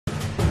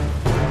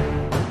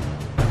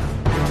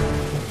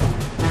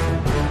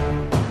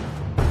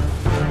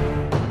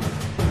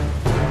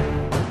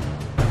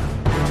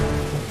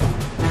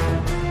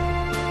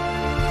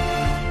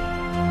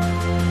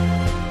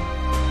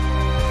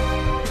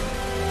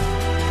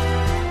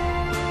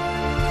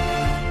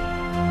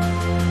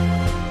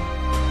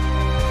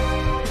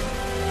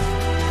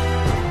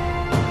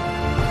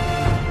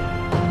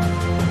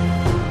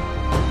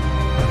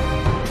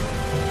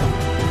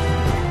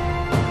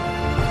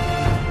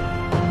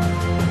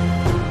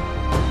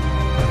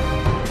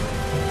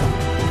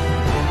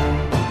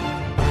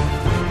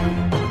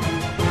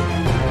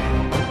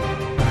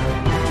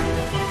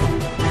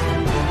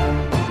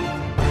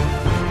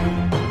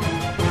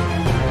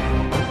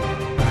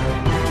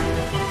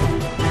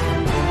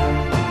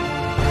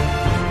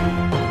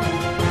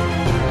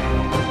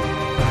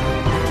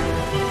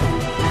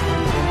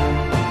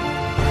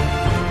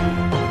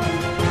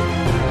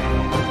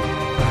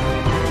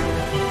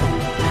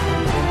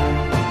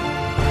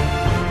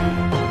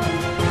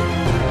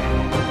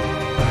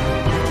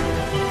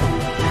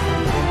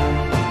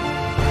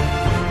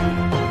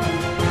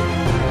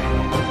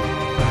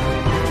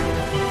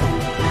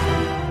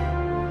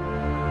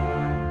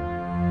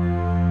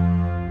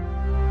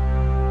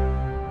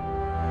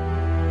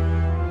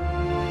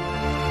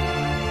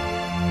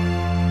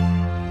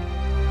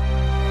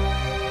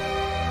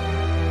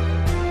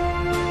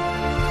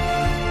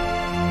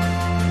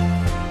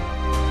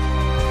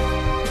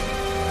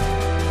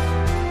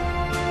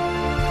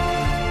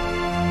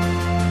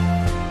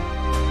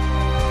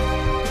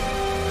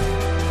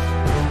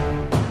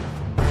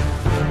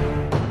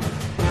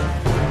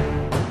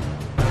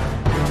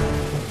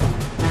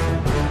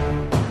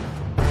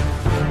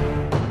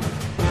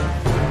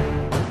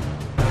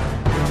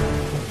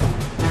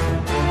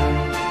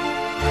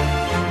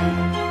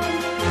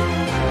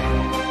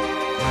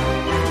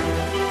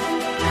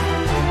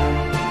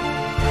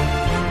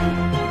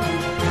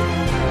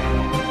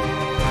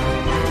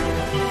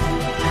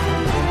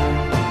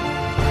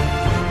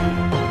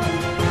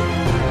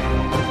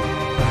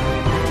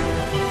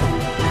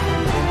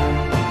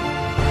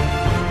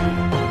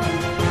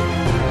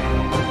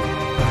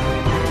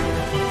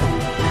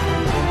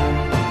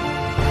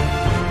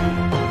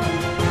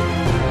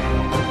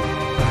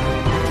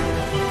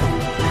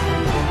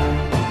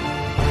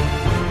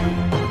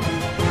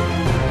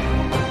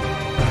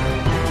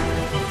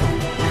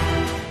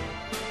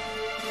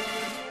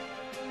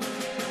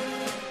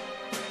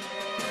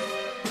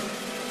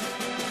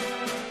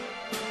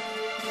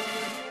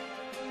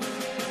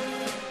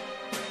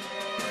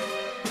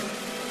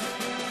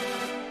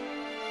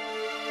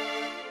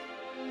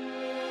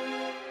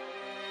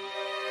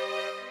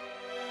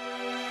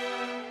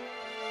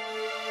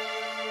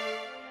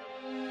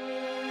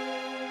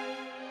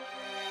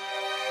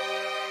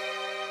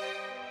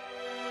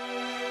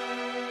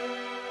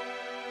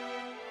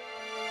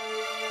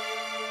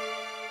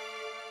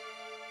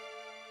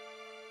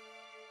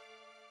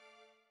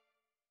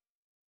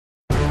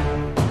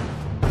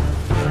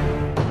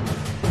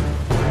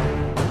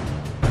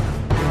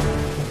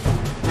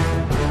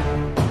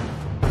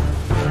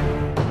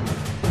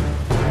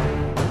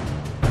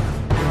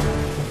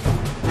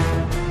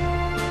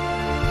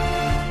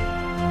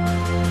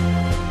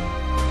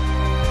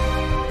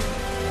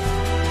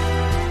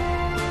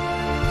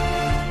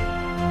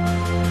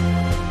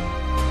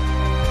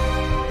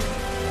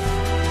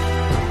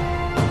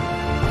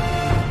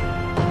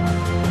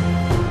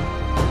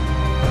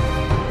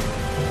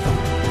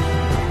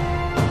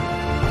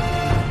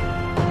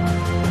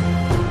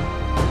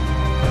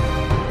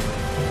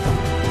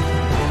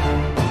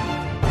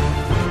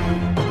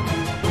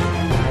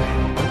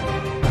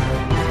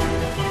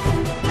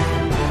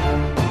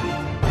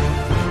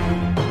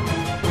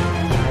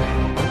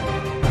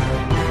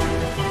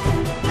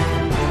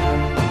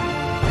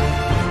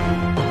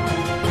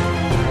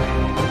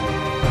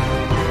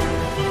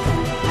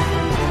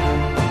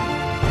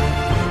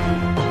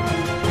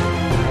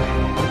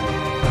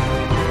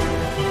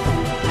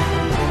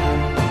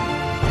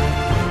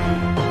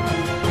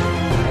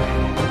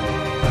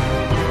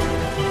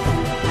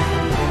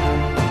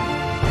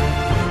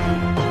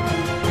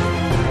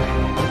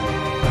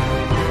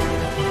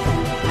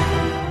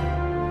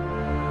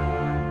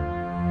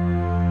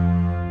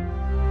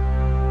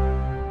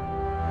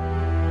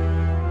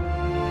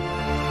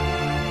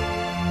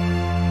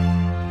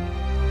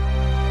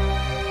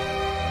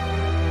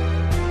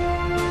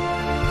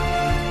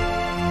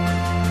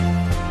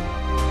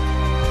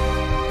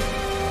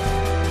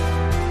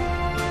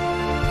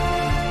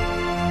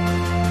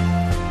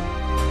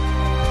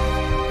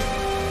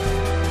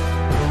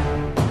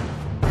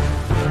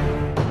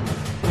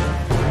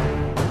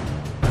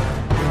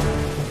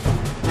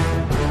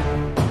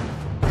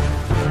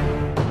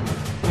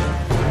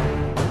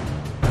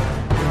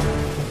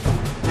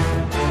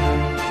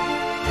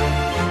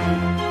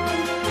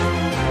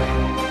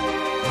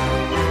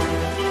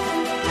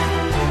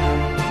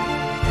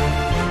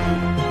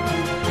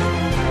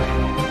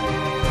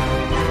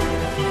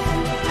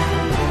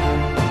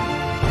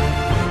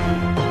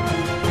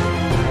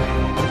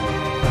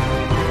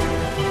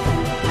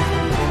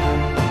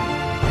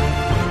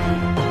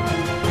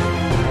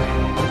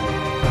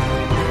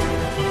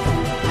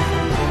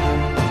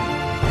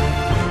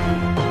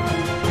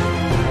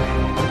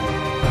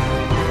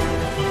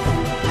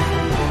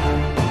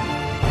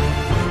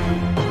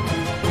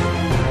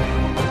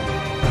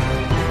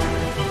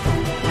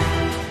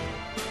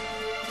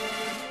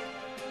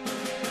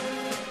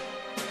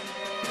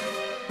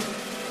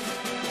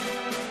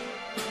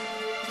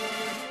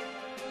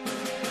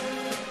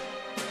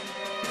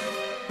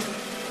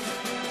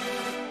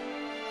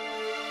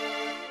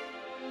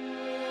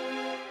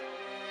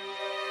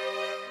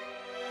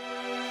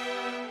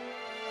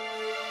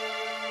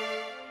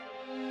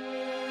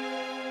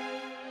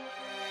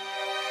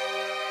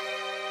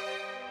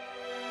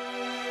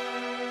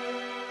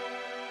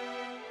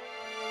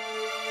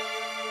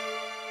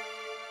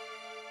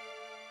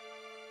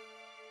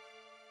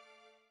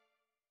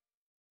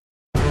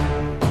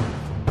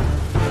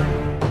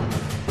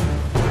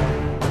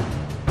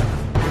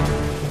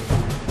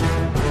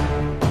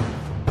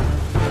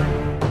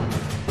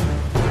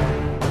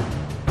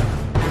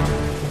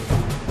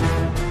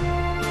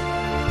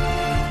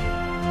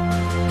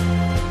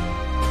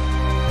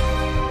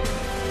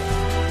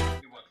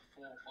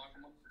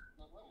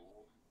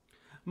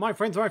My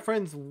friends,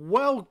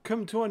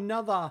 welcome to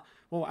another,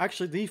 well,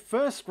 actually the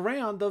first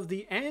round of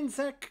the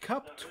ANZAC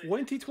Cup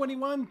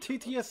 2021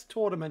 TTS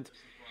tournament.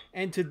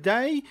 And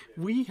today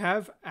we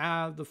have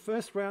the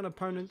first round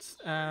opponents,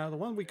 the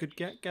one we could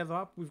gather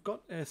up. We've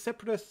got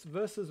Separatists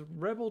versus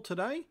Rebel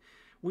today.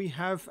 We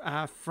have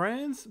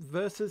Frans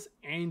versus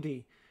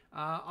Andy.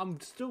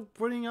 I'm still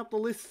putting up the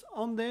lists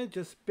on there,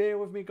 just bear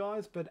with me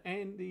guys, but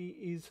Andy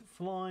is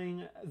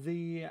flying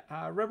the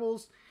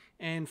Rebels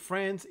and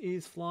Frans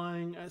is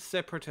flying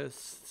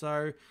Separatists.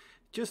 So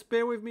just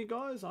bear with me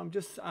guys, I'm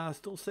just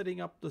still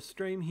setting up the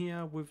stream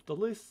here with the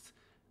lists.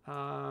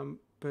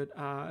 But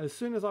as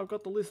soon as I've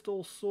got the list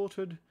all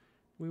sorted,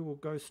 we will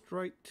go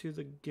straight to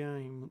the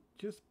game.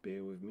 Just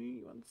bear with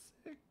me one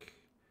sec.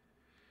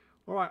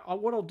 All right,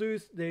 what I'll do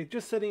is they're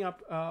just setting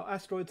up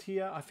asteroids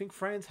here. I think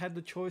Frans had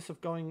the choice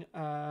of going,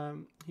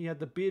 he had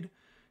the bid.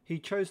 He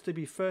chose to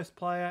be first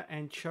player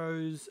and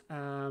chose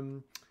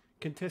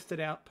contested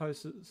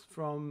outposts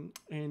from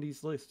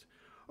Andy's list.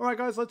 All right,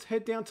 guys, let's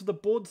head down to the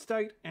board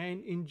state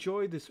and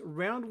enjoy this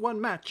round one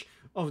match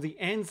of the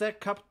ANZAC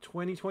Cup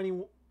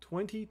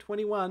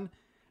 2021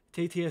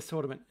 TTS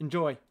tournament.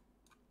 Enjoy.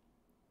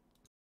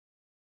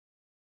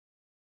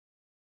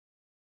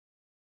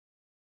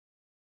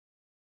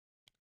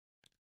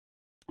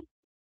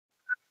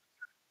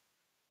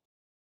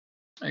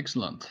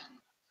 Excellent.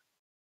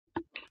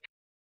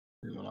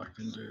 See what I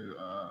can do.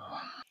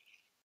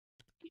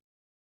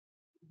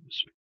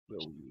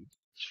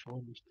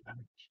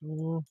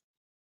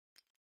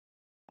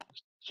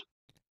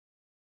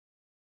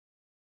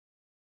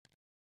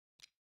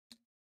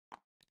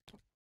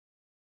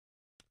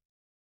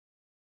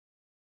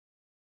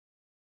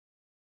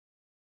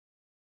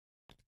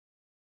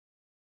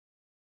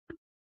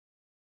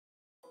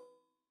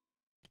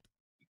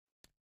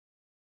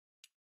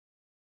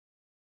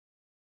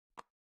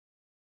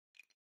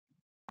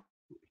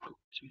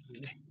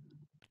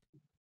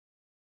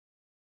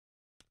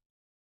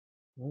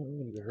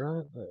 Right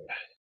there.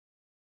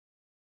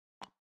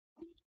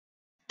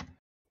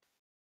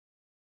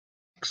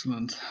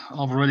 Excellent. I've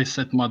already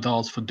set my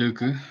dials for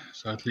Dooku,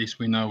 so at least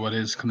we know what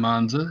his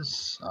commands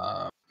is.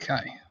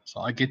 Okay,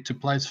 so I get to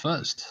place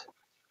first.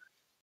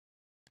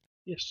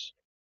 Yes.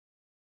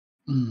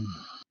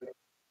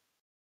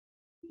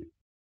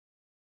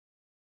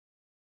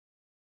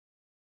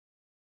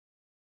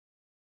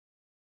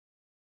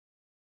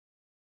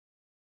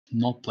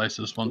 Not place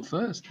this one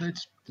first.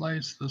 Let's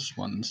place this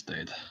one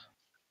instead.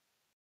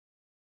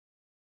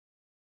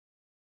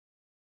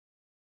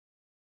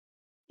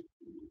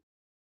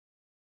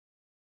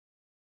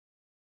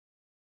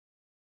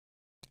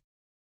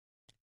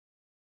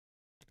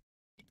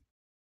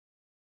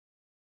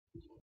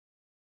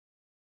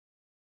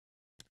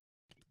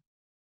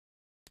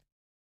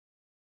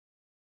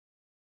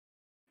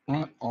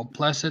 Right, I'll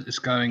place it. It's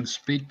going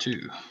speed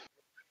 2.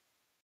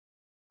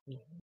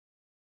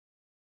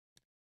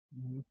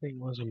 I think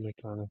wasn't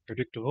kind of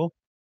predictable.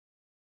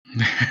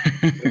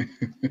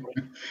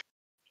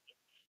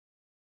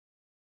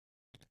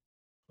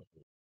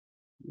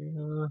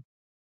 Yeah.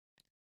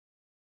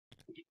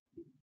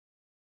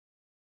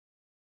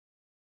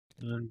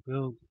 And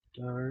build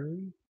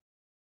diary.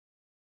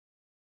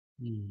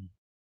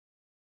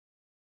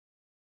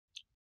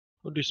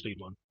 We'll do speed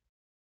 1.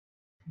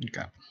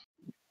 Okay.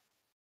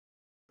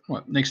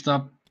 Right, next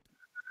up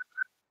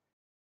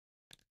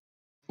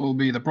will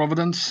be the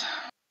Providence.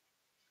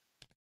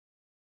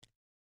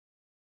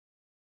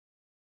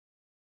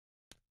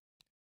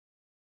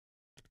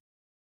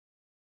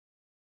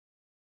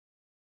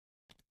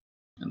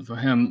 And for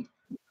him,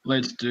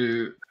 let's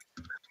do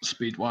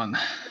speed 1. I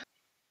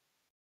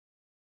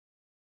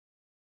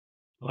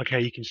like how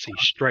you can see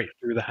straight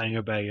through the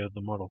hangar bay of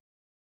the model.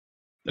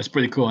 That's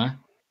pretty cool, huh?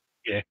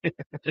 Yeah.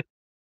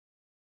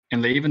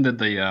 And they even did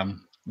the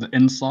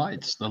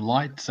insides, the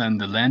lights,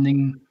 and the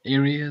landing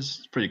areas.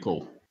 It's pretty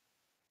cool.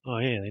 Oh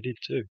yeah, they did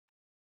too.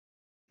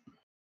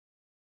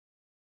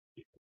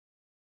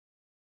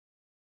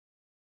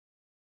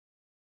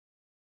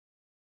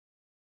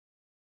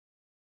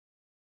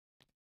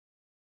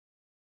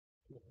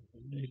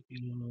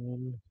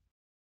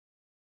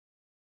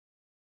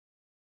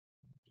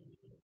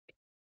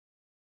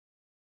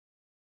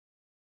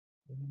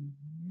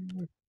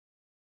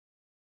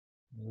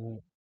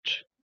 Right.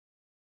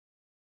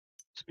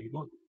 Speed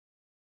 1.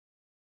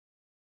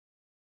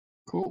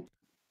 Cool.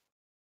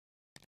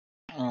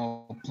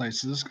 I'll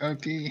place this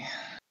Oki.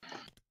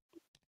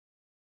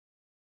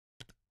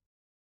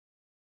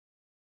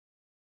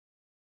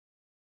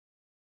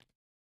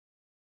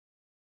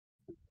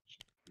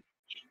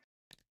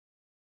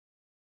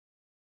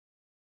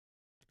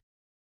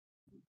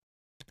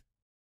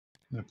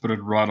 I put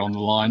it right on the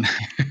line.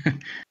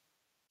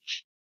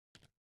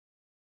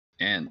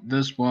 And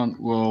this one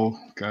will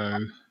go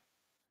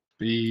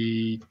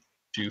speed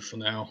 2 for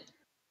now.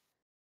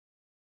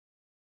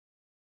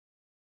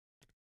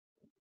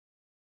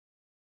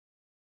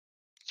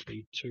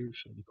 Speed 2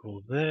 for the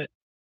Corvette.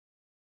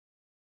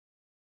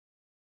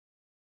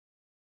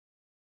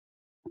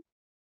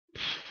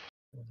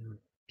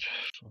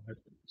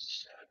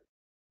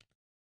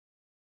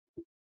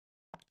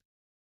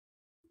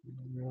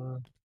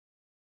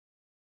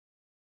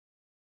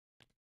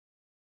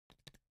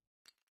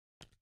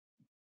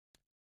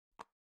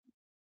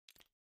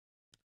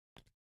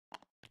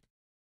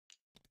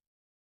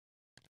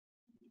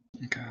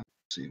 Okay,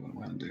 let's see what I'm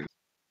going to do.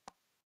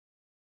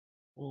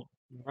 Oh,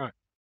 right.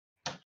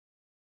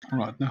 All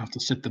right, now I have to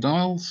set the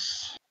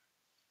dials.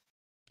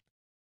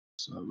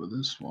 So with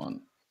this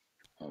one,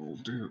 I will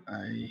do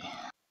a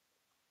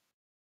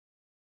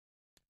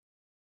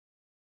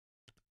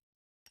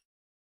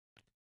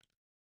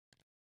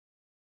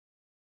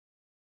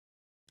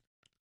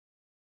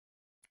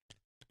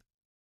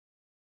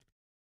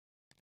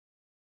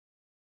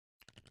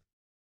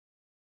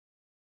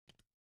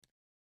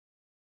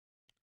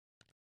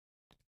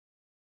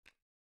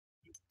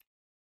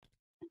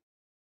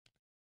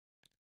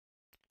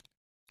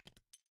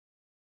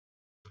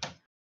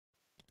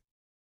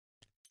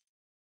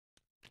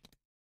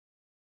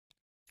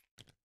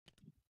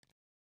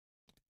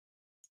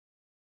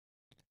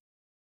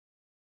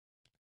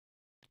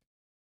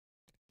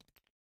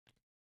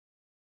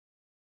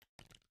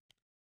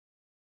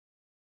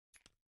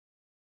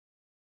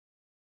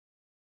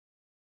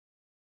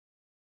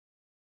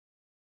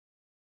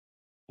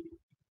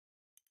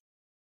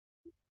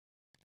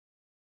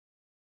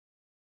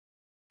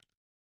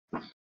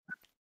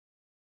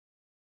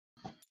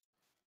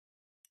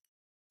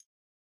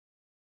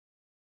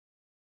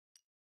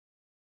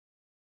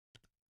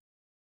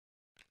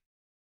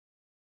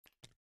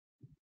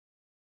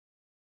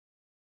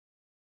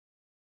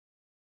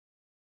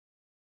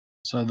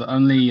So the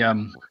only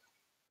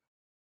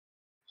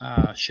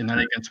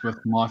shenanigans with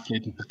my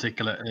fleet in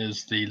particular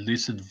is the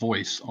lucid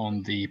voice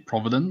on the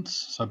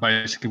Providence. So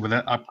basically, with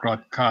that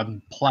upgrade card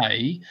in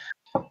play,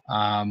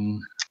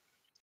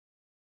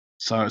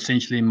 so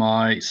essentially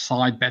my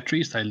side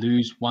batteries, they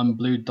lose 1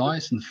 blue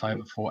dice in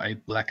favor for a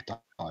black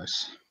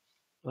dice.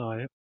 Oh,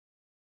 yeah.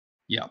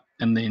 Yeah,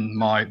 and then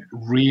my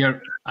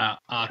rear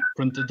art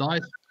printed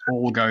dice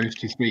all goes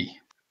to 3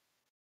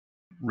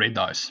 red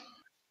dice.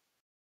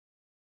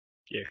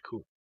 Yeah,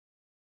 cool.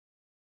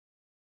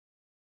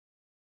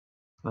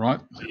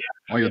 Right?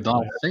 Are your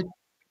dials set?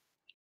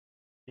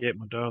 Yeah,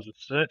 my dials are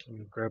set. I'm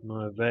going to grab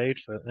my evade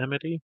for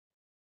Amity.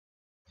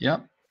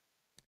 Yep.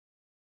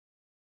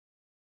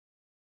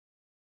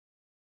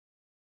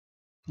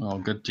 All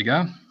good to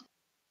go.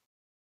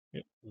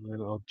 Yep, and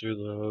then I'll do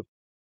the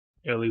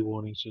early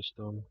warning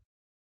system.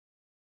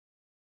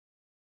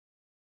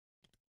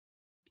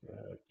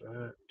 Grab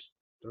that,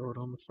 throw it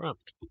on the front.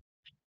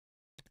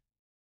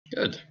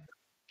 Good.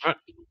 Right.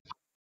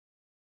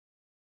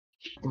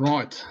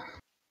 Right.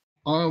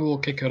 I will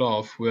kick it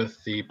off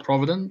with the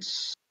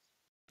Providence.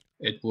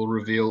 It will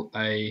reveal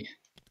a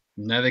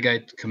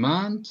navigate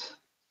command.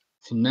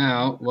 So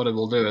now what it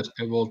will do is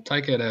it will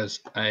take it as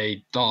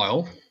a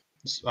dial,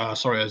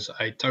 as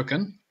a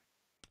token.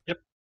 Yep.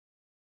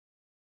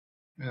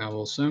 And I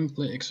will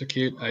simply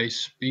execute a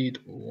speed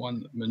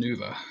 1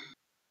 maneuver.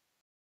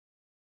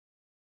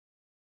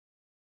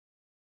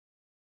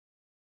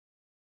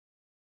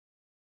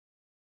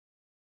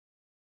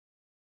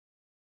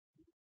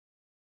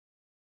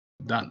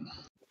 Done.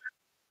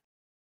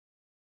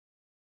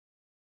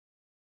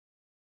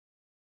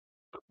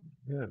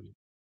 Yeah.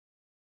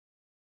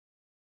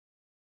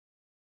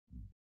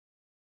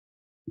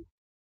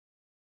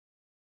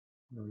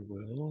 I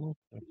will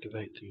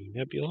activate the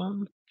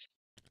nebula.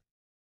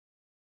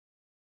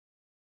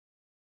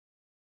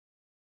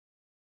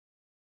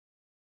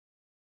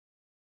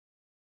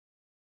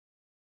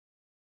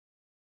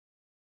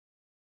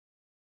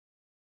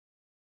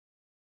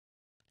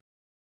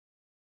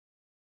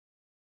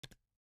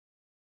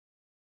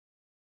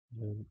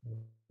 And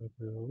I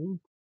will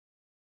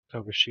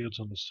cover shields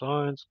on the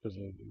sides because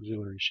of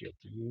auxiliary shield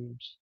to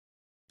use.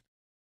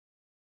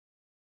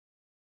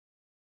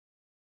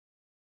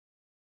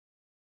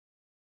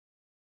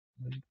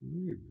 And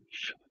move.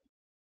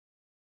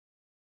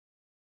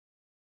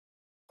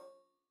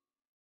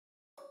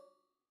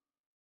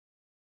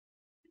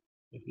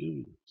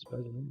 Ooh,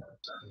 Spider-Man.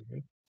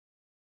 Okay.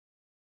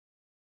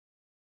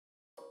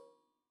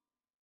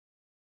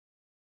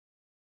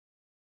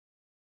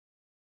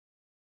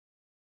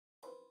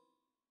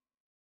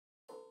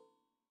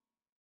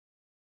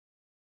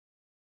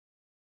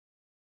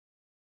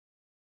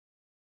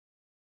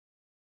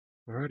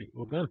 Alrighty,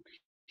 well done.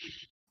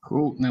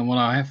 Cool. Now, what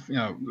I have,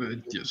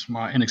 just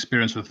my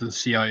inexperience with the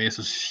CIS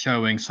is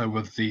showing. So,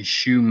 with the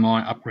shoe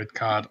my upgrade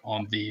card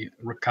on the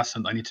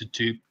recussant, I needed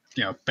to,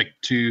 pick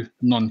 2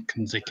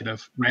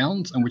 non-consecutive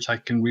rounds in which I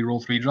can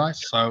reroll 3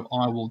 dice. So,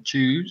 I will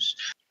choose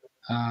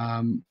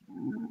the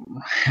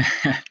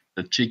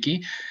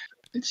cheeky.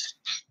 It's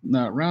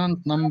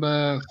round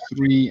number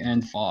 3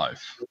 and 5.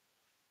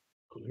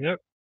 Yep.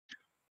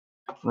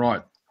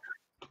 Right.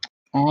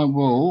 I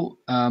will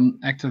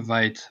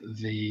activate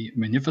the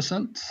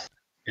Munificent.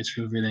 It's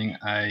revealing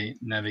a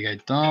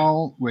navigate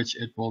dial, which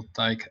it will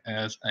take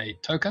as a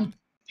token,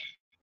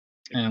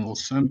 and will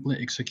simply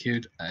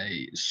execute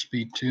a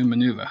speed 2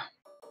 maneuver.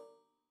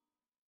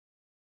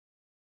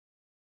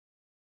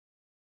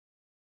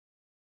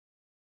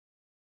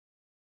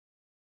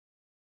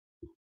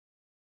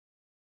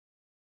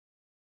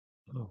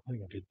 Oh, I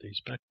think I did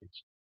these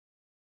backwards.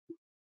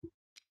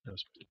 That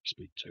was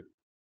speed 2.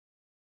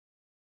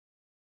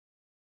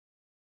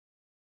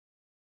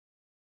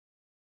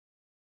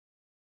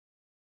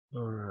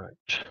 Alright.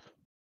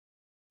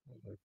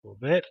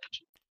 Corvette.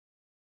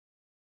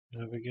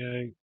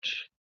 Navigate.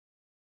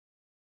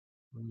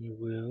 We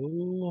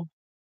will.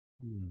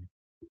 I'm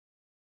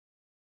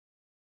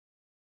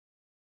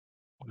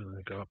going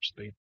to go up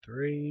speed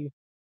 3.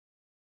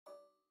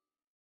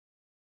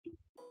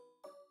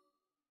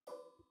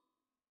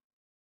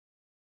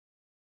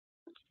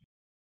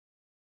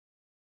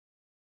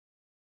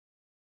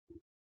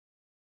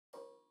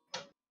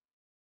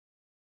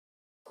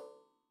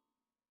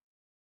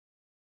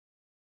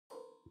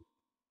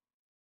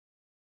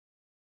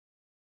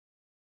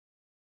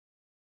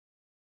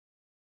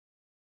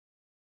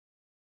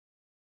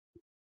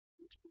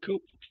 Cool.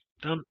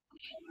 Done.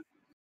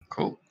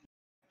 Cool.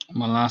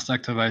 My last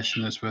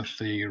activation is with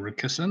the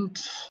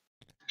Recusant.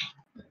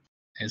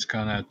 It's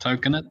gonna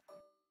token it.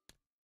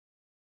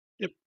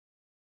 Yep.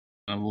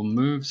 And we'll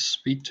move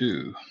speed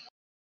 2.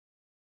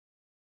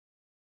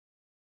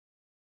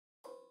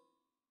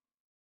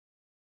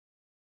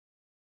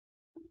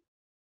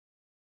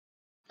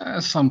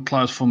 Some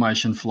close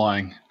formation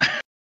flying.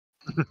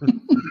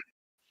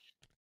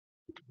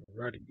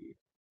 Alrighty.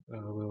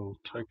 We'll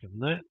token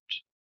that.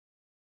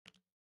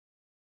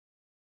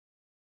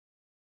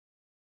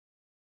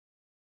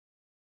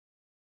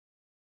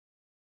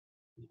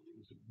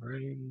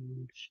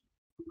 Range.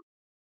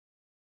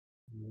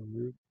 We'll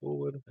move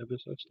forward ever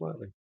so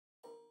slightly.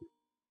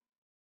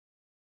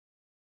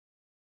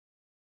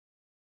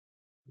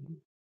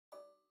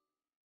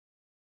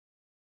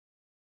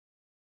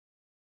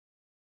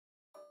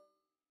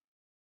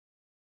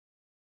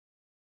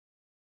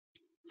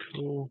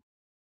 Cool.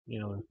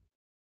 Now,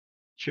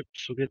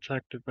 ships will get to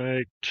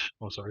activate.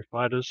 Oh, sorry,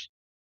 fighters.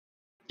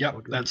 Yep,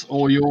 Quadrant. that's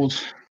all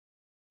yours.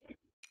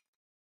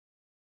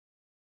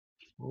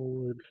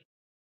 Forward.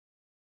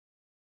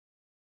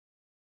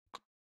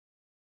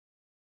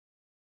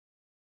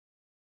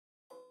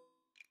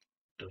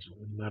 Doesn't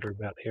really matter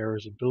about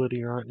Hera's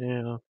ability right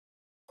now.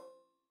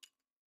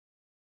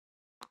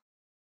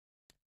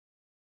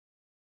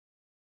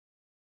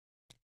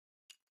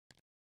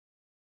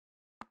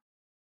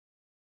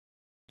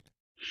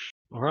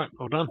 Alright,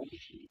 all done.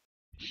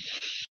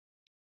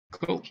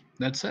 Cool,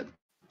 that's it.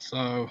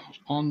 So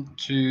on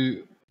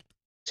to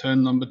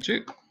turn number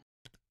 2.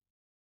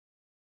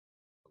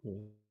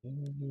 Cool.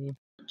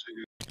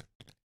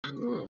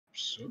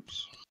 Oops.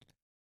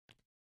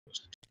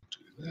 Just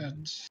do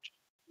that.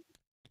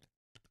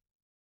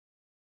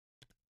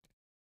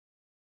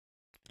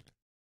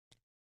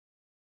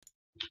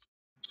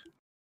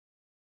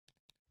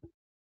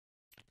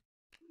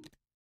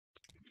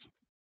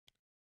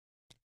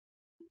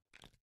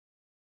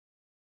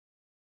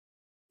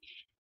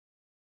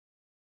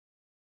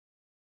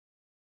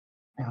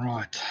 All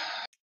right.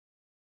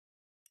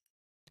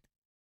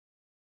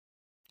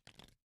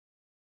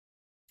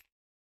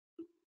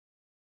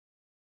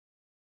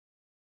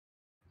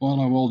 What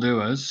I will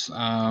do is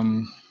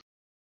I'll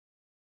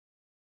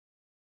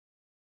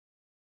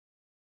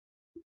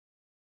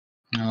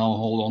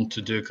hold on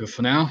to Dooku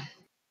for now.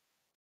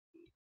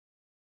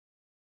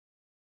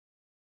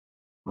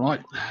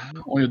 Right,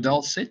 all your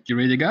dolls set, you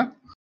ready to go?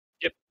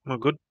 Yep, we're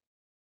good.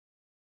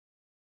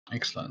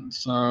 Excellent.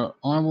 So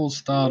I will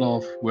start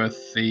off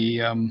with the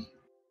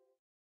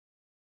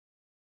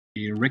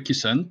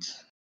Recusant.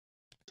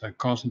 So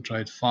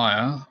concentrate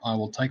fire. I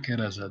will take it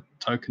as a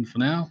token for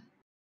now.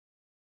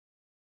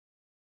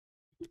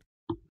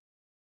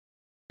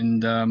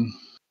 And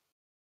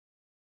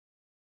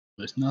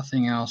there's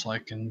nothing else I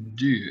can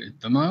do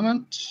at the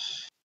moment.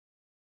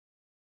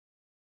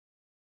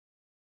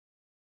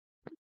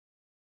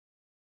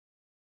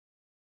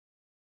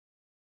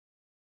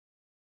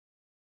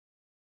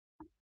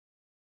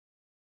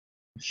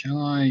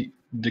 Shall I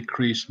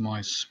decrease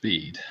my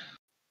speed?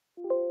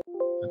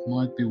 It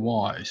might be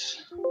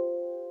wise.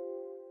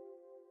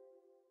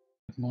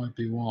 It might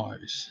be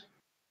wise.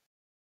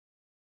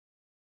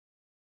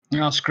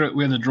 Now, screw it,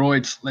 we're the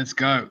droids. Let's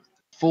go.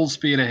 Full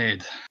speed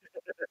ahead.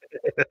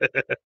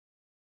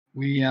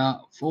 We are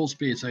full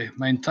speed, so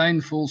maintain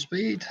full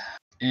speed.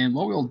 And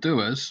what we'll do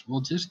is we'll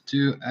just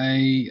do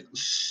a.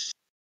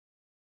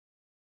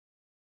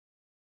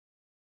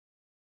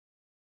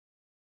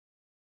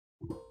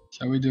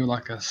 Shall we do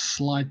like a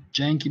slight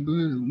janky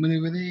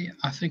maneuver there?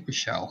 I think we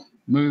shall.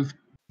 Move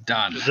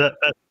done. Is that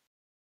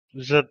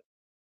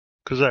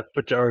because that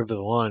put you over the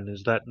line?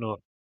 Is that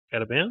not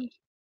out of bounds?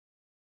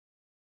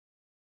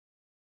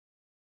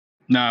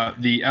 No,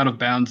 the out of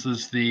bounds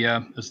is the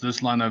is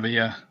this line over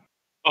here.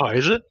 Oh,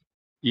 is it?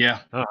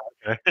 Yeah. Oh,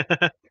 okay.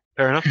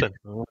 Fair enough then.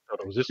 Oh, I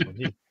thought it was this one.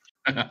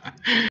 Yeah.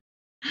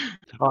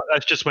 Oh,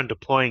 that's just when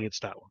deploying. It's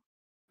that one.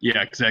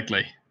 Yeah,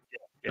 exactly.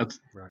 Yeah, That's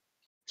right.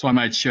 so I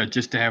made sure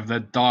just to have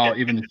that dial,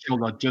 even the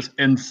shield just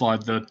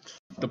inside the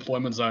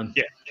deployment zone.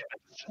 Yeah.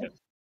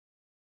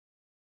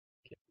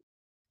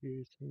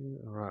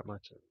 All right, my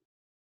turn.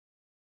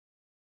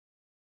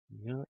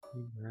 Not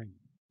in range.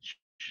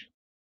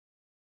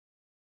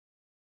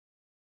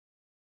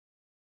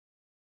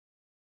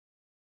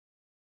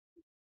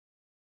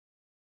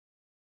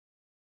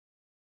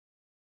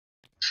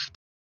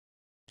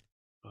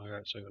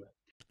 Alright, so I'm gonna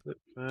flip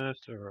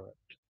first. Alright.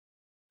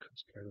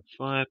 Let's go to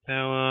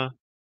firepower.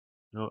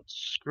 No,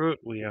 screw it,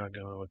 we are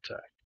going to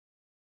attack.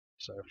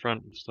 So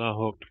front and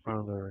Starhawk to front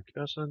of the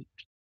recursant.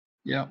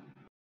 Yep.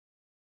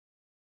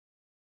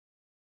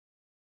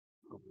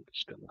 I'm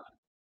just gonna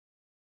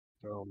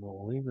throw them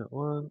all in at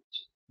once.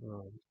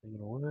 It's gonna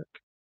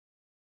work.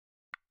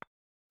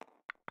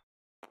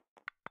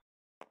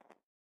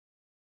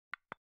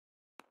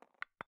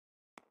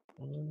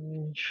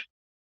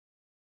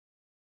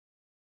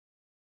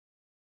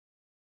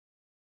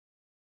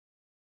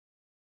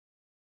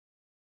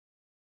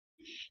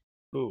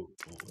 Oh,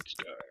 let's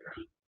go.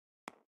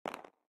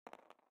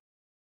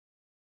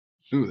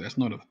 Ooh, that's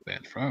not a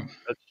bad throw.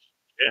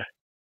 Yeah.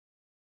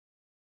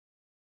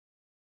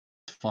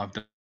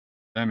 5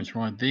 damage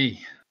right there.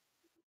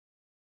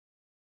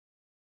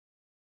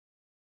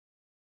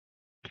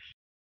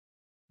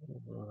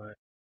 Alright.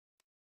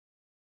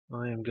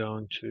 I am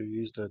going to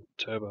use the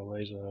turbo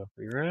laser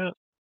reroute.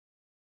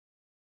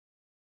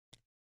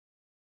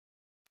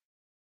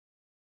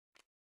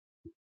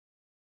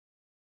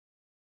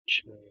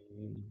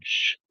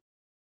 Change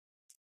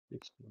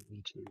this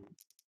one to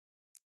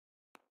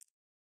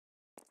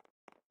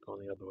go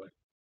the other way.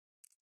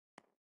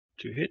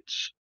 2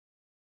 hits.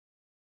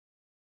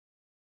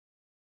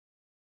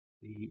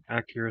 The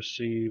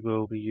accuracy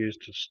will be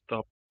used to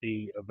stop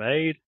the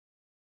evade.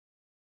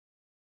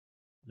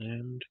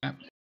 And Yep.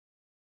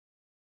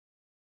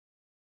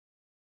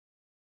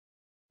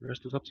 the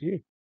rest is up to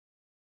you.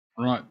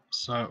 Right,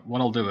 so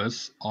what I'll do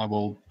is I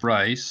will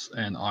brace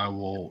and I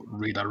will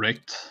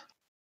redirect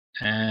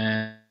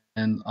and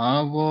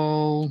I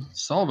will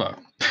salvo.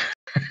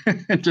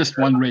 Just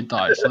one red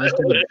die. So let's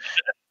do it.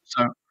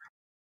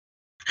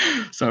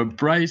 So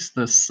brace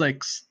the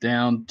 6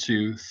 down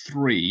to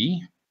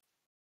 3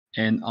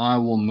 and I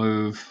will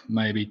move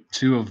maybe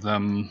 2 of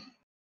them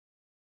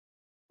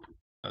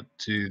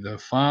to the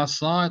far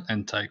side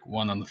and take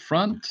 1 on the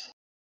front.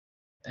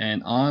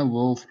 And I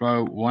will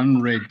throw 1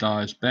 red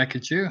dice back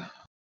at you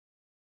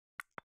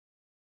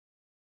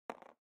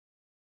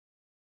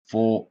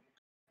for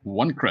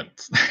 1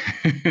 crit.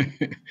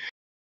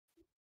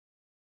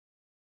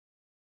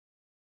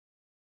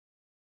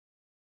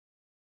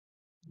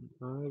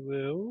 I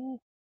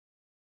will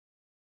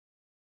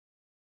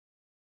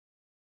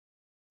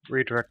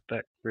redirect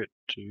that crit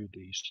to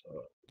the side.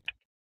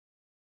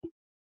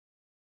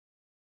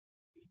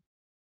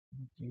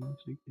 Things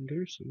you can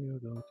do so you're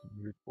going to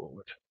move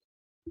forward.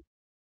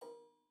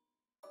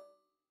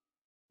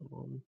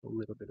 A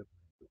little bit of.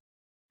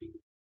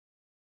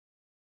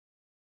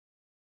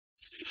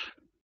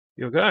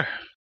 You'll go.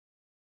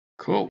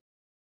 Cool.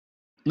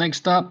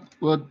 Next up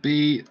would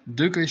be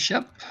Dooku's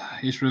ship.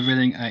 He's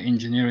revealing an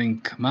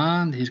engineering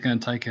command. He's going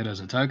to take it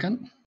as a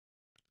token.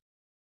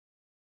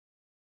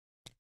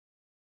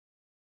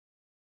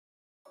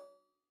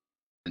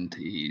 And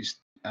he's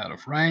out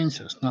of range.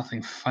 There's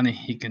nothing funny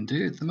he can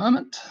do at the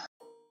moment.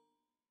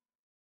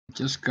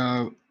 Just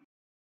go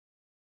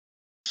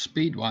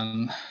speed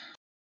 1.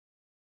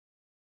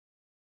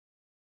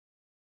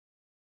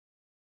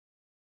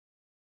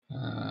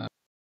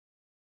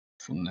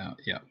 For now,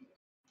 yeah.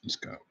 Let's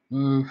go.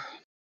 Move.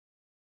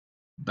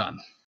 Done.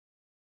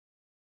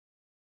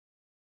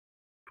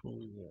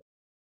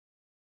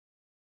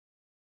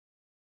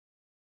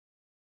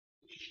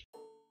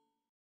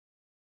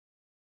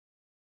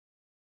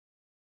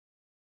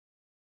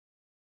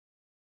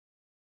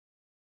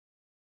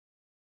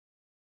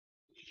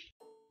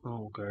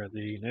 I'll go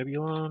the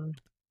Nebulon.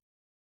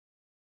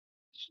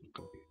 It's not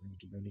going to be able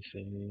to do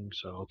anything,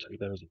 so I'll take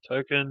that as a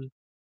token.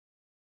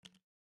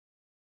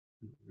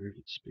 Move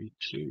its speed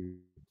 2.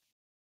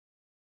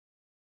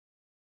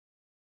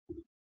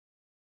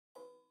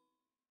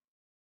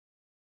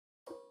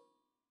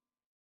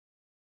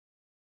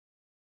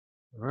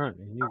 Alright,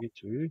 and you get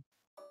to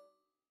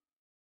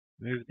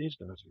move these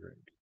guys around.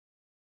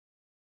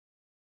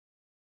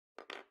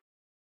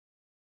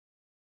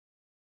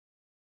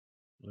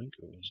 I think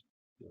it was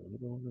the other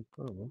one in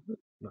front, wasn't it?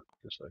 No,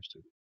 just those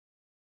 2.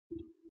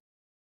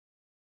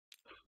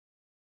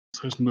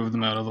 So just move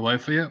them out of the way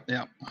for you.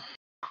 Yeah.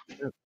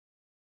 Yep.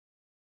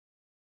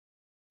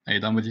 Are you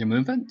done with your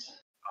movement?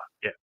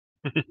 Yeah.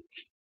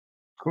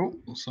 Cool.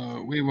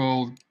 So we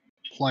will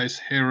place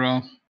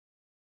Hera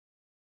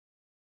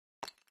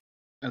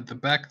at the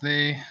back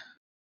there.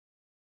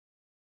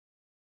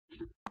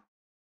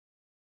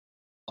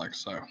 Like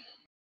so.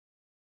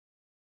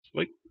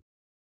 Sweet.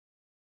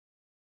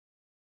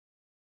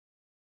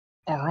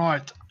 All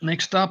right.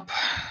 Next up,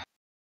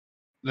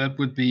 that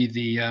would be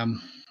the.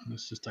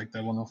 Let's just take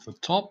that one off the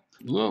top.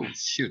 Whoa,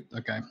 shoot.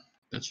 Okay,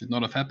 that should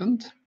not have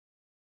happened.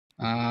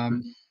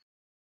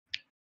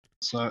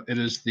 So it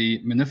is the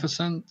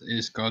Magnificent.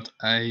 He's got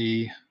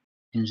a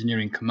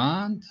engineering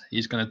command.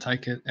 He's going to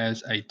take it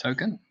as a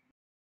token.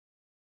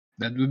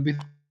 That would be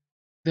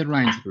the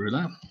range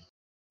ruler.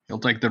 He'll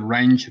take the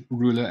range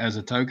ruler as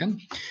a token.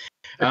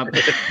 And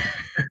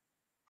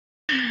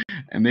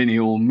then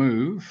he'll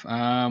move.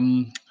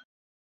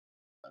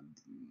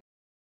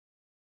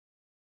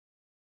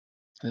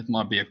 That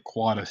might be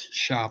quite a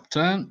sharp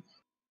turn.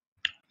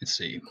 Let's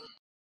see.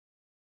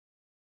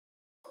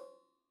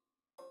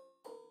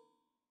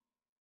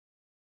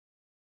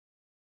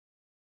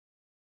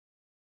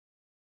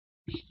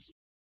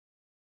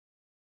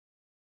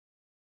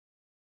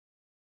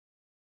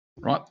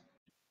 Right,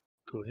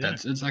 Cool, yeah.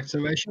 that's its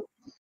activation.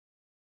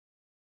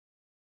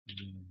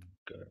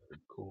 Go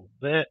cool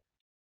that.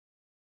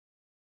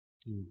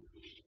 I'm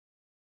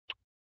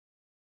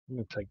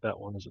going to take that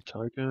one as a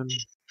token.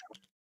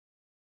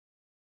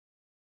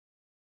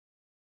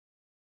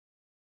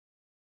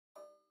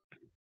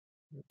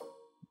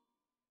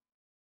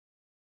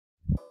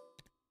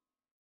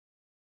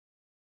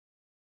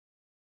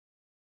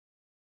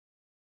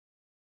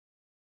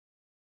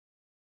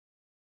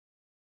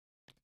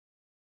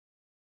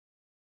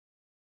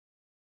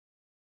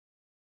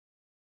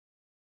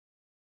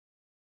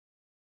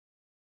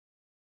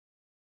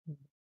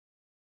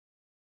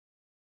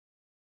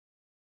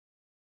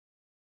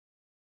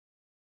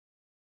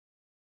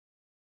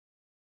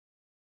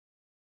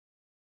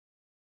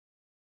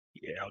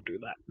 Yeah, I'll do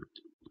that.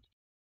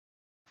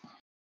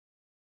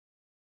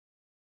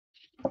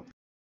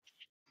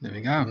 There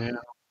we go. Now,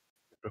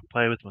 I'll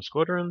play with my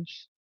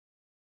squadrons.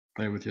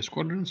 Play with your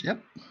squadrons.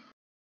 Yep.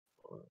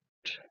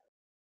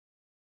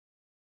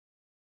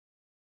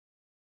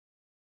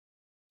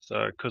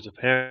 So, because of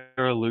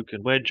Hera, Luke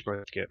and Wedge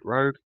both get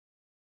rogue.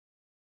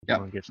 Yep.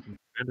 One gets an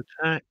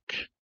attack.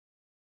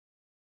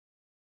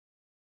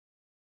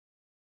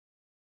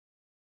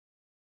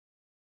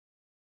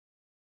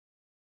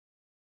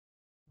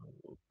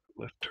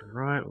 Left to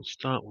right, we'll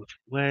start with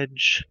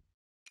Wedge.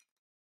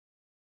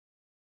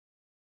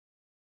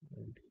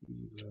 And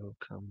he will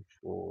come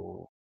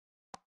for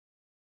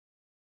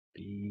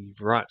the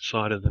right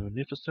side of the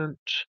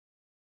Magnificent.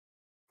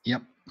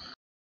 Yep.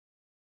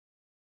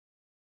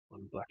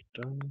 One black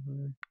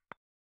dome.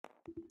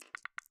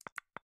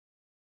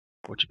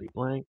 Watch it be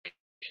blank.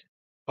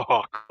 Oh,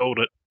 I called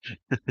it.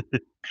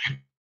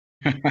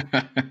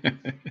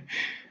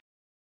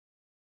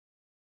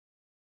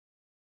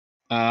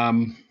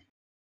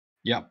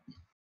 Yep.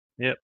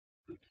 Yep.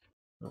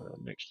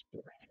 Next,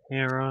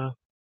 Hera.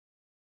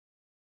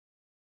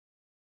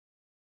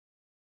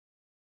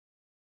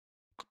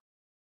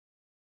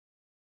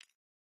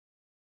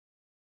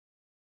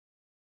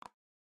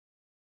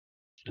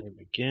 Same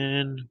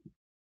again.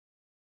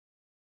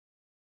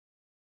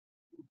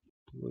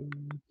 Blue.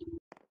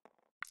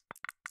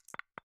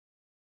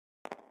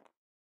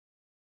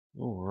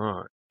 All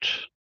right.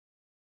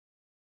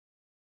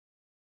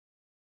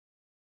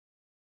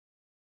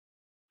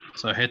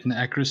 So hit and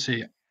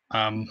accuracy.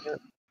 Yep.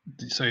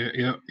 So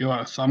you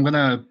are. So I'm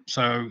gonna.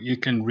 So you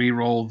can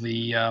re-roll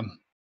the.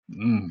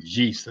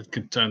 Geez, that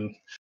could turn.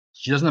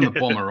 She doesn't have a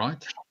bomber,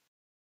 right?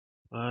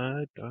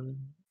 I don't.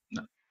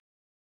 No.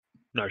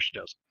 No, she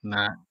doesn't.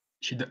 Nah.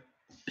 She does.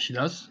 She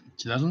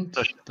doesn't.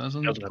 No, she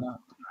Doesn't. doesn't have- No.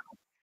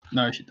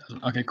 No, she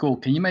doesn't. Okay, cool.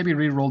 Can you maybe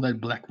re-roll that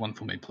black one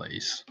for me,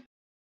 please?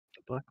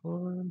 The black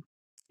one.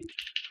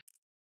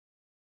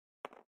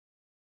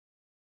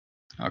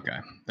 Okay,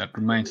 that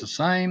remains the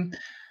same.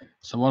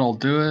 So what I'll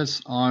do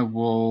is I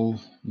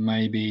will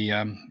maybe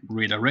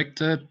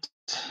redirect it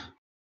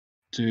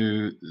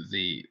to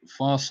the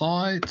far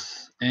side,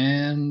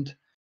 and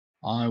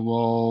I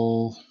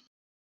will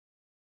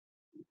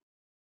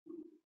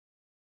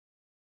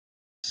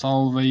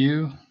salve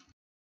you.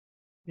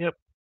 Yep.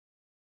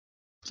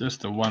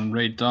 Just a one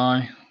red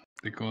die,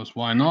 because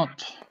why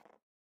not?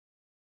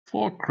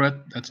 For crit,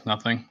 that's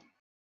nothing.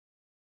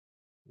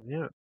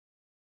 Yeah.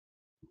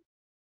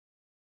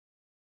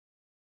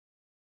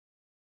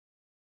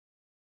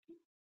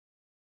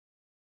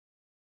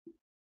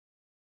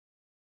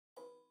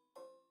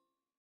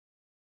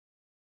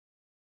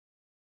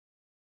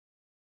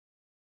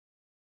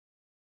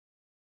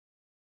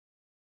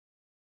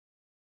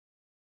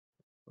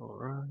 All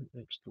right.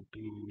 Next will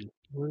be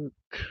Luke.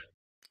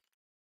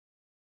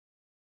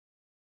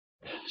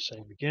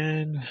 Same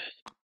again.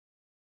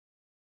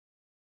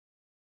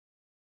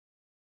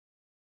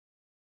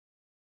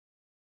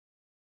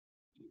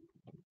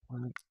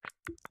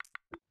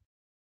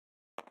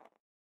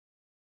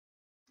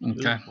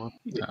 Okay.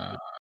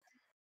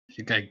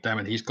 Okay, damn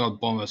it, he's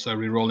got bomber, so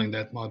re-rolling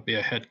that might be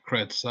a hit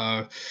crit.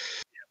 So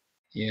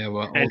yeah,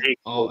 well,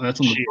 that's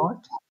on the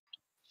side.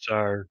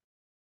 So.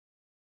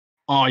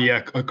 Oh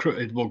yeah,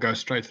 it will go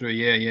straight through.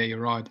 Yeah, you're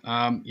right.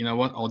 You know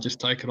what? I'll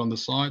just take it on the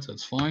sides.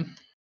 That's fine.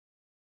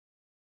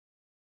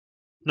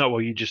 No,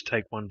 well, you just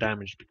take one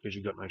damage because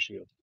you got no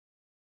shield.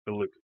 For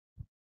Luke.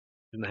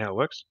 Isn't that how it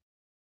works?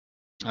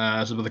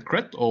 Is it with a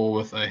crit or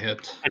with a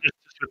hit?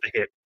 Just with the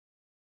hit.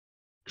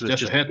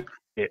 Just a hit.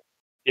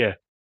 Yeah,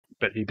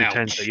 but he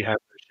pretends Ouch. that you have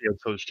no shield,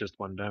 so it's just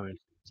one damage.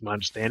 Is my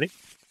understanding?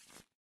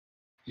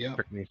 Yeah.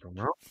 Correct me if I'm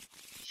wrong.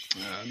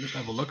 Just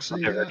have a look. See.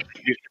 I've never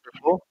actually used it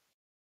before.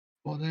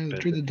 Well, they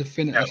treated the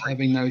defender as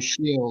having no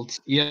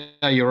shields. Yeah,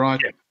 you're right.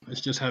 Yeah.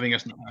 It's just having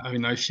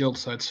no shield,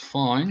 so it's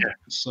fine. Yeah.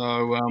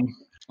 So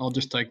I'll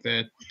just take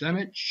that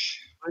damage.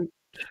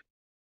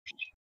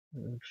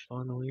 And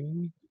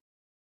finally,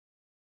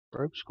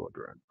 Rogue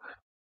Squadron.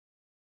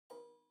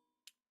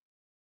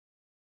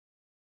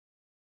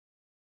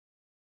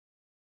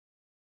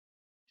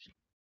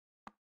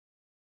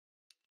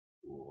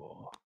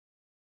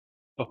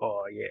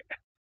 Oh yeah.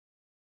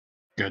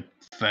 Good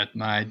fit,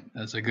 mate.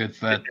 That's a good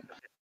fit.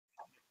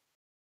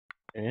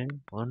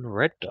 And one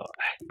red die.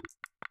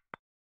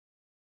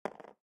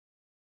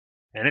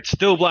 And it's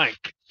still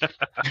blank.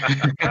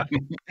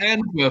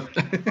 And with.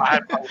 I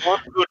had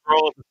one good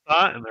roll at the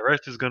start, and the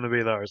rest is going to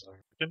be those, I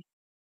reckon.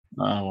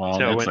 Oh, well,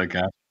 So that's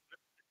okay.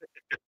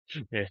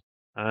 Yeah.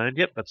 And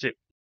yep, that's it.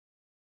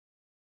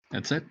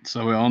 That's it.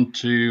 So we're on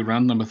to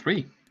round number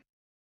 3.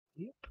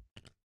 Yep.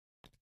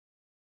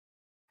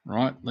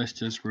 Right, let's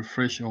just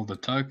refresh all the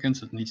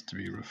tokens. It needs to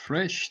be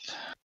refreshed.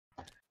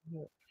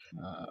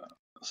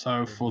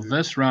 So for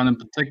this round in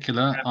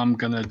particular, I'm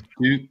going to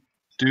do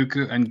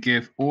Dooku and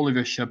give all of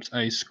your ships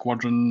a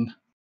squadron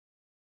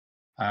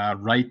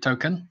raid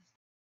token.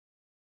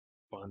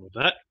 Fine with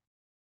that.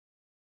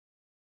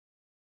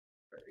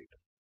 Very good.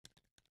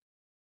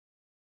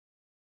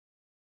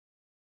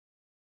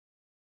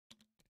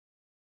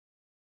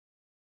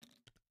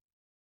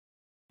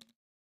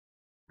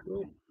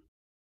 Cool.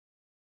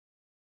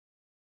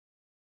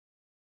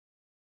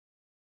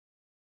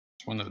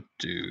 Just want to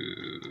do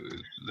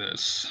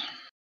this.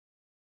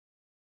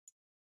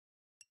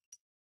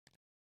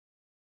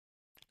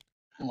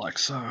 Like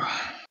so.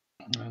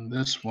 And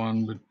this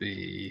one would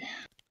be,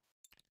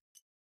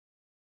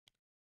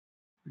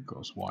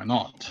 because why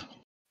not?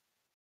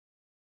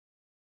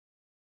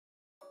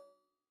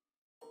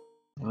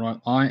 Right,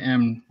 I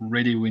am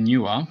ready when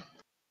you are.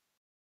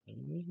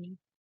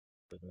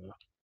 Put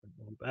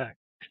one back.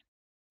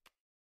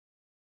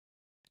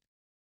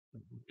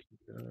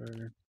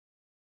 Go.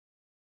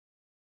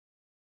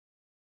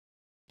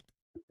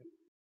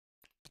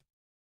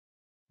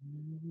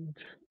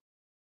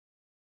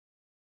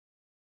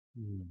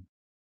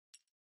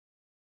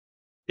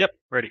 Yep,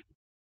 ready.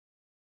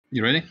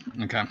 You ready?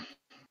 Okay.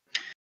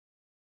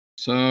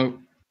 So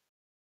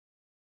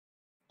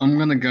I'm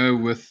going to go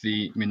with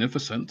the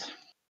Munificent.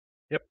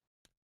 Yep.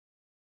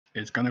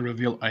 It's going to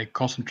reveal a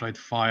concentrate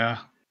fire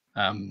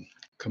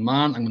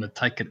command. I'm going to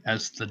take it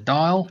as the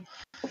dial.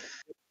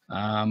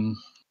 So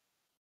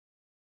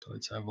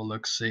let's have a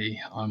look. See,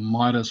 I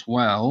might as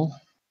well.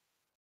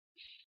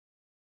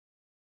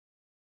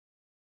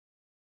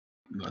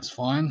 That's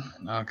fine.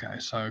 Okay,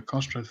 so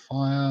concentrate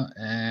fire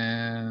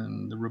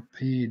and the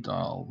repair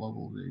dial. What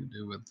will we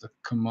do with the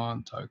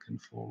command token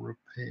for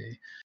repair?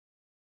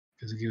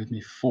 Because it gives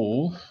me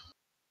 4.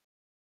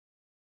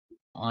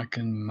 I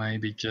can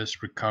maybe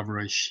just recover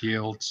a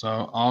shield.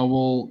 So I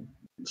will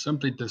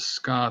simply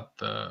discard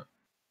the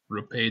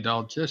repair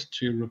dial just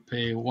to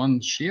repair 1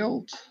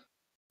 shield.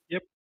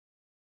 Yep.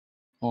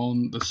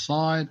 On the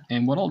side.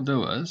 And what I'll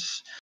do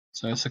is,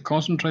 so it's a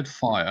concentrate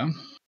fire.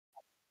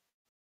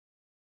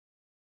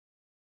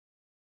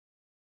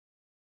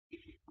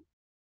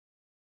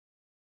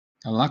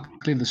 And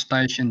luckily the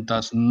station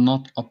does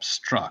not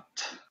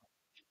obstruct.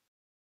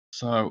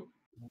 So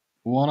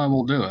what I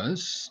will do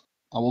is,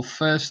 I will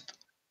first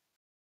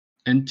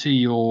into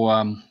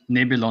your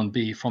Nebulon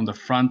B from the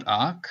front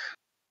arc.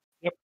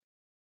 Yep.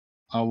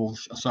 I will,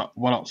 so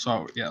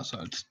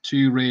it's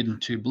 2 red and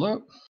 2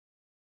 blue.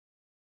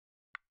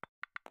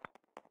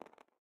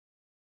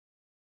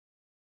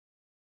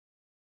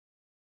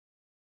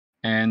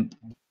 And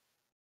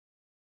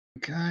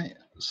okay,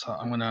 so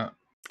I'm gonna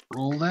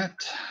roll that.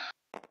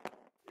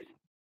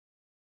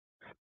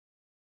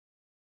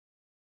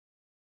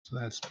 So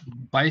that's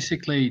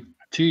basically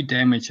 2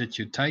 damage that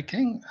you're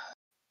taking.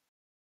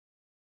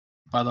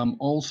 But I'm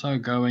also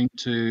going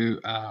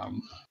to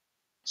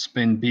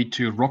spend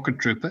B2 rocket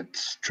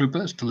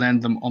troopers to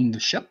land them on the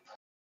ship.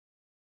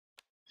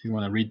 If you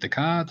want to read the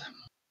card.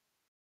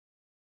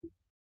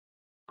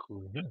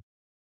 Cool. Yeah.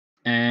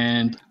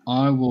 And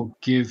I will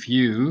give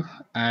you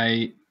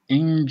a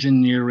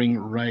engineering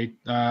rate.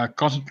 I'll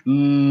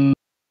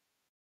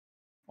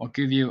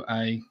give you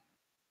a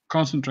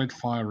concentrate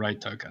fire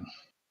rate token.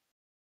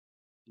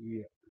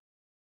 Yeah.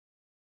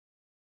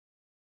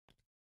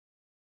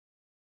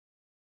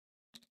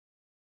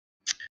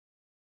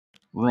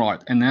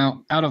 Right, and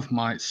now out of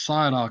my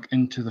side arc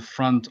into the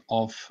front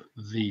of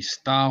the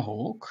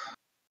Starhawk,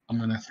 I'm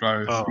going to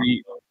throw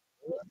 3.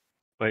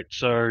 Wait,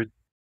 so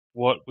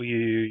what were you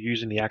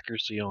using the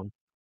accuracy on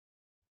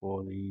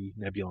for the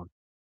Nebulon?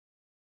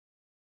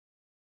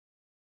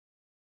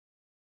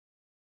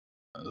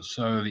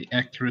 So the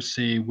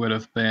accuracy would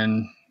have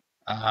been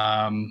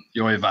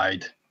your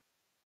evade.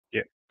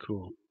 Yeah,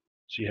 cool.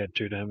 So you had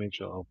 2 damage.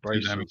 I'll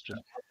brace damage. just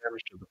 1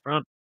 damage to the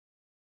front.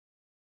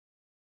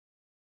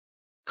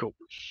 Cool.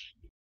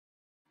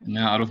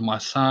 Now out of my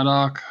side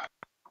arc,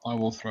 I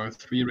will throw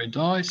 3 red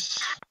dice.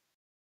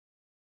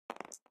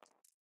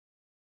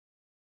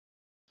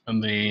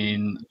 And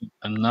then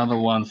another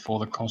one for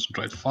the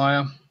concentrate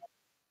fire.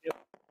 Yep.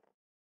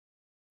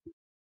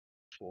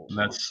 4.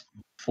 That's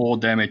 4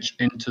 damage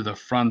into the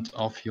front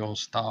of your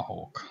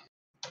Starhawk.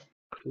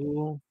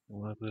 Cool.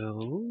 I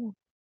will.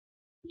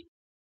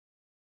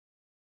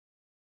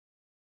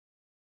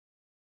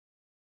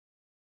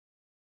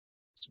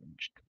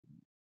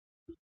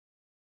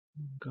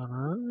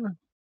 Gonna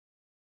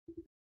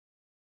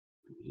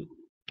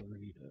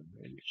 3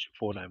 damage,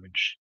 4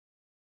 damage.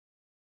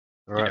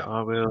 Alright, Yeah.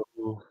 I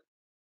will.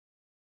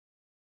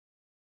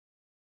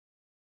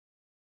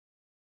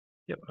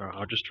 Yep, alright,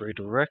 I'll just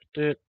redirect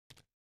it.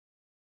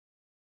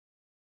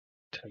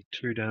 Take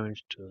 2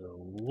 damage to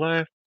the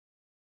left,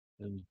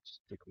 and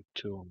stick with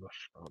 2 on the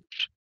front.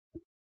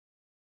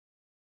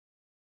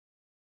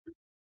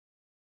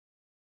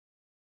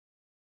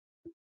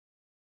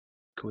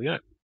 Cool,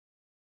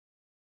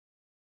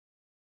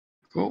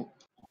 Cool.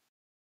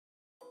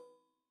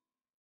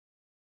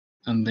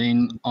 And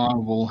then I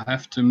will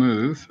have to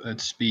move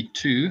at speed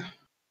 2.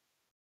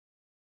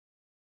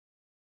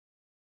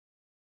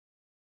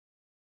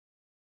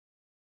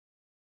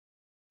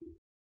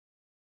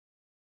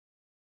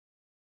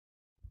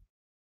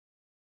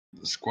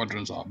 The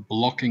squadrons are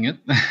blocking it.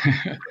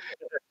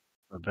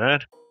 Not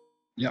bad.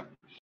 Yep.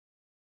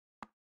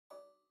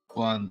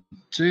 1,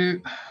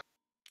 2.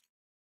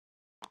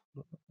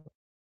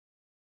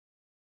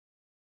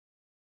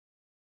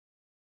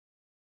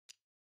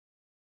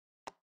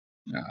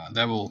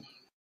 That will.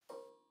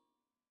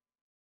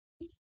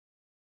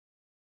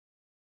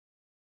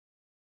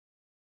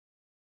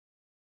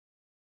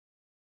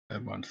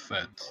 That won't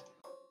fit.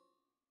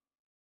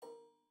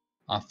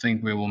 I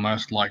think we will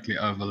most likely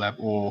overlap,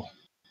 or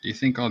do you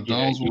think our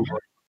dials will?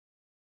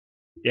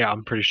 Yeah,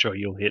 I'm pretty sure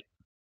you'll hit.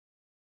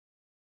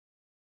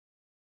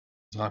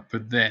 So I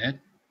put that.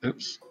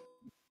 Oops.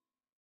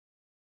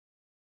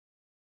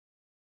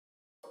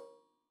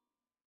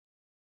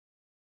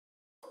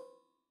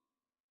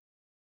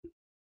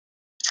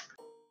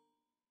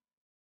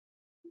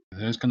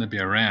 There's going to be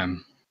a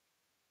ram.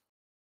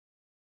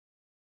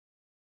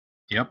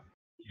 Yep.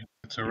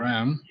 It's a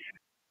ram.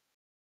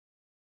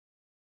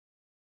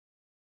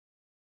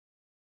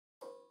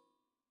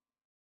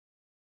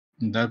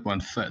 And that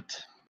won't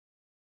fit.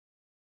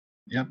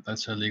 Yep,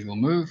 that's a legal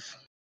move.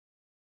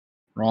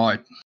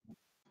 Right.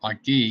 I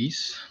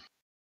guess.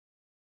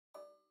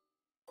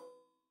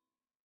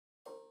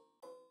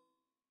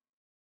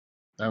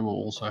 That will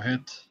also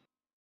hit.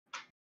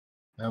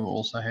 That will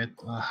also hit.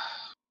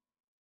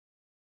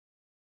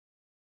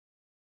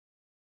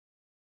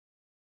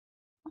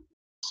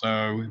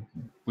 So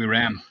we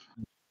ram.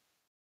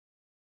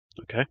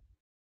 Okay.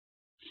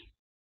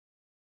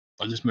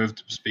 I just moved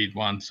to speed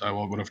 1, so I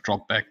would have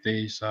dropped back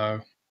there.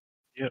 So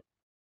Yep.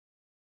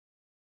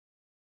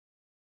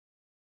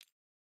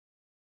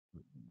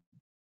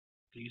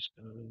 These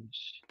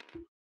guys.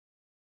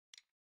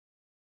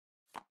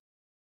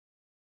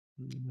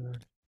 No.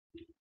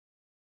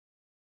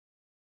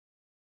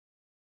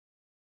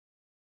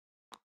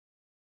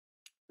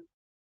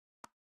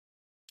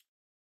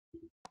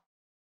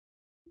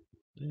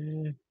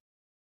 There.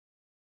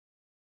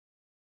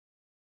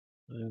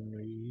 And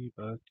we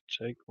both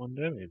take 1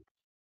 damage.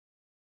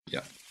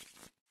 yeah.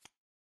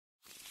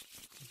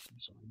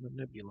 It's on the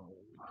nebula.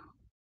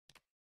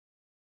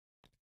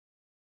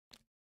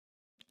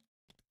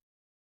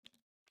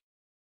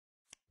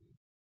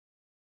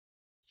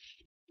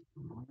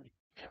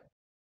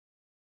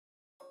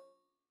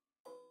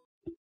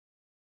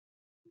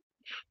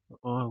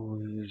 I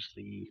will use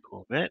the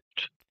Corvette.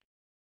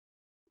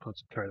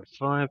 Concentrated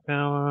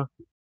firepower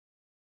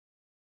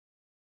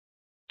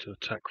to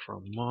attack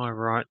from my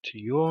right to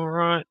your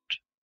right.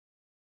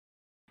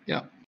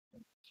 Yeah.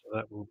 So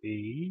that will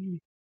be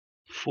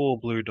 4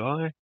 blue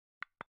die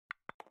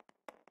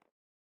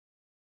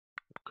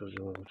because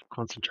of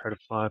concentrated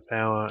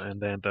firepower and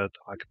then the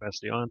high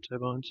capacity ion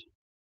turbines.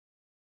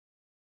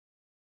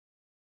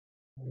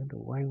 And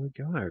away we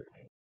go.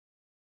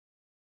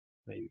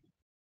 Maybe.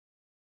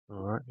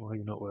 Alright, well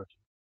you're not working.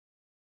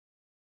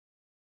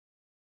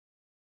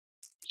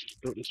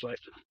 Do it this way.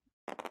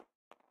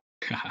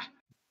 Okay.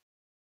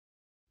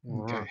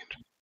 Alright.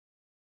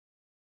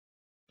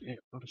 Yeah,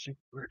 not a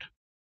single word.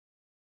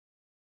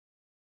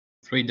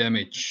 3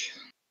 damage.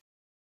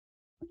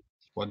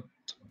 What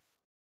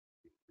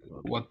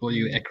will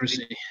your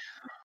accuracy?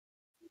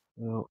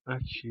 Well,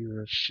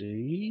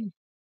 accuracy.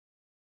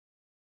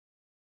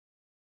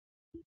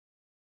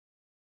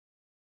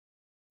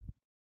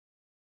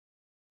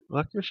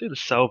 Well, accuracy the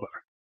salvo.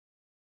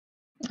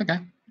 Okay.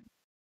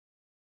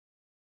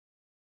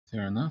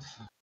 Fair enough.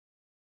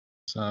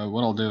 So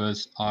what I'll do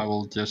is I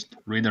will just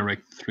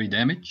redirect 3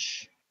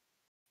 damage.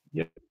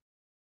 Yep.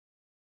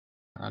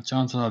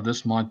 Chances are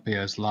this might be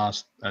his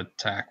last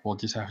attack. We'll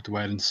just have to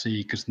wait and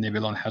see because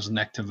Nebulon hasn't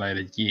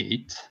activated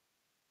yet.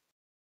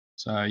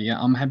 So yeah,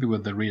 I'm happy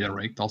with the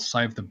redirect. I'll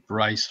save the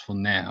brace for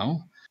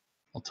now.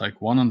 I'll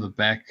take 1 on the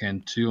back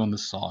and 2 on the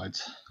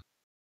sides.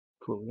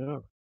 Cool, yeah.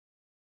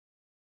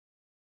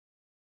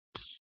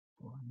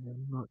 I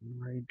am not in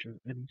range of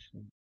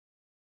anything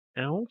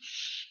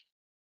else.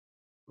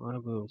 I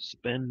will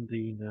spend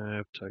the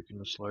nerve token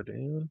to slow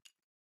down.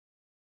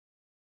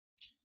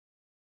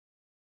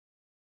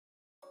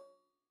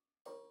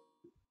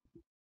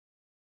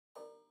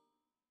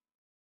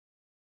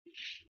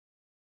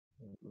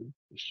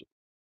 Just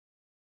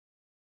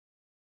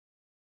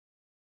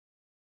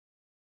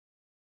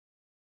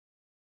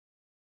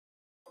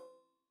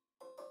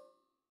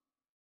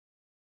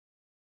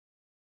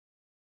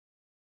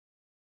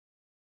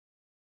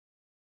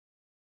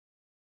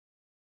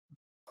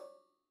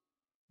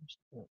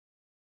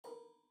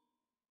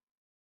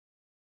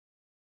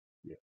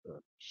Yeah,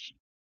 that's...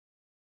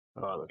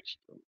 Oh, that's...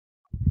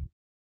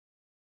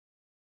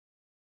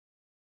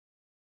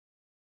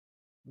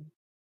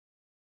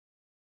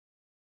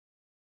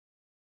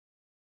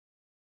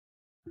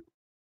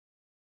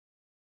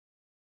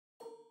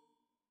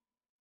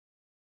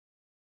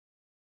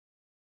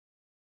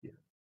 Yeah,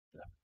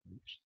 that.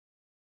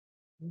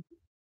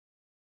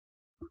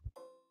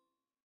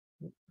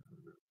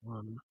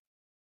 One.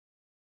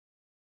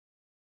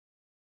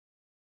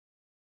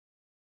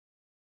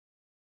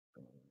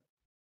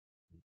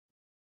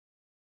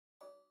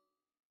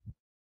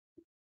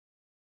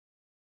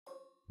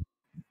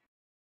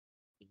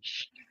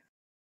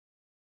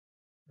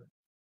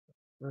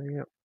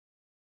 Yep.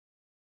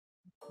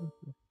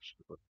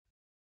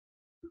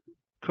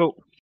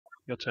 Cool.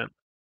 Your turn.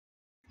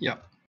 Yeah.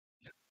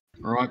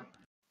 All right.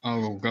 I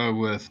will go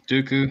with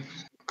Dooku,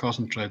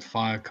 concentrate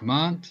fire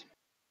command.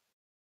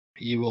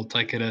 You will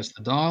take it as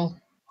the dial.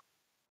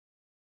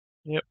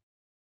 Yep.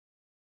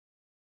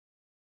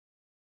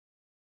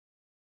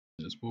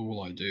 Yes, what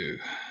will I do?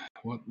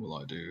 What will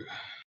I do?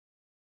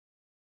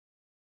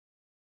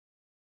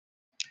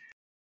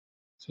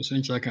 So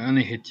essentially, I can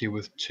only hit you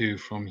with 2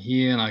 from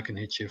here, and I can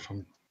hit you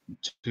from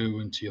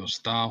 2 into your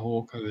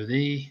Starhawk over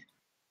there.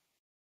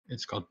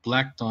 It's got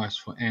black dice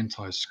for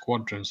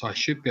anti-squadron, so I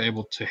should be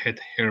able to hit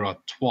Hera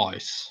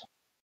twice.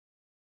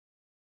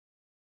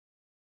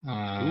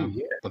 Yeah.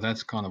 But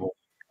that's kind of all.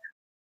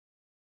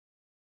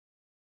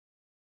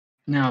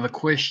 Now the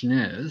question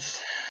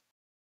is,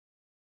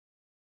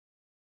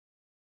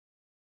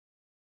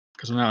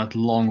 because I know at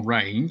long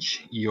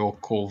range, your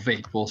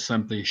Corvette will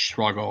simply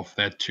shrug off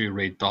that 2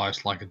 red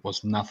dice like it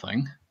was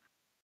nothing.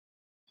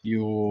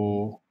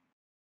 Your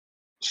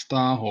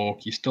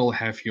Starhawk, you still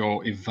have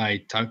your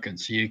evade token,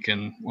 so you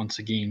can once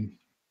again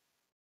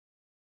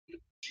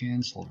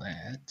cancel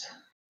that.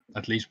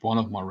 At least one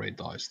of my red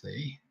dice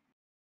there.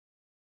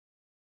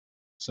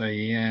 So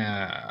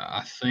yeah,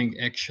 I think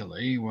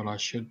actually what I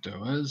should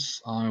do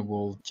is I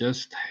will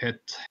just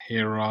hit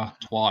Hera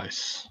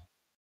twice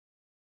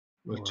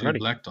with 2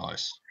 black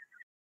dice.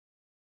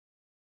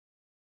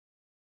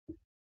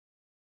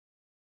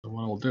 So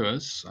what I'll do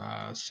is,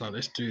 so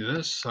let's do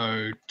this.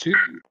 So 2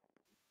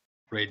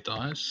 red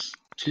dice,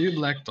 2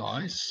 black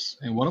dice,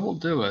 and what I will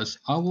do is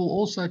I will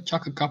also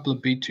chuck a couple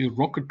of B2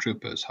 rocket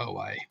troopers her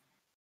way.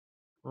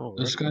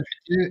 Just going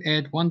to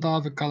add 1 die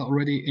of a color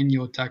already in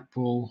your attack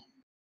pool.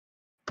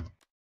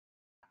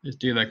 Let's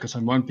do that because I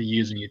won't be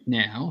using it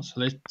now.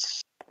 So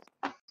let's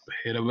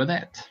head over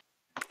that.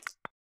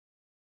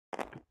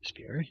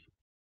 Scary.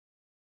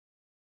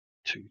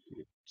 2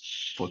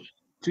 hits. For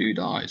 2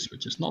 dice,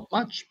 which is not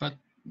much, but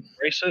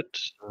Race it.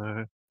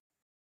 1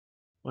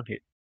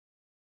 hit.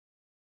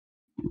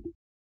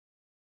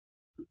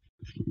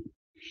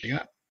 there you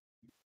go.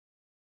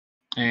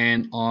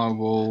 And I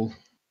will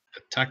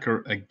attack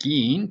her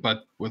again,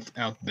 but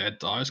without that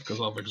dice because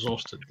I've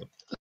exhausted the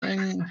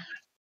thing.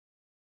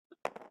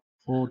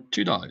 For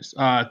 2 dice,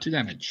 2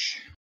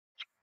 damage.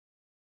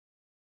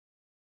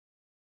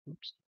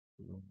 Oops.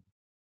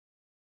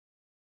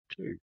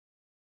 2.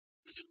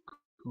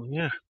 Cool,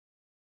 yeah.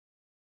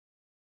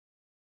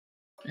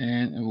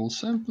 And it will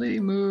simply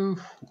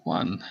move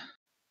 1.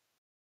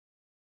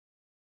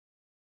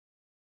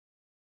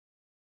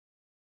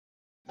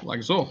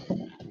 Like so.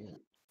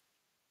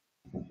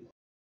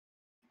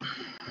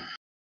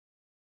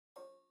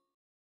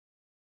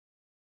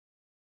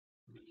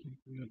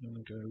 We're going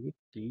to go with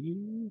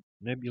the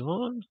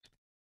Nebulon.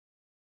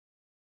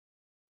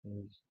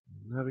 There's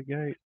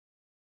navigate.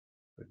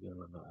 We're going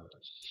to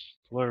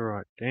slow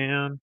right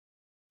down.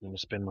 I'm going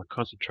to spend my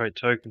concentrate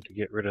token to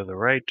get rid of the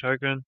raid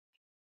token.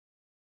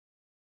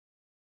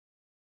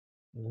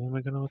 And then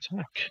we're going to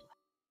attack.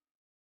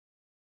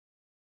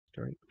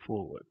 Straight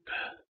forward.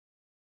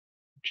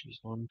 Which is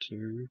 1,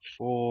 2,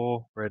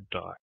 4 red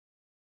die.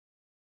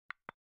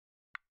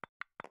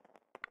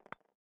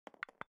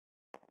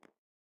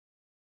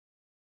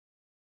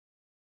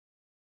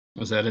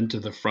 Was that into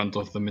the front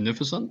of the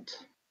Magnificent?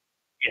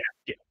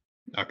 Yeah.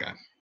 Okay.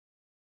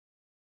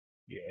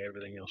 Yeah,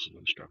 everything else is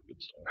instructed,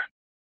 so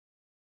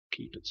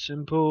keep it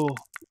simple.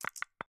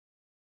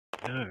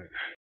 No.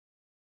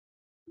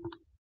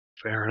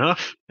 Fair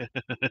enough.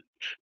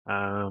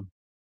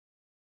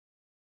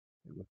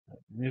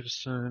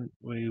 Magnificent,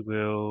 we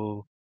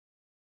will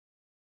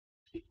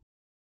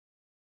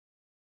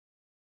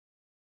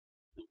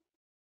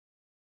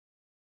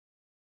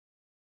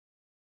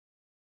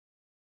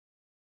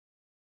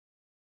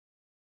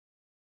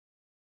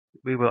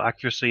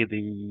accuracy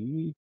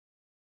the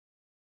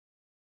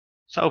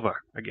salvo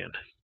again.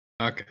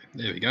 Okay,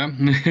 there we go.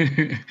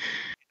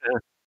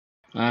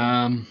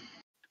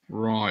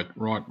 Right.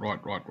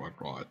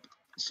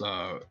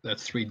 So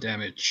that's 3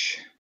 damage.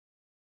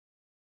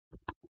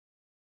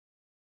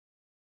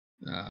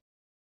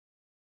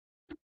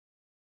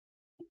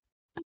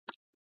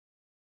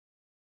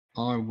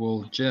 I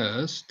will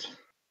just.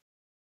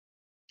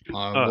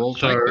 I will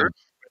take them.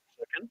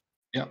 Second.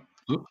 Yep.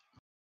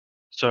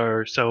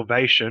 So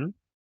salvation.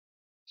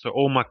 So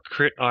all my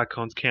crit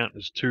icons count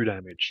as 2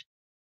 damage.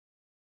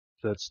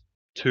 So that's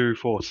 2,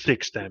 4,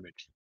 6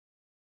 damage.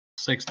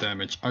 6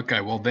 damage. Okay,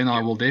 well then I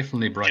will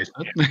definitely brace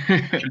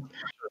it.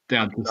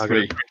 Down to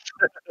 3.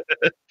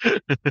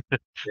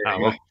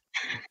 Well,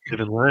 live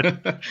and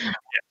learn.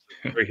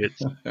 3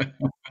 hits.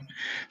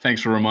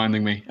 Thanks for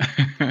reminding me.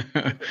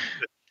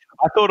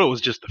 I thought it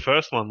was just the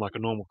first one, like a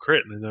normal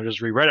crit, and then I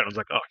just reread it and I was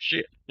like, oh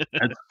shit.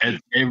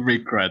 It's every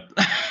crit.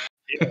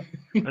 That's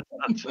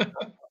nuts.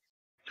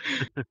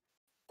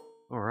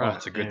 All right. Oh,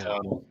 it's a good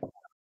title.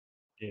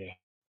 Yeah.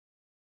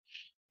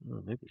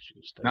 Oh, maybe we should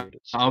have stayed Now, at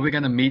are we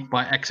going to meet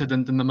by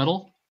accident in the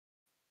middle?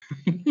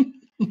 Maybe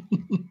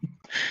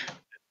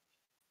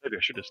I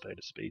should have stayed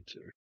at speed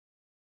 2.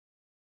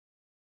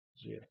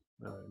 Yeah.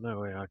 No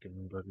way I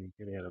can bloody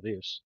get out of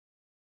this.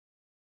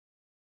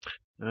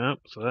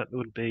 So that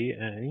would be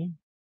a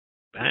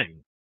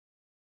bang.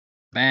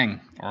 Bang.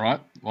 All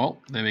right.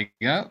 Well, there we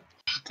go.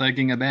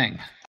 Taking a bang.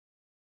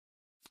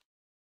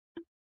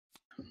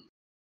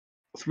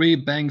 3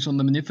 bangs on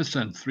the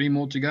Magnificent. 3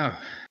 more to go.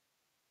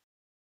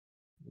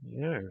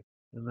 Yeah.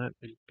 And that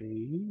would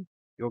be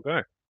your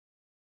go.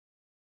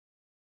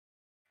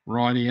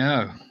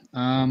 Rightio.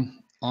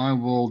 I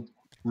will.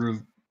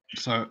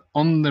 So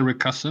on the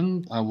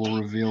recusant, I will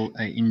reveal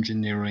a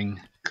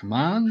engineering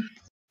command,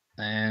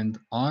 and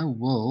I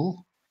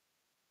will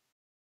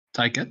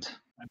take it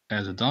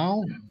as a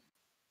dial,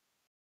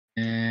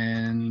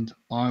 and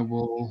I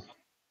will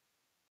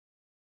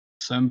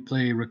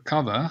simply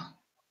recover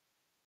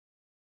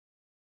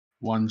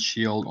 1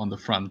 shield on the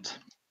front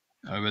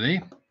over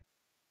there.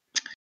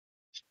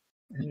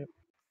 Yep.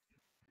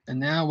 And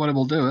now what it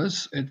will do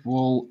is it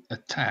will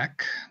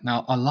attack.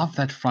 Now I love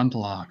that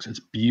frontal arcs. It's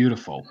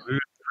beautiful.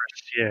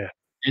 Yeah.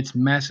 It's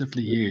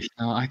massively huge.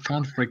 Now I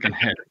can't freaking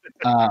hit.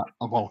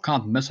 Well,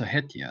 can't miss a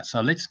hit here.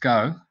 So let's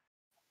go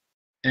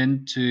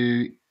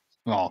into,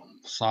 well,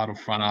 side of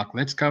front arc.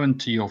 Let's go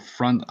into your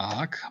front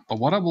arc. But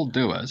what I will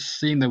do is,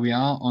 seeing that we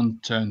are on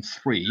turn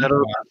 3. Is that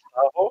on the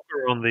Starhawk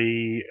or on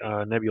the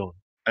Nebulon?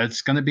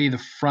 It's going to be the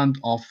front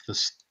of the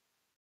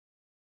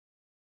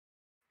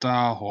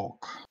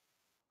Starhawk.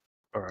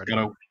 All right.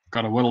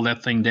 Got to whittle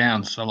that thing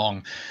down so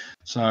long.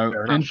 So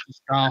into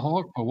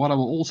Starhawk. But what I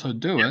will also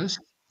do is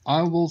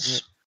I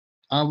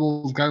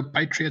will go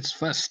Patriot's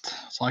Fist,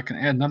 so I can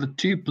add another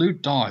 2 blue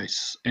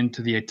dice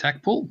into the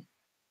attack pool.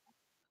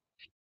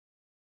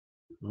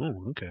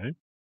 Oh, okay.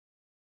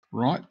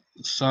 Right.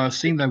 So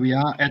seeing that we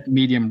are at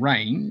medium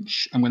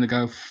range, I'm going to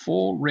go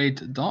 4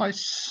 red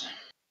dice.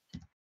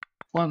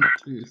 1,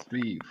 2,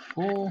 3,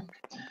 4,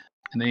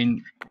 and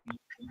then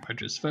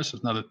Patriot's Fist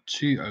is another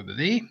 2 over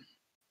there.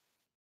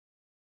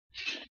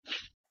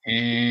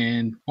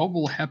 And what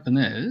will happen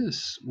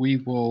is we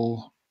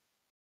will.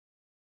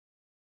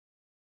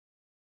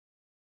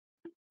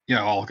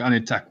 Yeah, I'll only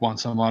attack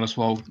once, so I might as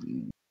well.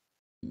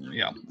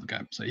 Yeah, okay.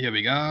 So here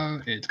we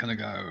go. It's going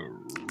to go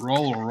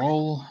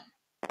roll.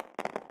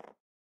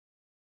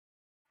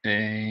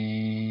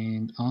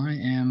 And I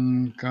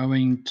am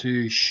going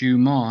to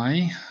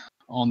Shumai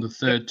on the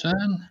 3rd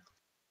turn.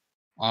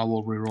 I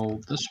will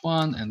reroll this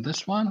one and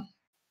this one.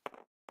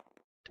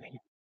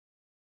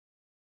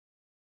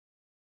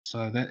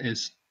 So that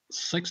is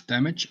 6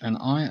 damage, and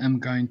I am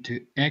going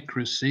to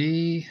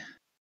accuracy.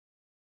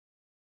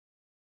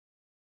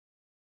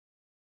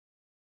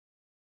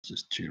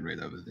 Just 2 red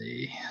over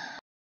there.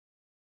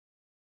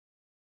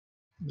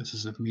 This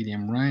is at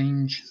medium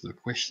range. So the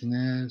question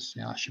is,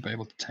 I should be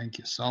able to tank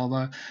your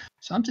salvo.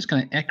 So I'm just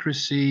going to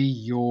accuracy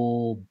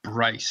your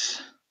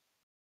brace.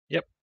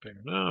 Yep, fair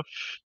enough.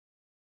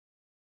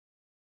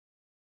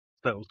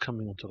 That was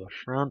coming onto the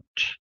front.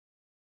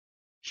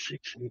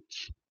 6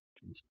 hits.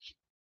 Jesus.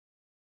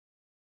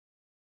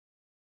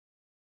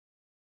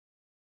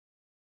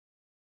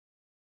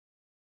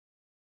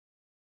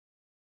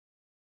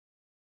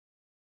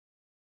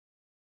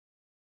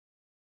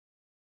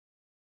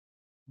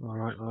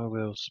 Alright, I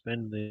will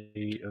spend the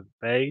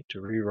evade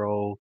to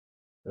reroll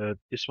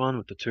this one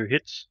with the 2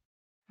 hits.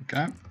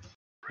 Okay.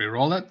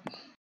 Reroll it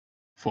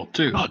for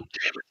 2. God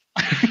damn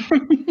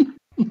it.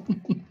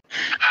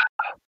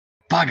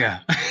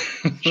 Bugger.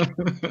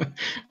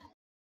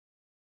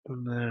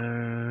 And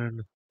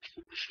then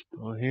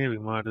here we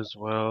might as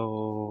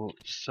well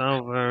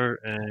salvo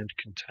and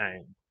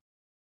contain.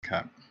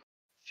 Okay.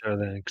 So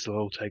then, because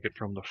I'll take it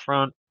from the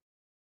front.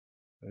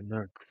 So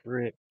no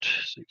crit,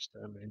 6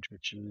 damage,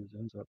 which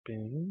ends up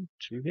being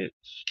 2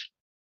 hits.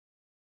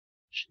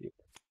 Shit.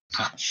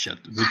 Ah, shit.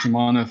 Would you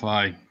mind if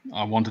I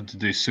wanted to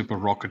do Super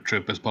Rocket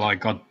Troopers, but I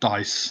got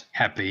dice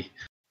happy?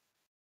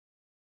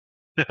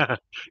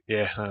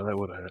 Yeah, that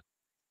would hurt.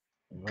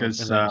 Because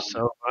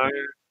salvo,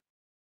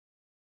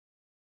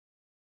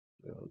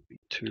 that would be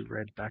 2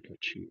 red back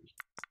at you.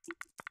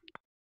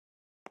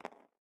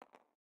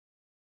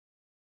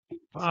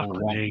 Fuck for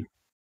me.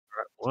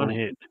 One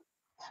hit.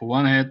 For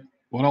 1 hit,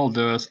 what I'll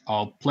do is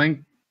I'll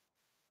blink.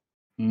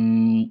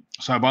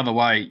 So by the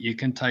way, you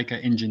can take an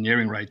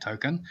engineering ray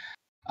token.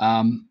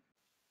 And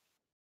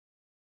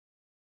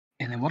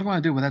then what do I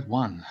do with that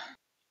 1?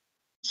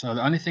 So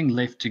the only thing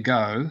left to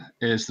go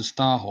is the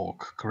Starhawk,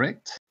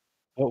 correct?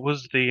 What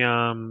was the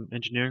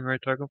engineering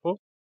rate token for?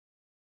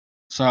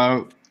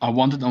 So I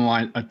wanted on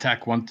my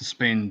attack to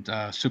spend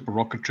Super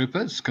Rocket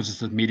Troopers because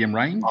it's at medium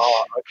range.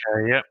 Oh,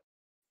 okay, yep.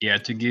 Yeah,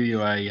 to give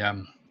you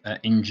a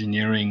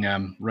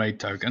engineering raid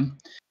token.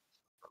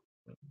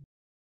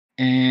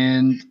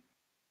 And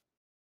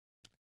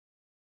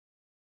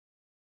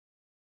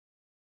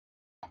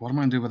what am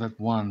I going to do with that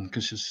one?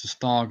 Because it's the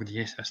target,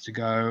 yes, has to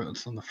go.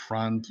 It's on the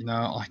front, you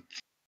know. Like,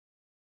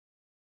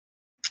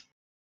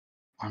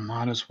 I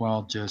might as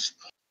well just.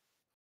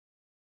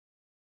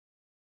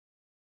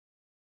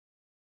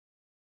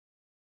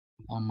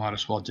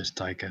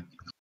 Take it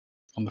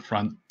on the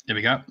front. There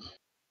we go.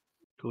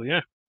 Cool,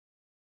 yeah.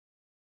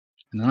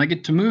 And then I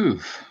get to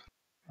move.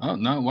 Oh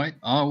no, wait!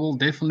 I will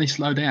definitely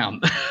slow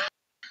down.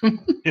 So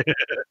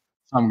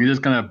I'm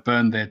just going to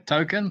burn that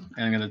token,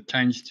 and I'm going to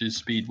change to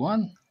speed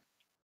 1.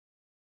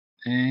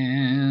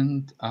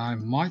 And I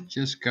might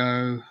just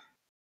go.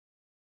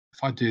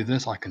 If I do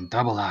this, I can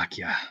double arc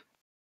you.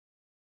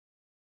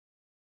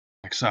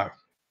 Like so.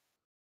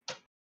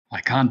 I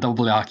can't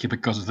double arc you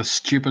because of the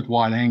stupid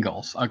wide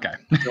angles. Okay.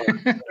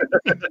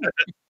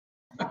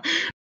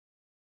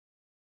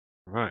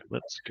 Right,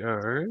 let's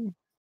go.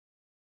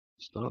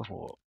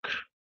 Starhawk.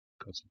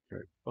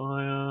 Concentrate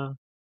fire.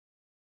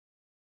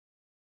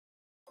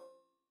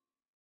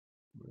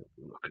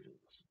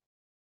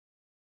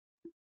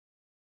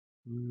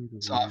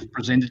 So I've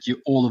presented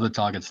you all of the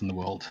targets in the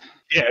world.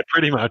 Yeah,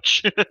 pretty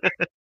much.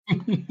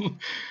 Now,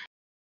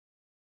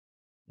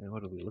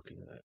 what are we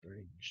looking at?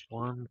 Range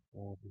 1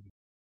 for the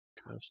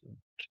person.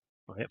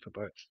 Oh, yeah, for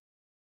both.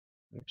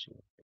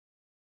 Excellent.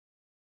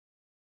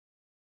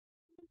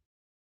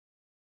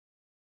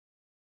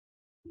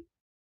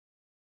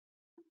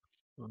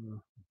 I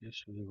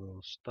guess we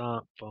will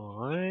start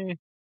by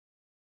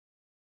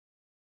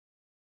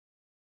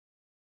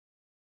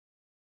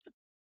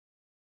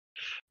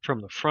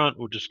from the front.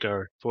 We'll just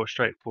go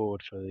straight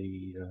forward for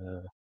the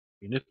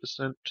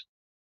Munificent,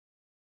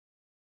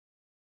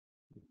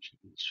 which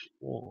is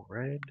 4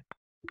 red,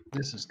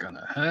 This is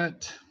gonna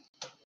hurt.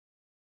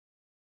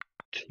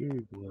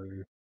 2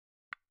 blue,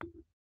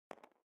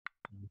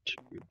 and 2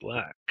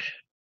 black.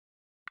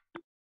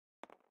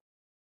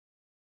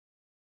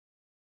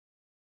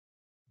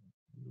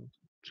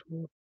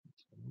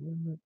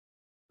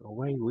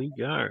 Away we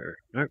go.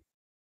 Nope.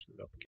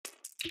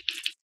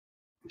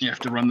 You have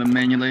to run them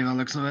manually by the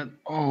looks of it.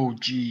 Oh,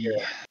 gee.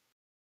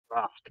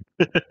 Yeah.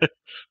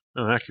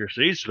 No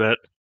accuracies, but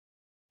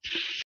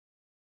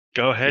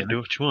go ahead, do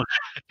what you want.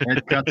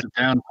 It cuts it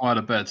down quite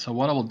a bit. So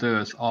what I will do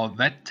is,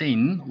 that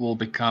 10 will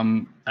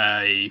become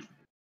a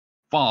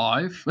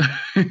 5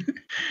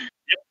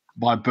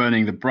 by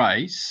burning the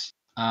brace.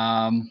 So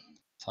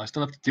I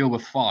still have to deal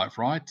with 5,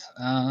 right?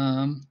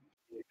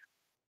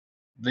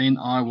 Then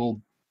I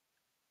will.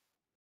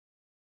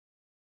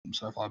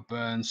 So if I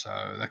burn,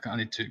 so that can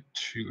only do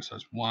 2, so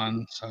it's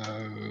 1. So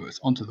it's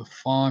onto the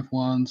 5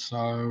 one.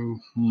 So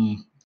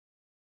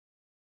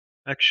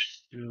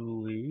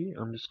Actually,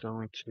 I'm just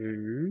going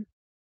to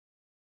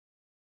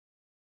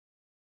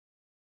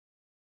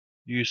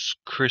use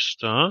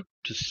Krista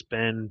to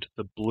spend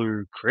the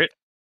blue crit.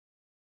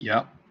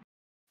 Yep.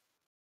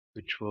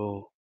 Which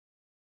will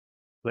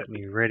let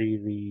me ready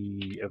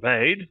the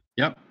evade.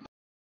 Yep.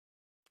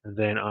 And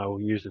then I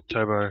will use the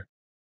turbo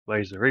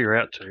laser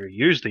reroute to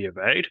use the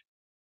evade.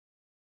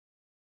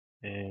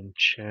 And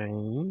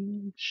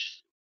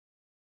change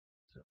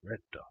the red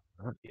dot,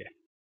 right? Yeah.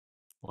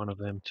 One of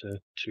them to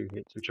 2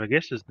 hits, which I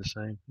guess is the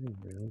same thing,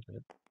 really,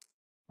 but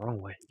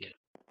wrong way. Yeah.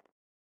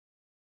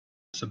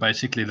 So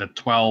basically, the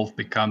 12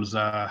 becomes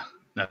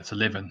that's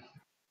 11.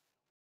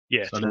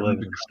 Yeah, So it's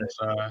 11 instead.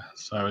 becomes,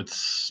 so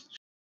it's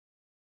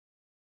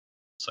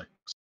 6.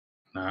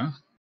 No.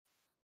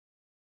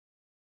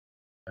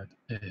 That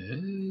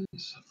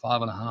is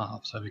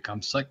 5.5. So it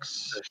becomes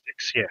 6.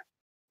 6, yeah.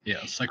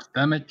 Yeah, 6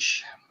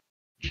 damage.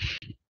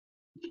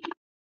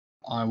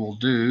 I will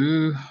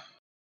do.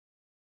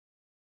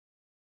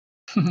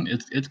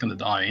 it's going to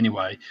die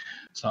anyway.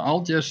 So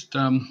I'll just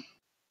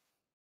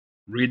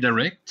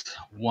redirect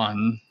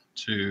 1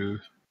 to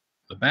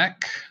the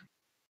back.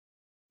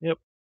 Yep.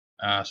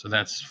 So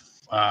that's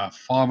 5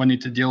 I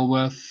need to deal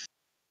with.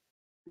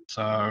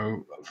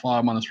 So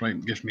 5 minus 3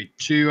 gives me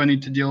 2 I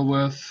need to deal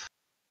with.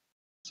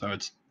 So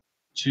it's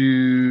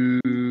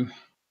 2.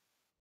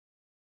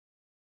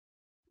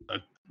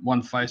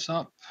 1 face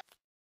up.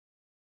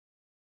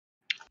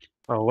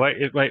 Oh,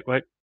 wait.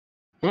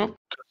 Oh.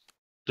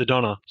 The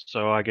Donna,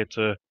 so I get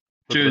to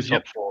Choose the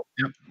top 4.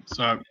 Yep.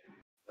 So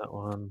that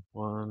one,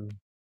 1,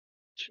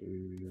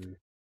 2,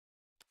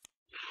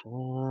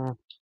 4.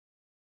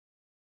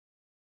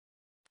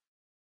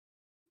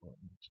 1,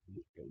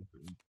 2,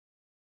 3.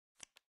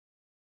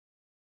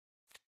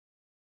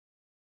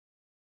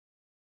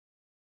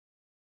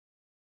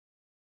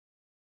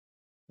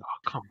 Oh,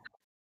 come on.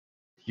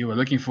 You were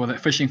looking for that,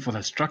 fishing for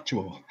that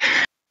structural.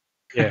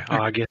 Yeah,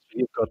 I guess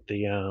you've got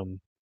the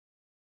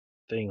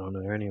thing on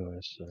there anyway.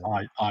 So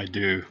I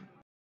do.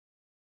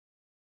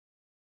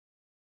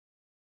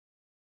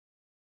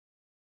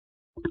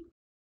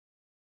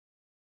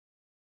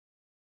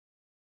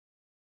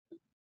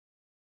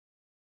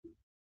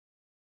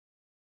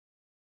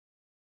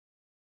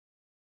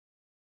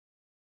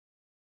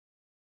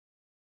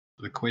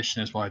 The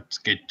question is, what,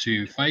 get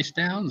 2 face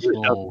downs, It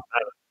doesn't or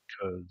matter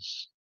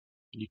because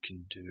you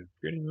can do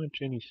pretty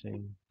much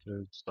anything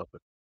to stop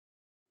it.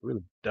 It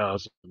really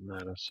doesn't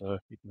matter, so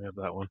you can have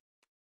that one.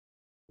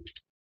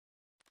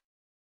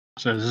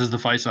 so this is the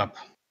face up,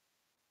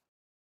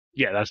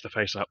 Yeah, that's the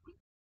face up.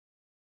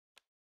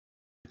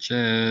 which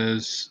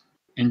is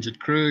injured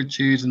crew.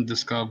 Choose and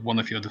discard one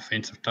of your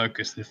defensive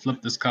tokens. Then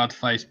flip this card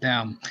face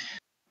down.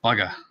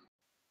 Bugger.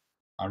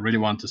 I really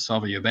want to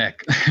salve your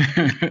back.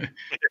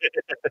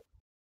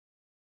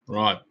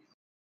 Right.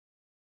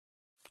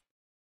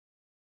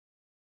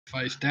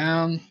 Face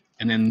down,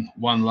 and then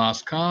one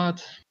last card.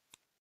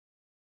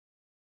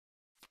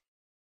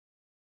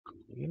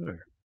 Yeah.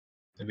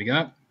 There we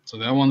go. So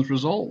that one's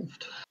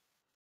resolved.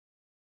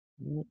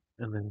 And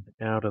then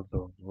out of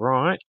the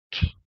right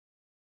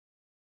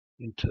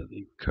into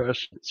the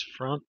curse's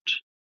front.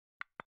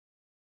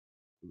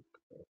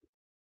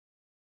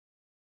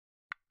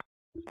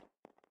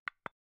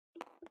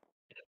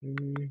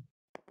 Two,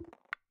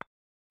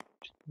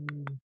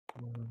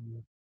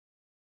 one.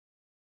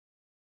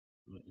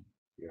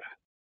 Yeah.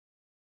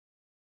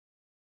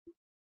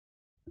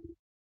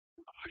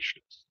 I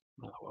should.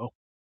 Oh well.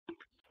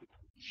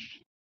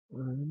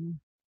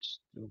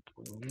 Still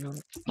pulling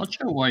out. Not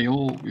sure why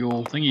your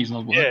thingy's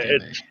not working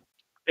there.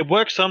 It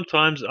works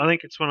sometimes. I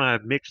think it's when I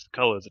have mixed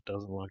colors it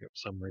doesn't like it for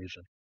some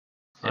reason.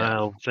 Yeah.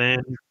 I'll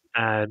then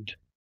add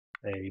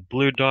a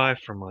blue die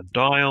from my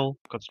dial,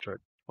 concentrate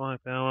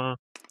firepower,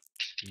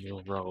 and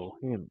you'll roll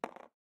him.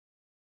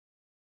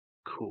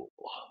 Cool.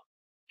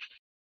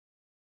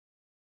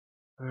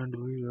 And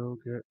we will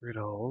get rid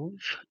of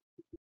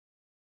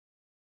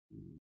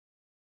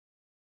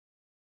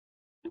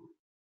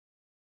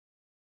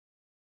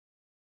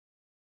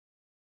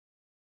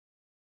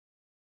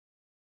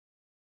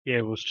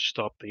we'll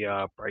stop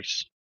the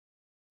brace.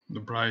 The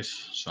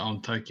brace. So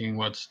I'm taking,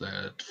 what's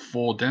that,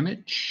 4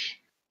 damage?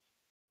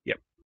 Yep.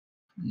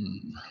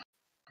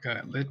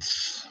 Okay,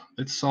 let's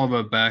solve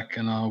it back,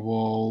 and I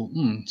will.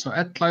 So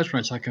at close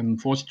range, I can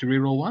force you to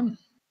reroll 1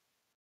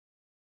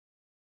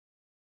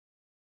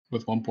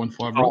 with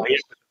 1.5 rolls.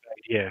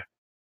 Yeah.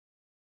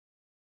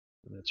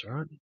 That's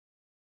right.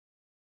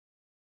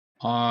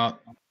 I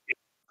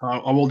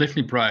will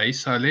definitely brace.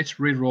 So let's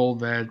reroll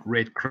that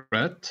red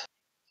crit.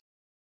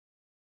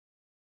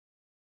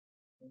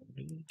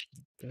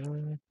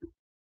 Damn.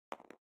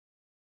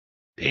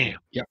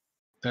 Yep,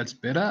 that's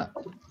better.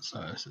 So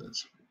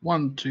that's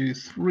 1, 2,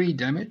 3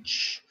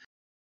 damage.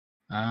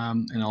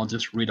 And I'll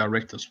just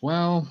redirect as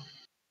well.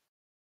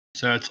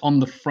 So it's on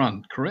the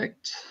front,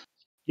 correct?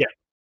 Yeah.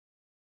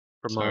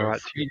 From So my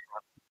right.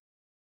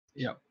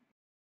 Yep.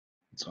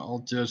 So I'll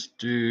just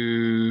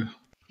do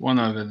 1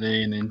 over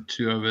there and then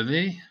 2 over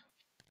there.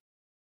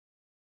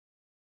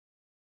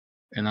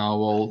 And I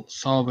will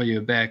salvo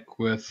you back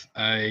with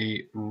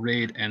a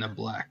red and a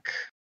black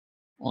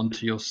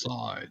onto your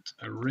side.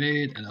 A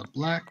red and a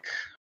black.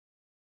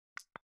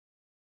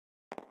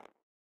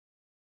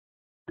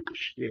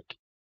 Shit.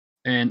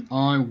 And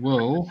I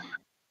will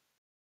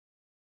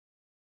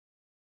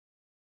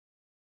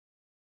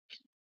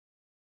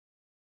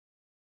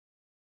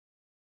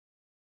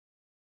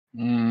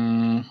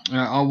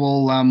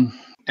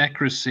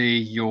accuracy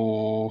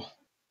your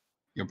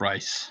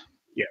brace.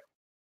 Yeah.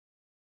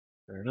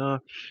 Fair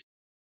enough.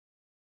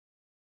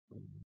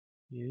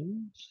 Yes.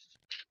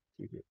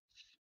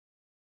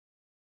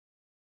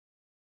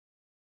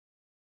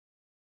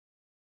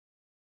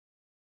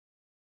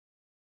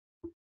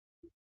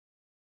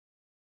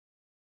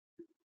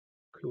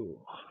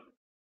 Cool.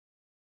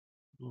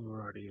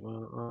 Alrighty,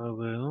 well, I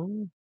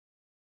will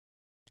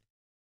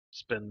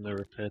spend the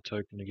repair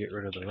token to get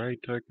rid of the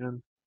raid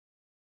token.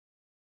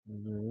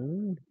 And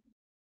then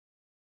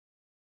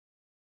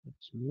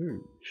let's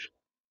move.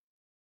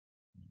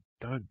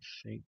 Don't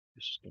think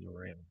this is going to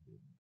ram.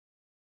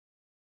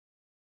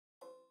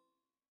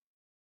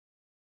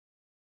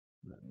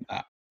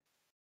 No.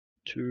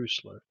 Too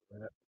slow for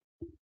that.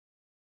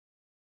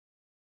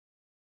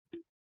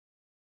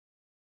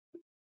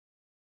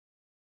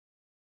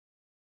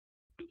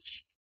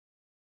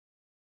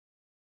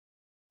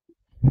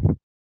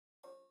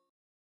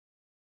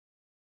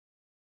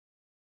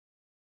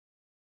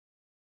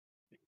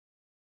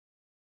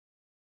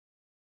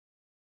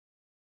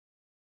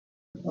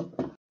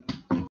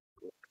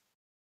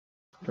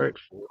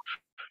 Straightforward.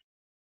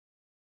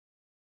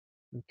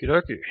 Okie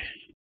dokie.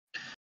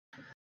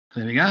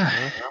 There we go.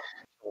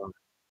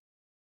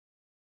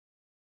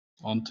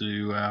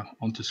 Onto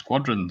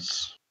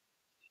squadrons.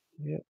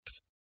 Yep.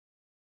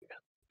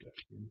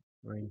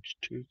 Range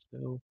 2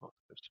 still.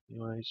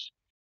 Anyways.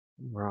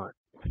 Right.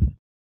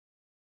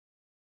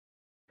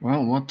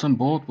 Well, what's on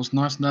board was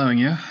nice knowing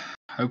you.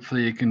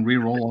 Hopefully you can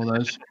re-roll all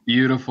those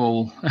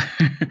beautiful.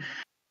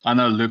 I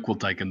know Luke will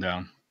take him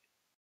down.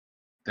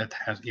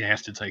 He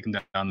has to take him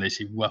down unless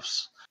he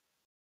whiffs.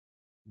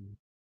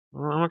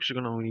 Well, I'm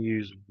actually going to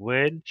use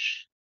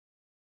wedge.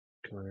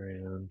 Come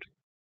around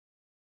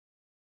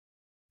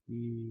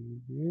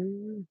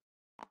here.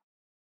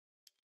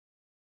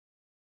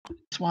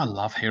 That's why I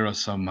love Hero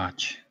so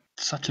much.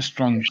 such a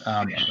strong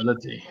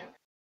ability.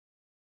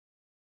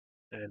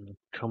 And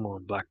come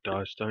on, black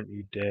dice, don't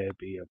you dare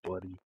be a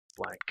bloody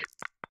blank.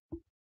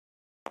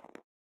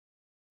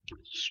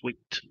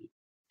 Sweet.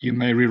 You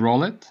may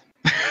re-roll it.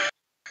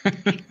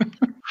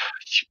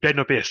 Better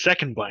not be a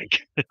second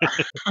blank.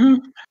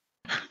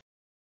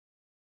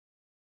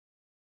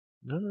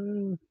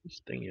 No,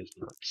 this thing is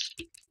nuts.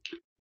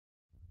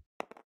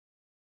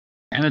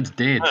 And it's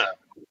dead. Ah.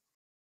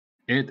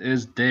 It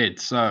is dead.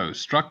 So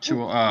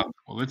structural. Well,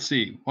 let's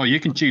see. Well, you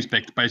can choose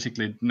back.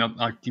 Basically, not.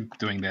 I keep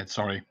doing that.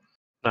 Sorry.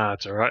 Nah,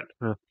 it's alright.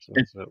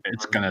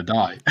 It's gonna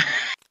die.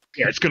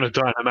 Yeah, it's gonna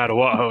die no matter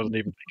what. I wasn't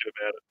even thinking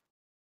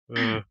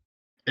about it.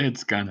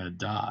 It's gonna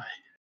die.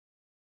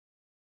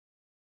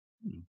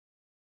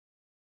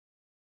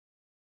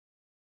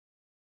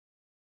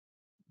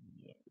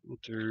 Yeah, we'll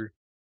do.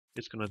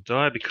 It's gonna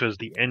die because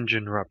the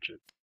engine ruptured.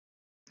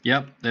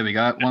 Yep. There we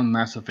go. One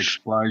massive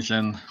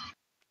explosion.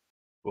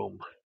 Boom.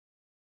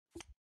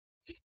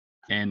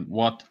 And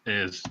what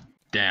is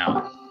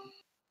down?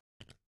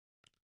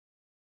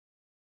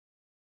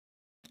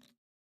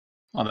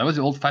 Oh, that was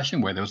the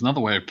old-fashioned way. There was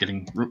another way of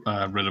getting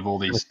rid of all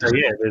these. So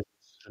yeah, there's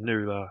a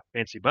new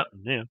fancy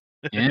button now.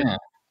 Yeah.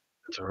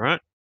 That's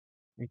alright.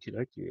 Okie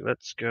dokie.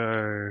 Let's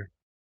go.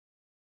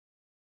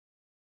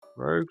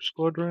 Rogue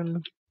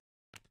Squadron.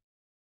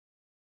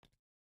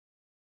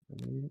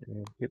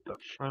 And hit the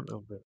front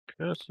of the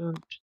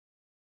Crescent.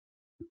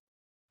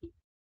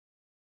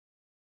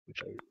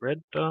 With a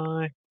red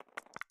die.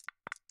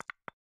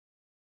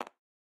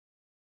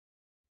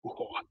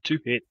 Oh, 2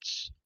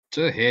 hits.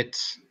 2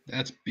 hits.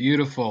 That's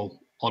beautiful.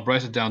 I'll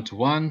brace it down to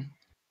 1.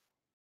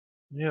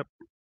 Yep.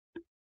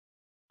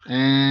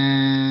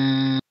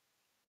 And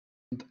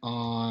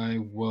I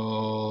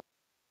will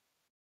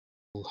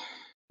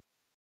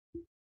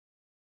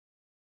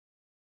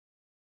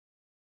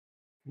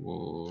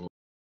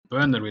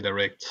burn the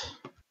redirect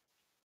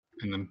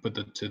and then put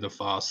it to the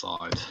far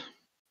side.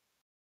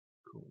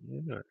 Cool.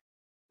 Yeah.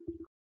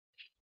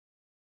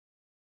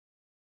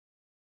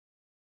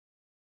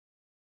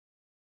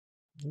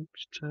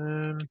 Oops,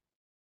 turn.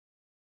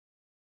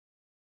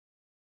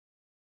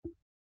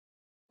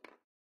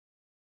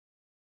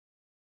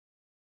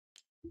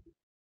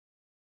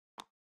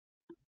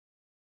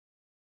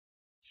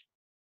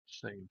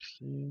 Same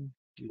thing.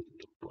 Use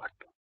the black.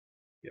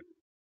 Yep.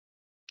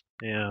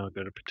 Now I've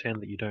got to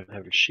pretend that you don't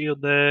have a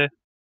shield there.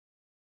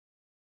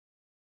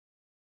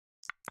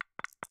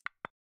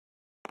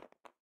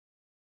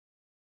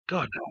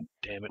 God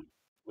damn it,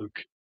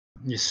 Luke.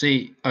 You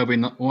see,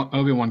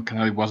 Obi-Wan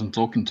Kenobi wasn't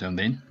talking to him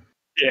then.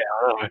 Yeah,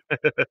 I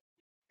know.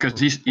 Because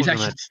he's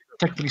actually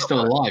technically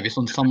still alive. He's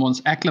on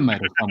someone's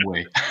acclimator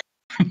somewhere.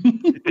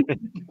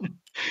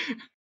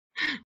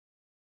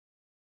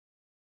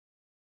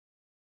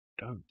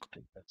 Don't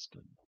think that's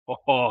good.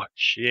 Oh,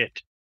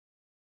 shit.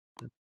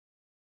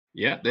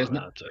 Yeah, there's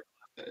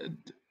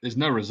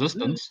no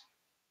resistance.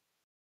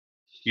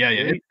 Yeah,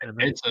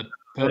 it's a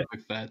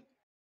perfect fat.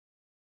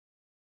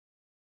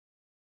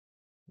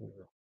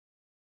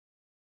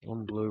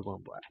 One blue,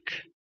 one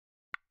black.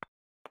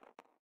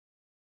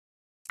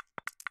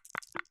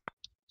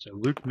 So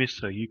Luke missed,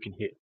 so you can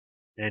hit.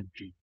 And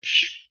you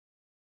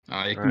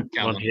can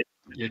count on,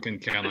 you can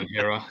count on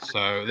Hera.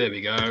 So there we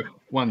go.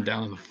 1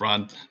 down in the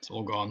front. It's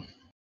all gone.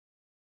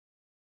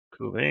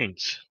 Cool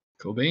beans.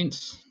 Cool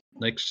beans.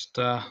 Next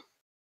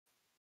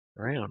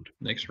round.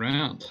 Next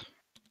round.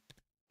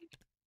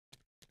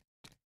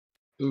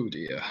 Oh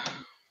dear.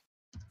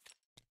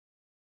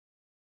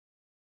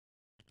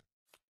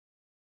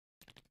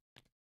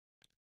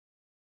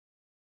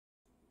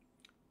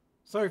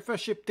 So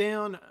first ship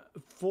down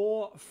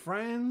for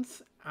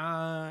Frans.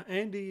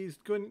 Andy's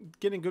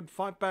getting a good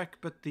fight back,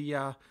 but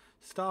the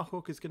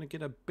Starhawk is going to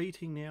get a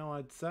beating now,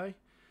 I'd say.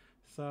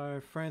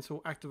 So Frans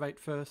will activate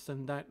first,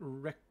 and that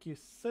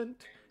Recusant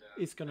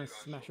is going to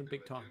smash him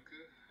big time.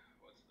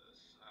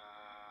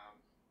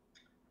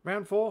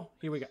 Round 4,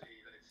 here we go.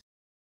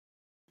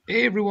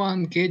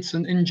 Everyone gets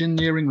an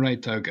engineering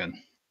raid token.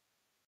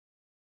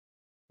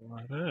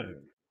 I know.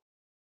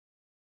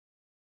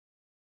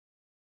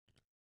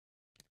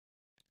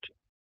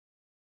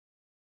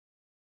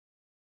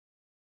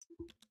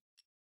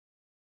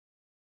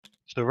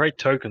 So the raid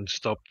tokens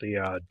stop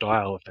the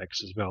dial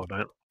effects as well,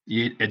 don't they?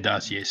 Yeah, it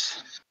does,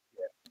 yes.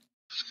 Yeah.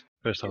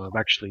 First time I've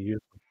actually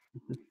used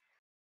them.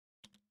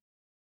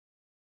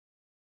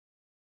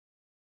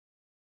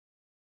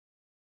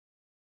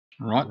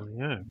 Right.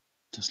 Yeah.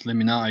 Just let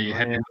me know. Are you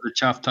happy with the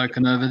chaff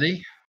token over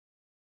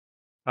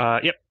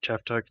there? Yep, chaff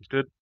token's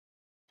good.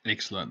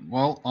 Excellent.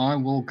 Well, I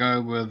will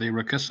go with the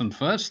Recusant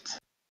first.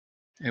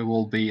 It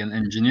will be an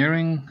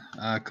engineering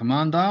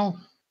command dial.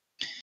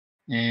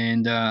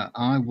 And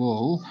I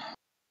will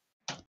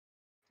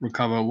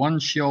recover 1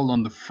 shield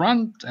on the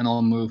front, and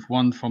I'll move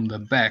 1 from the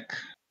back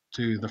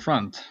to the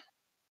front.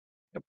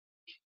 Yep.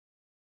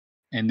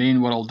 And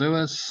then what I'll do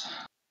is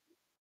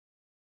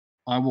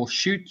I will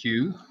shoot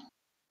you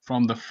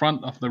from the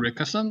front of the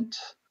Recusant.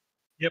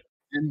 Yep.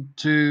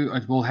 Into,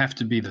 it will have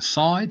to be the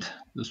side.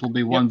 This will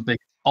be one big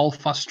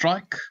alpha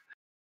strike.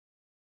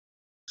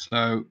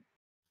 So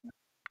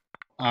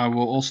I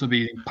will also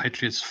be in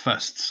Patriots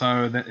first.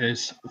 So that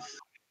is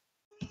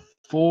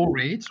 4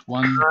 reds.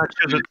 One.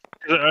 Because Two.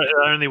 it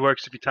only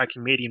works if you're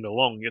taking medium to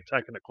long. You're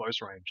taking a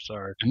close range.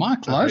 So Am I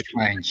close makes it-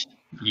 range?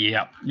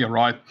 Yeah, you're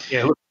right.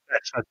 yeah, look,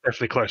 that's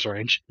definitely close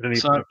range. You don't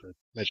even So- have to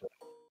measure.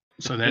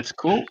 So that's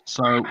cool.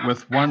 So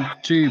with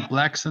 2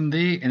 blacks in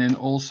there, and then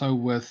also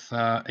with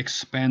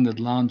expanded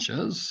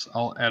launchers,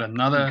 I'll add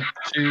another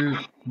 2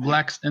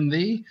 blacks in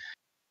there.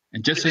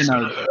 And just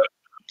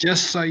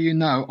so you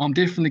know, I'm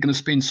definitely going to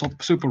spend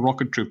super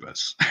rocket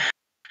troopers.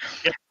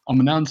 Yep. I'm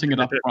announcing it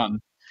up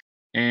front,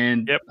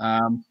 and Yep.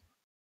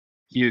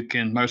 you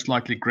can most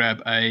likely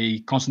grab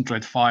a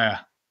concentrate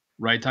fire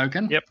ray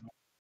token. Yep.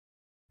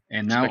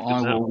 And now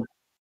Expected that.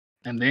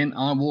 and then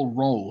I will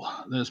roll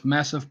this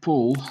massive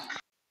pool.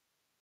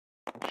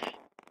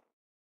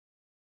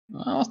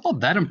 Well, it's not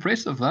that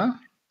impressive though.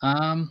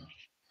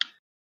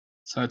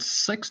 So it's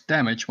 6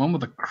 damage, 1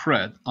 with a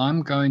crit.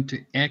 I'm going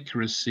to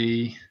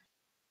accuracy.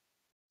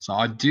 So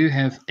I do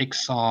have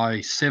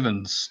XI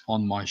 7s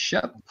on my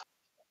ship.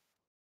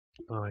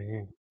 Oh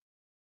yeah.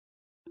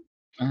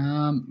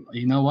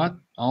 You know what?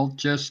 I'll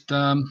just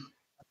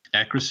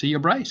accuracy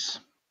brace.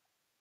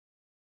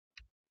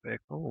 Very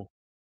cool.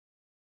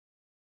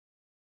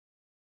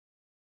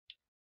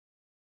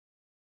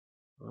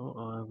 Well,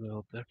 I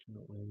will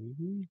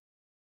definitely.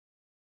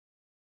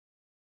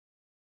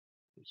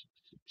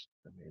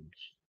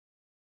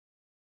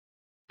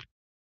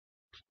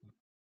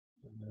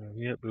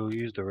 Yep, we'll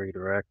use the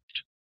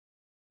redirect,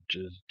 which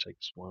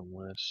takes 1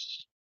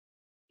 less.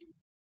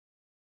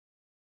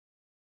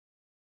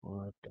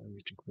 5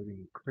 damage,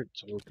 including crit,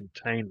 so we'll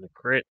contain the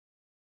crit.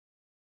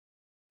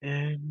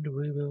 And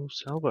we will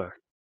salvo.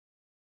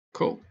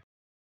 Cool.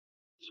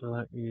 So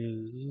that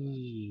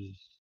is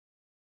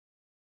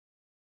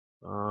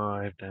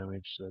 5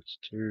 damage, so that's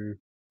 2.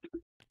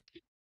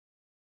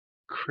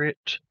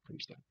 Crit,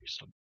 please don't be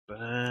so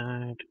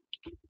bad.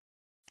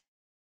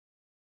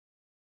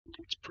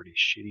 It's pretty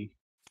shitty.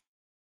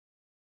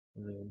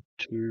 And then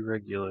 2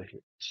 regular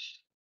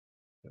hits.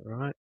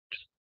 Alright.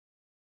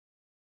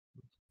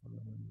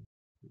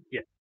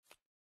 Yeah.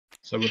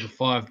 So with the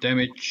 5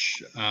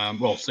 damage,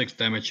 6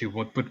 damage, you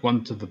would put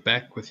 1 to the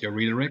back with your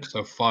redirect,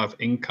 so 5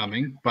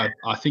 incoming. But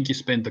I think you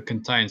spent the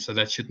contain, so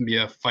that shouldn't be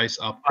a face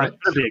up crit.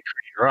 That'd be a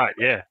crit, right?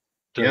 Yeah.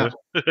 Yeah.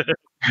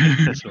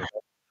 That's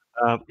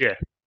right. Yeah,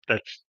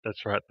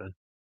 that's right then.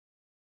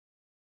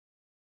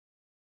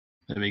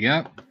 There we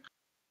go.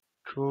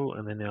 Cool,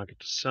 and then now I get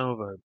to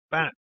salvo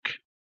back.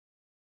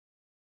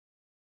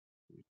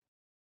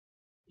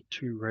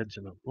 2 reds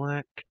and a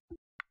black.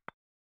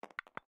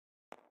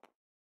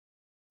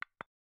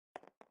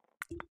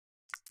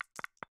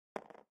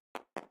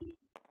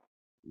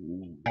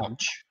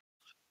 Ouch.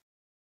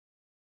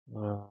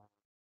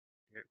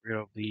 Get rid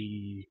of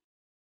the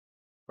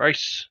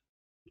race,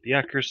 the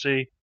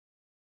accuracy.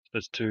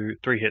 There's 3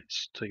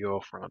 hits to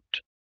your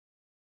front.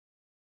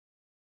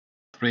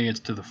 3 hits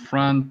to the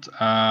front.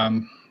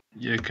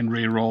 You can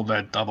re-roll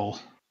that double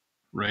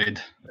red.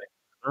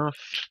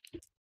 Enough.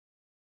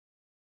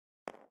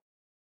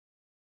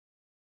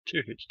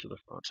 2 hits to the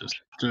front. Just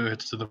 2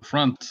 hits to the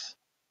front.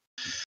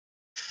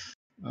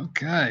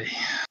 Okay.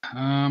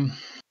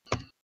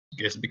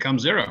 Guess it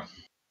becomes 0.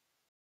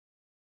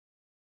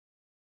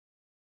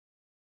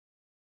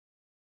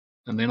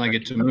 And then I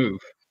get to move.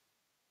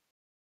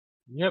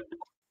 Yep.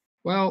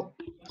 Well,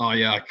 oh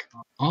yeah.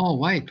 Oh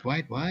wait.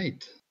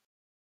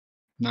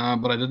 No,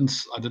 but I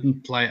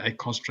didn't play a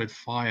concentrate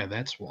fire.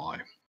 That's why.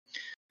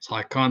 So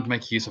I can't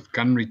make use of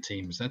gunnery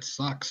teams. That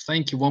sucks.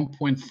 Thank you.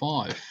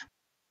 1.5.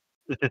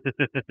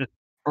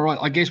 All right.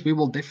 I guess we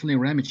will definitely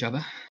ram each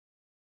other.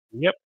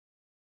 Yep.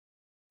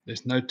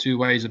 There's no 2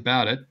 ways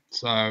about it.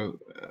 So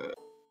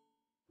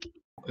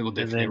it will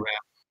definitely ram.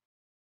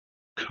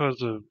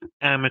 Because of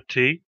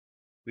amity,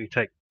 we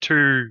take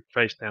 2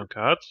 face down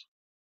cards.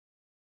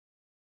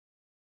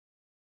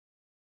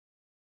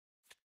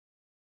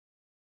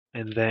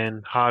 And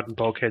then hardened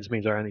bulkheads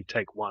means I only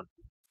take 1.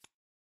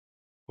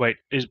 Wait,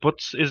 is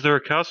there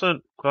a castle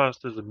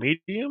classed as a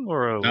medium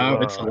or a?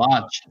 No, it's a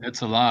large.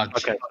 It's a large.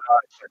 Okay, I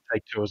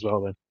take 2 as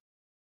well then.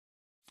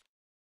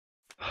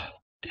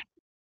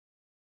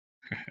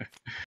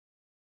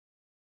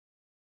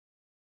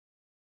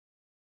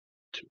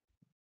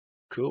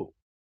 Cool.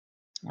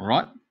 All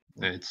right.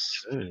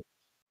 It's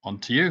on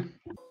to you.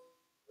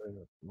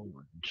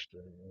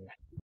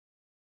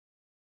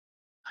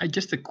 Hey,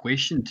 just a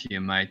question to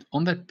you, mate.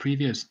 On that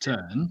previous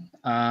turn,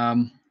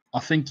 I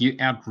think you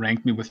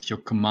outranked me with your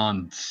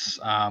commands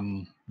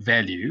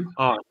value.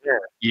 Oh, yeah.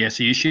 Yeah,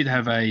 so you should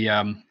have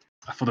a,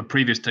 for the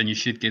previous turn, you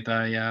should get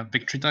a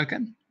victory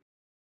token.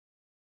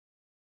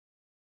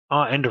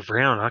 Oh, end of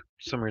round.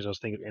 For some reason I was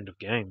thinking end of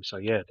game. So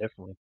yeah,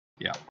 definitely.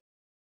 Yeah.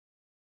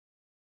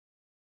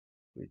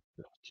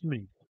 Too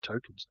many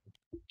tokens.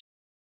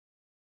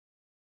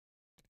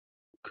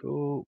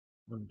 Cool.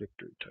 1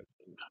 victory token.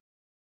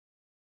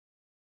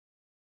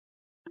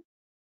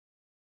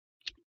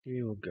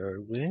 We'll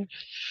go with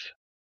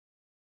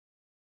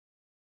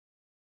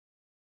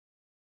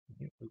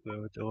We'll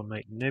go with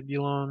Eliminate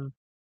Nebulon.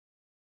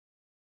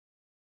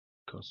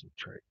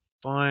 Concentrate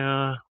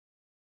Fire.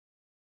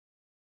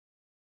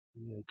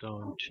 We're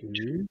going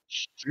to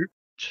shoot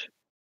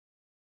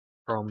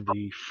from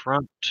the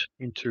front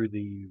into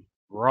the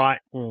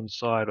right-hand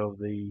side of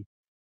the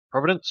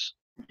Providence.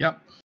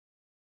 Yep.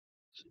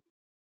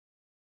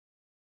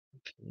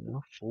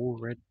 Now 4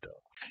 red die.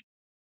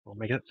 We'll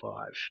make it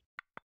 5.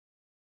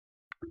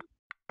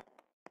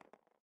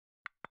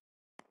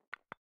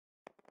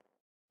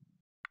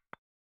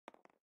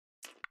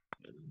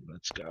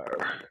 Let's go.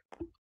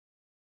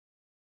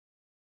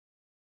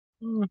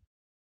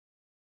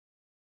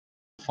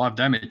 5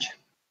 damage.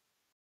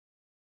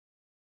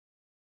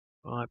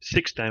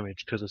 6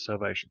 damage because of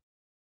Salvation.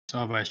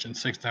 Salvation,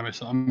 6 damage.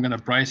 So I'm going to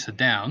brace it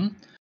down.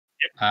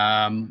 Yep.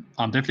 I'm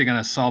definitely going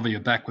to salve you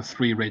back with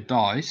 3 red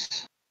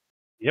dice.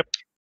 Yep.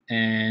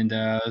 And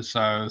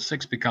so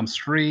 6 becomes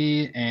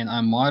 3, and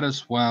I might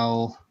as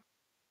well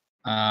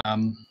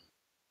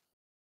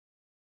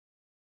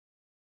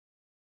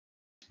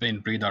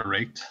spend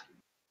redirect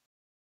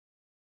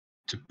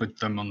to put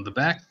them on the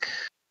back.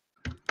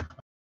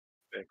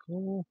 Very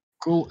cool.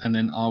 Cool, and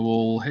then I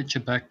will hit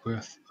you back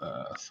with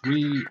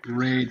 3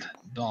 red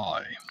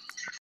die.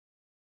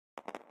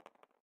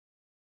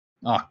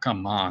 Oh,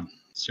 come on.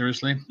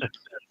 Seriously?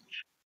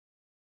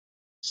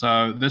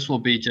 So this will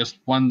be just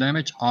 1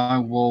 damage. I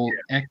will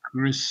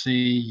accuracy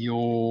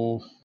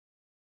your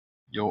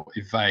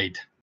evade.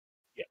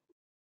 Yeah.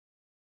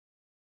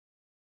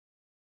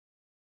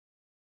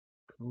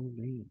 Cool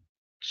beans.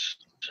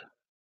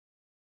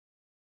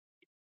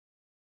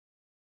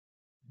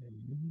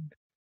 And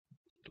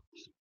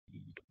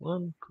speed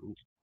 1. Cool.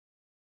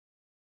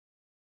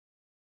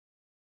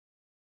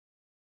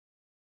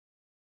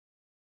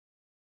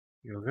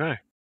 You okay?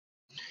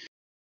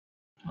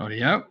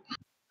 Audio.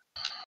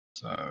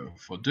 So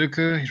for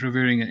Dooku, he's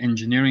reviewing an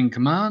engineering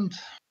command.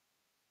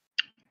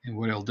 And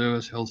what he'll do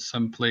is he'll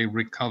simply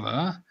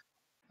recover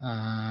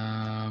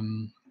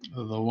the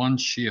 1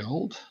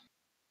 shield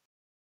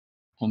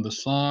on the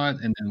side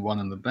and then 1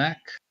 in the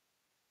back.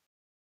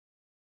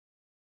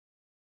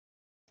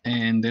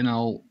 And then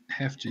I'll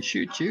have to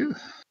shoot you.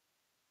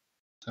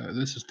 So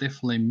this is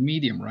definitely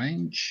medium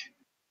range.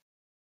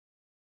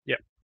 Yep.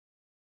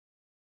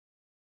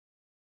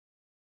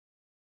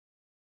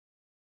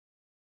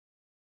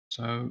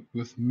 So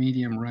with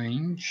medium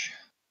range,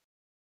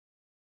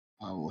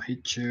 I will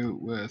hit you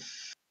with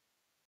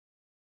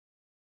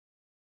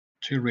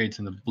 2 reds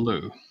and a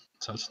blue.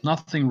 So it's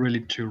nothing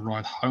really to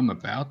write home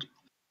about.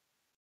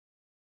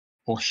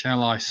 Or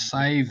shall I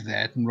save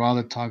that and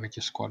rather target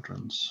your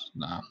squadrons?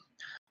 No.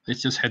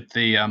 Let's just hit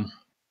the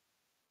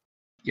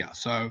yeah,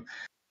 so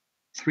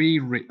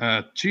 2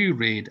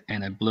 red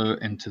and a blue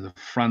into the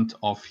front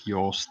of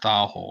your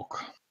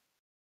Starhawk.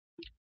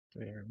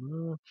 Fair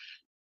enough.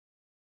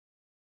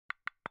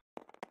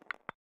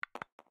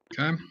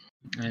 Okay,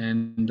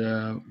 and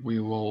we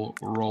will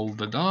roll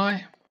the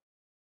die.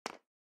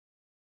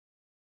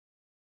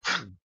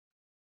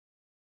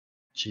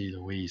 Gee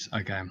Louise.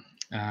 Okay.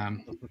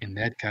 In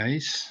that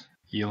case,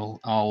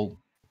 I'll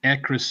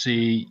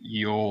accuracy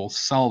your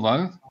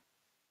salvo,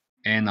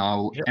 and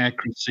I'll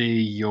accuracy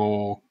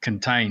your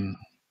contain.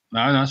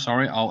 No,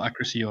 sorry. I'll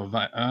accuracy your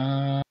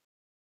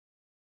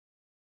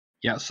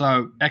yeah.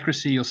 So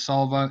accuracy your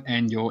salvo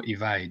and your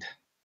evade.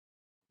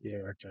 Yeah.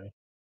 Okay.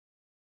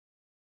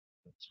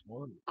 That's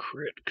 1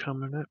 crit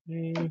coming at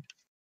me.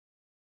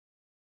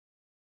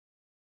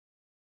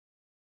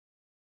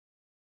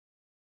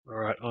 All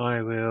right.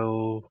 I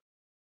will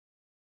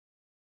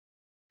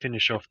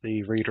finish off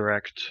the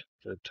redirect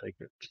to take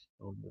it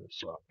on the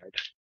side.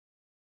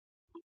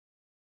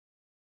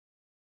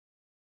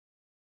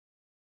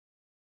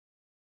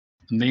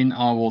 And then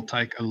I will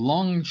take a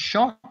long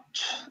shot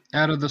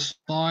out of the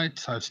side.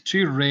 So it's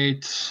 2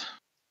 reds.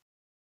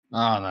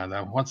 Oh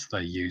no, what's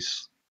the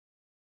use?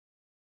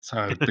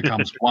 So it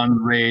becomes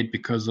 1 red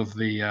because of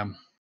the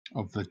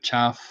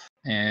chaff,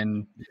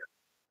 and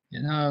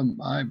you know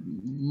I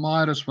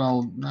might as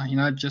well,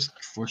 just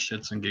for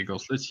shits and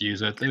giggles, let's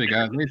use it. There we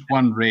go. There's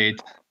 1 red,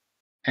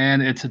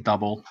 and it's a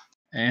double.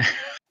 And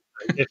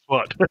Guess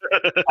what?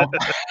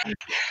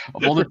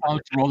 of all the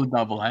times to roll a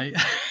double, hey.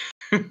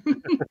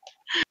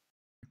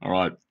 All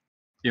right,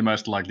 you're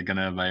most likely going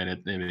to evade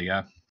it. There we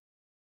go.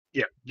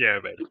 Yeah,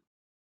 baby.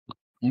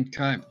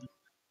 Okay,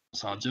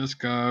 so I'll just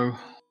go.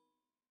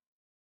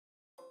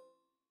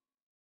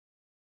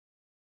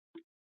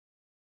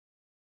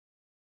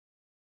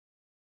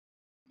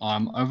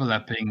 I'm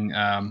overlapping.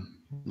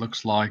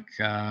 Looks like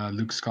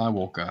Luke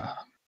Skywalker.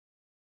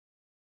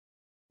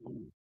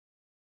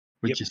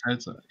 Which you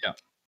said, so yeah.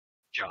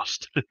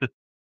 Just.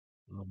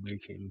 I'll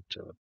make him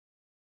to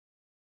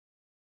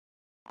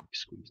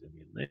squeeze him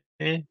in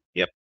there.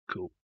 Yep.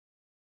 Cool.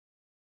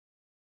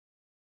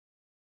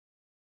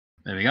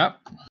 There we go.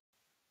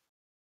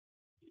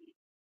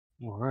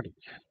 Alrighty.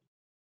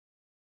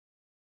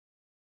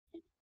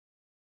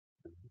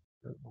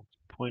 That one's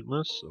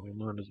pointless, so we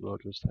might as well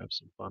just have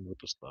some fun with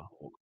the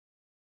Starhawk.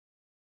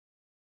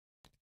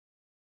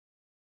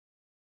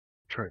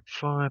 Trade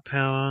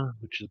firepower,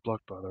 which is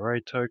blocked by the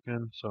raid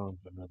token, so I'm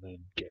going to then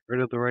get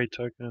rid of the raid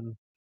token.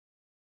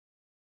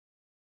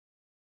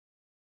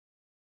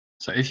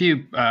 So if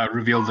you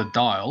reveal the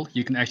dial,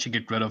 you can actually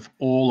get rid of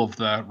all of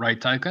the raid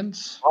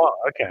tokens. Oh,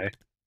 okay.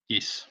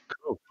 Yes.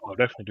 Cool. I'll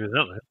definitely do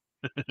that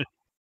then.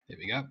 There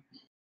we go.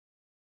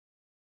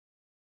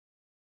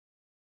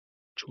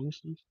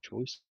 Choices.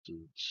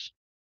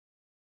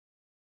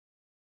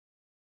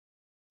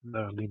 No,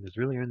 I mean, there's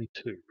really only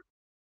two.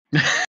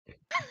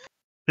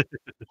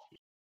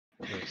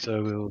 Okay,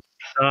 so we'll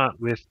start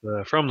with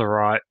from the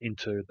right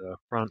into the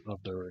front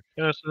of the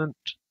recursant.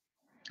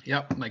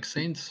 Yep, makes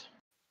sense.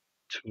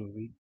 To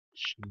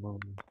each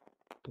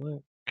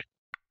black.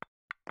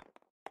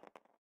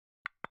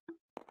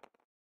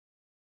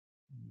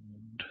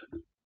 And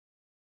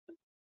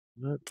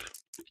nope.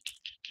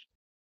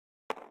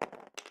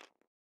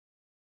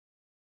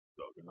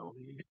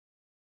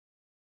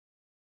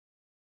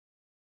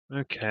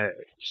 Okay,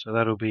 so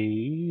that'll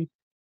be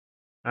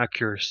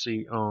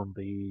accuracy on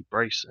the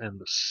brace and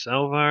the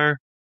salvo.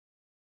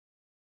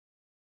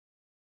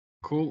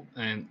 Cool,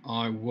 and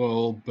I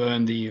will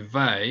burn the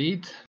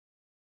evade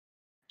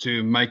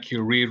to make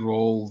you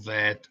re-roll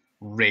that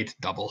red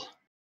double.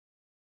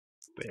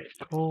 Very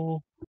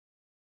cool.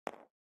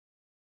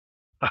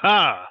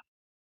 Aha!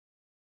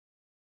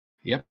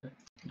 Yep.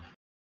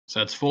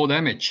 So it's 4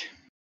 damage.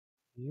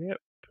 Yep.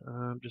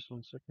 Just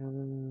 1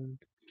 second.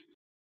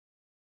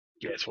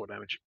 Yeah, it's 4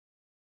 damage.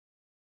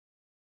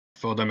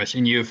 4 damage,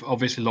 and you've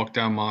obviously locked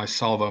down my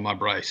salvo, my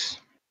brace.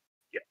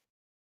 Yep.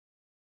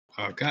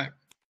 Okay.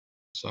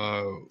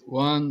 So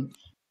 1,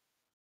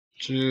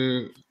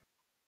 2,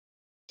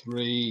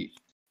 3,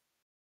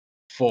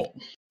 4.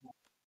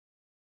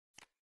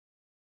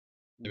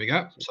 There we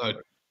go.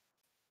 So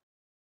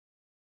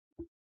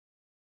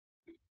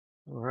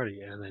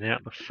Alrighty, and then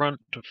out the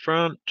front to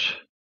front.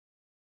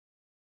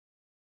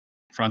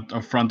 front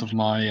of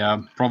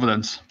my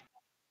Providence.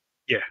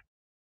 Yeah.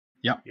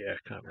 Yep. Yeah,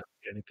 can't really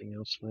get anything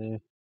else there.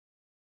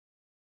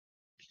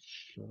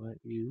 So that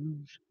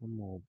is 1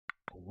 more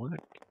black,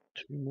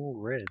 2 more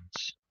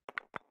reds.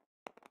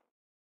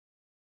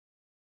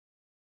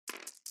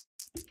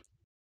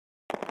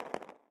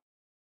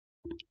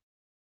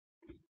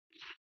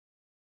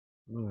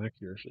 Oh,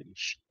 accuracy.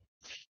 It's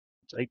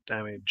 8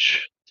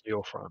 damage to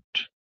your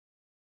front.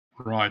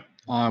 Right.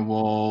 I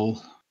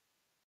will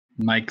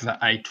make the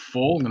 8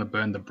 fall. I'm going to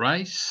burn the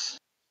brace.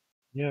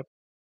 Yep.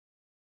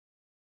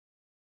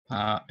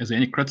 Is there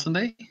any crits in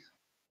there?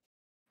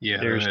 Yeah,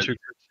 There's 2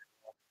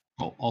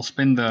 crits. I'll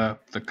spend the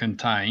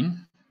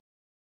contain.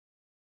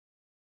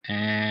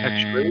 And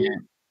Actually,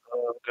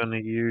 I'm going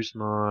to use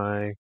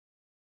my...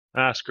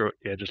 screw it.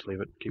 Yeah, just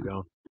leave it. Keep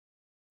going.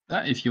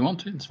 if you want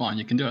to, it's fine.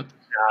 You can do it. No,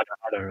 I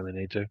don't really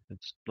need to.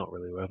 It's not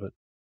really worth it.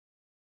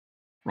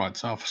 Right,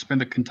 so I'll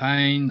spend the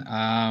contain.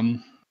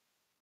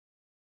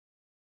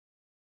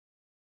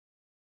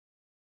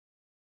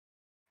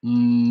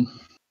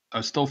 I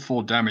still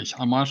 4 damage.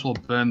 I might as well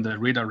burn the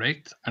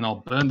redirect, and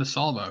I'll burn the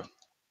salvo.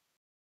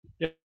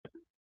 Yep.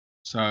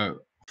 So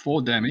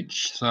 4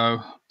 damage. So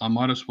I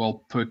might as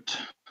well put.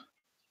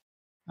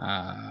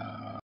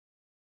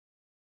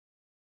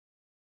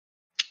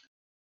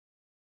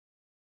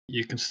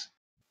 You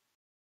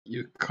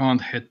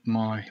can't hit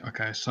my.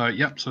 Okay, so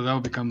yep. So that'll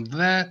become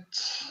that,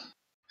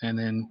 and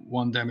then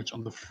 1 damage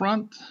on the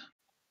front.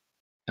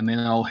 And then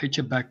I'll hit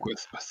you back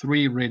with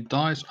 3 red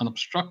dice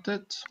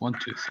unobstructed. 1,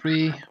 2,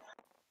 3.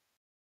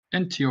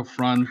 Into your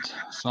front,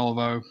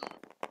 salvo.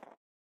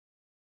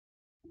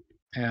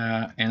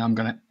 And I'm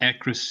going to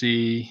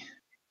accuracy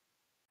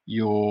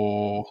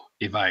your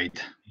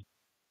evade.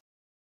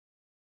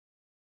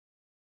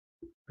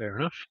 Fair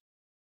enough.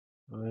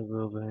 I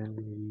will then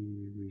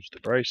use the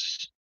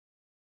brace.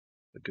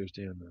 That goes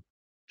down to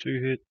 2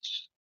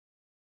 hits.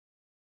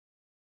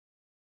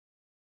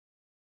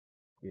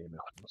 Yeah,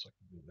 nothing else I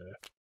can do there.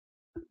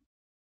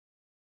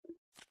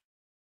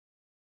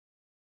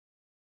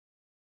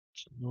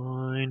 It's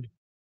 9.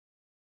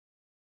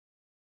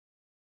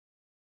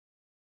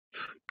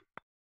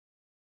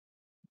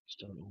 Let's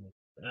done all of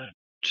that.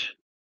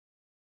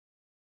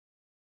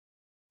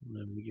 And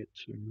then we get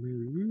to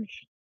move.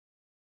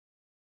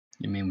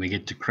 You mean we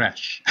get to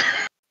crash?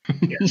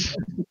 Yes.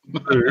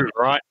 Move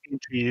right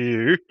into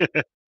you.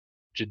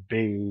 Should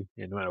be,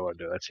 yeah, no matter what I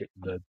do, that's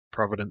hitting the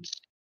Providence,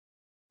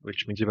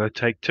 which means you both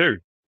take 2.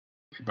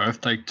 We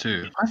both take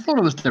 2. I thought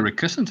it was the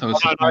recursion, so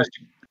it's supposed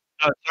to.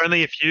 No, it's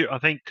only if you, I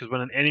think, because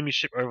when an enemy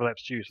ship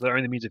overlaps you, so that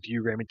only means if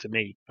you ram into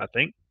me, I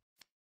think.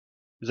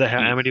 Is that how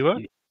Amity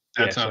works?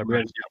 That's how it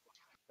works,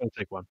 I'll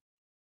take 1.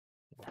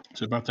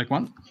 So both take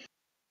 1?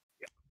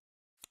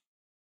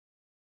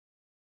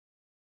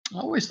 I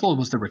always thought it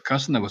was the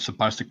recursion that was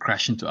supposed to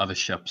crash into other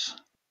ships.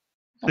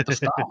 Not the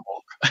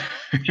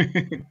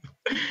Starhawk.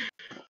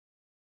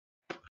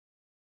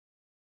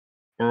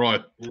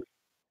 Alright.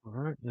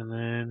 Alright, and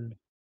then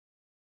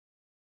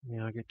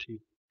now I get to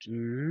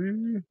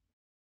do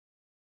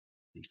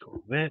the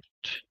Corvette.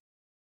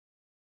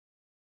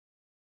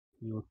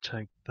 You'll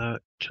take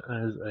that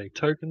as a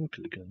token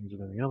because it can use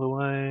it any other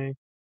way.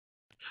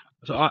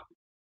 So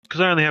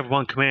because I only have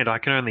one command, I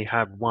can only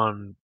have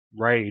one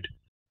raid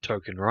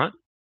token, right?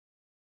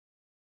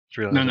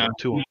 No, I've no. got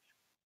two on.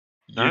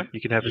 No, you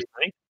can have as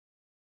many.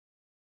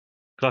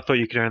 Because I thought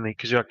you could only,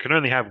 because I could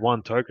only have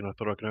one token. I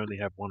thought I could only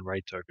have one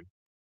raid token.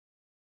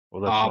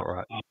 Well, that's not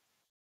right.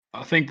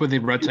 I think with the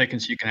red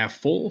tokens you can have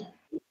 4.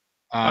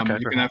 Okay,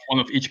 you can have one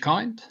of each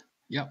kind.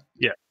 Yeah.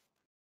 Yeah.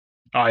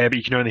 Oh, yeah, but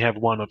you can only have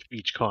one of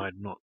each kind,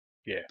 not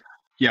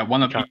Yeah,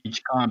 one of can't-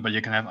 each kind, but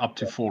you can have up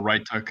to 4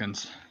 raid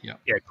tokens. Yeah.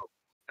 Yeah, cool.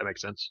 That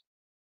makes sense.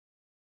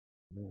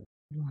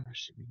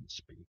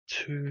 Speed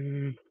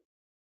 2.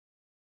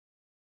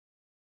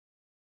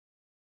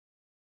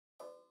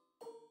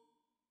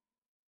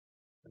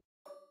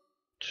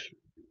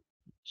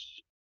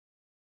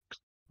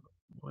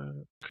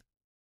 Work.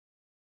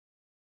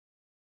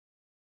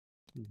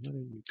 How do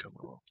you come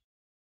along?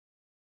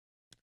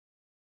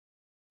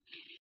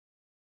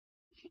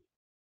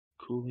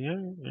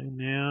 Coolio, and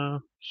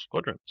now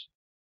squadrons.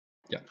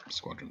 Yeah,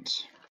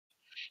 squadrons.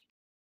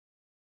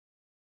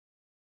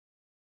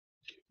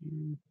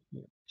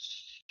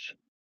 Yes.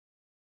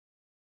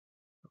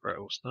 Right,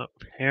 we'll start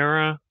with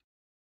Hera.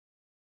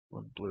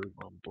 One blue,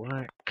 one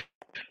black.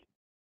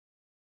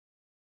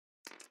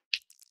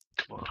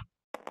 Come on.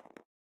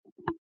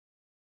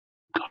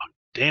 God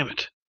damn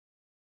it.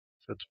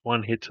 So it's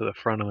one hit to the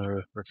front of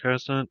the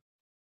recursant.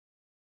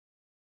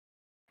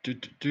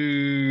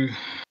 There's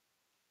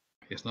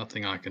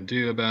nothing I can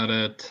do about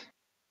it.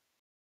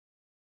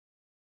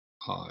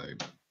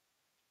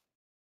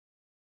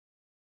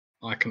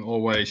 I can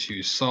always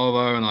use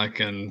salvo, and I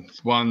can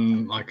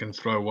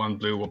throw one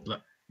blue or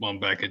one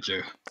back at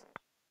you.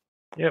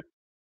 Yep.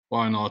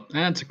 Why not?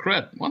 And it's a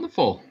crit.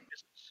 Wonderful.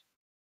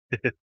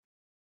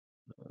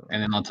 And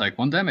then I'll take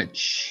 1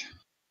 damage.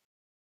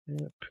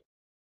 Yep.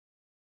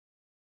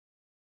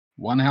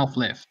 1 health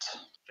left.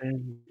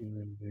 And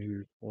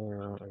move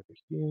over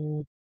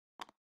here.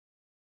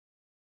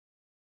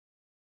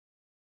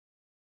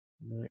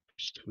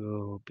 Next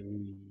will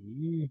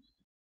be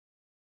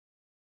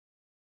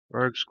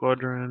Rogue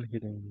Squadron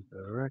hitting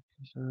the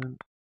requisite.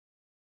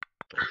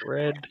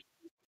 Red.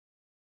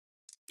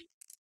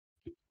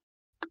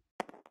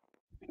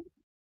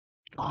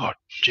 Oh,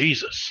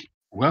 Jesus.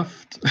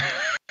 Whiffed.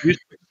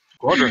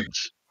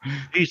 Squadrons.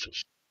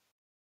 Jesus.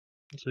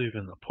 What's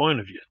even the point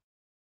of you?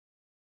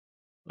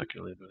 I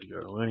can leave it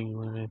go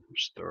anyway.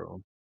 Just throw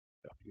them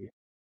up here.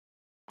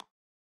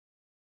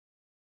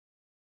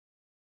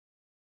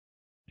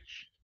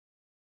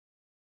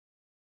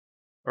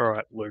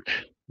 Alright, Luke.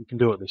 You can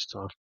do it this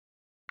time.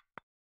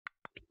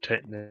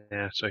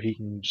 Now, so he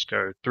can just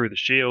go through the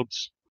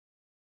shields.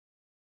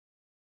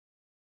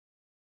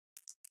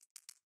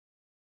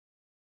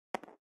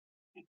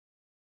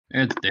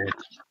 It's dead.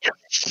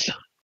 Yes!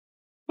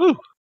 Woo!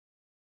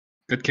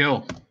 Good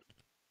kill.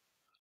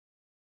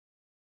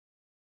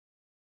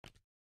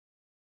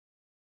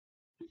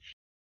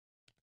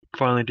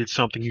 Finally did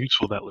something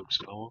useful that Luke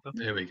Skywalker.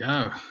 There we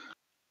go.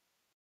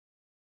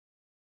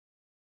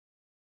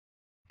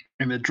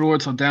 And the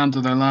droids are down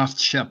to their last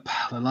ship,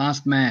 the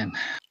last man.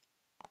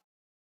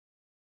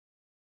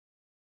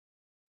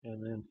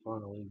 And then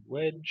finally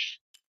Wedge.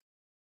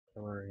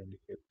 Come around to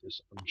hit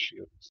this on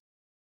shields.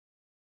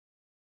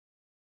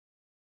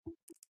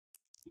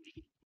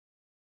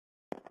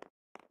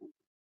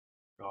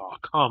 Oh,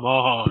 come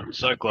on.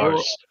 So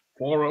close.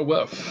 For a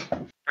whiff.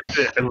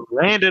 It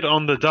landed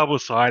on the double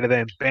side and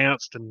then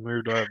bounced and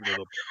moved over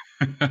to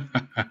the.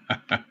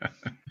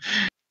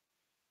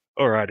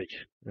 Alrighty.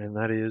 And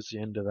that is the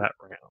end of that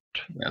round.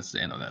 That's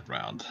the end of that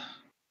round.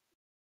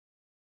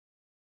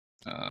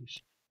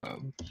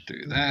 I'll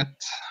do that.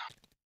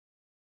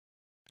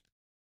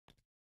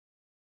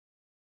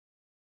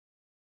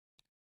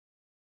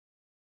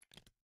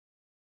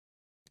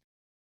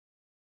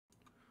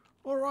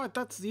 All right,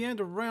 that's the end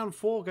of round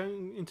 4,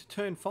 going into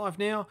turn 5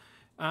 now.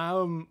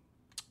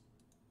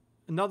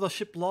 Another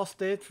ship lost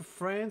there for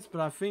France,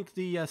 but I think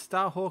the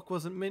Starhawk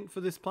wasn't meant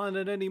for this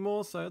planet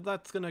anymore, so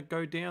that's going to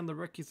go down. The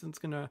Recusant's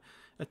going to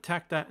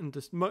attack that and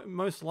just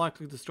most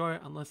likely destroy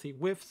it unless he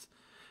whiffs.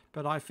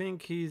 But I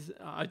think he's...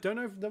 I don't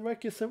know if the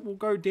Recusant will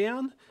go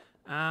down.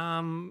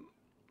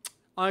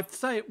 I'd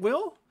say it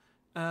will.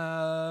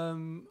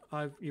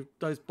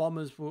 Those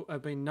bombers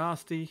have been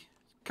nasty.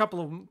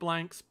 Couple of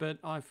blanks, but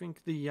I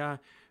think the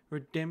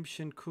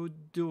Redemption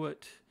could do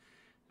it.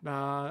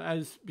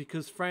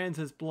 Because Frans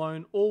has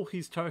blown all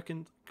his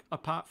tokens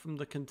apart from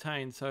the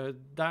contain, so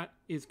that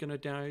is going to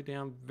go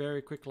down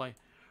very quickly.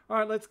 All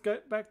right, let's go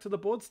back to the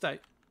board state.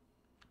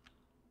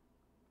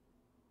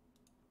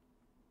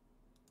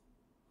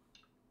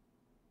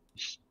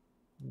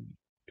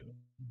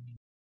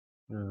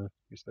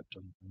 Guess that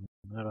doesn't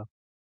matter.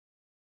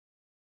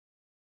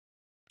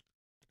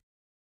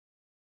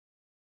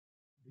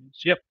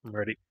 Yep, I'm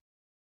ready.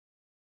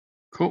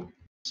 Cool.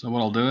 So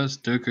what I'll do is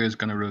Dooku is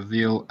going to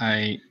reveal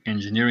a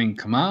engineering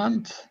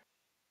command.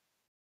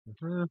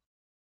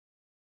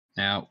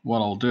 Now what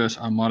I'll do is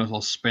I might as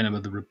well spin it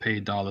with the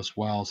repeat dial as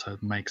well, so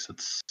it makes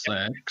it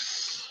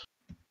 6.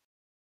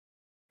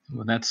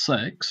 With that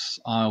 6,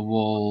 I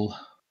will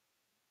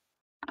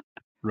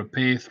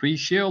repair 3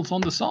 shields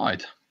on the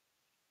side.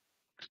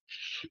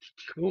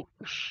 Cool.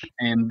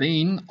 And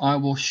then I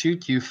will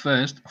shoot you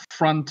first,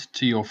 front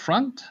to your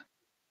front.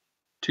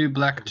 2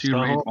 black, 2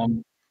 red, Starhawk.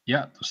 1.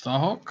 Yeah, the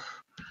Starhawk.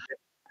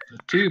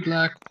 2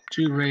 black,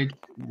 2 red,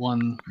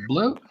 1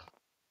 blue.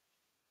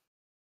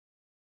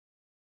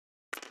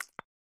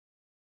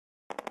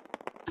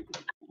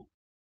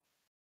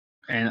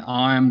 And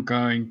I'm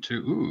going to,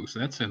 ooh, so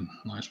that's a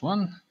nice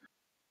one.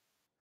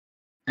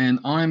 And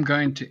I'm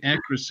going to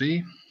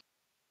accuracy.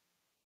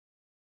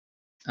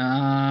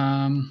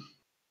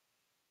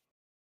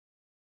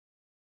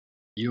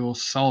 Your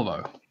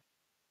salvo.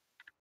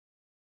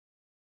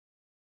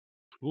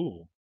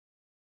 Ooh.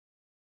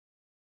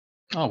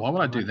 Oh, why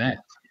would I do that?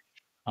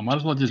 I might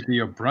as well just do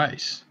your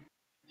brace.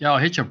 Yeah, I'll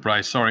hit your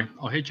brace. Sorry,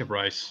 I'll hit your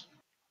brace.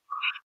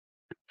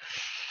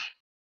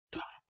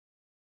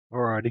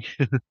 Alrighty.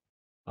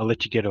 I'll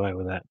let you get away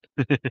with that.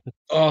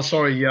 Oh,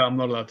 sorry. Yeah, I'm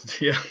not allowed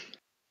to. Yeah.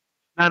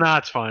 No,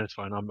 it's fine. It's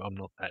fine. I'm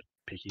not that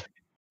picky.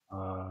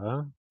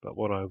 But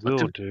what I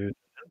will do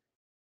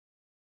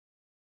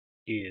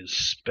is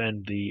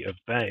spend the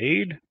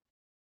evade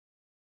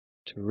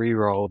to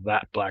re-roll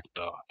that black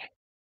die.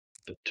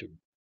 The 2.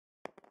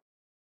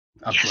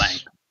 A Yes.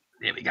 blank.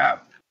 There we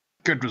go.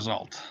 Good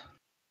result.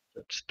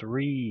 That's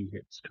 3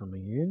 hits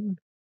coming in,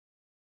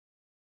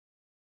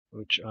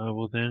 which I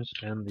will then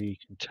spend the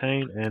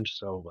contain and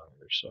salvo.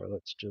 So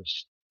let's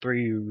just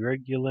 3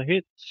 regular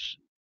hits.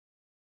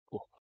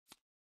 Cool.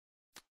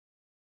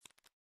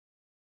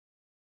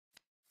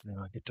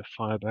 Now I get to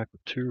fire back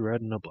with 2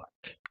 red and a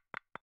black.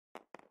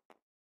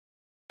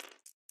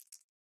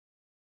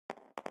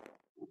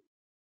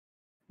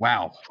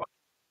 Wow.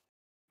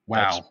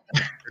 Wow.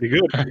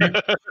 Pretty good.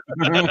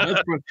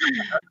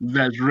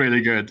 That's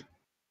really good.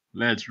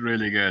 That's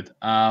really good.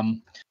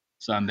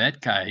 So in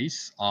that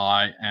case,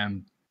 I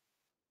am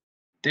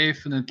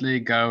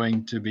definitely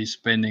going to be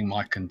spending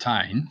my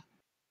contain.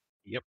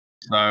 Yep.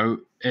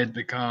 So it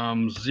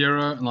becomes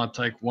 0, and I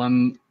take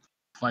 1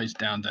 face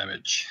down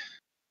damage.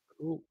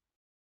 Cool.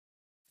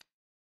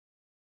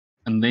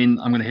 And then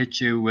I'm going to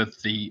hit you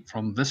with the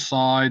from this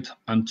side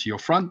onto your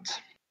front.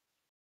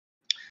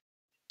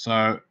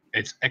 So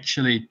it's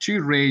actually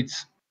 2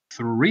 reds,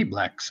 3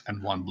 blacks,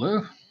 and 1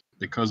 blue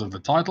because of the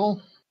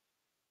title.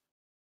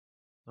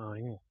 Oh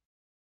yeah.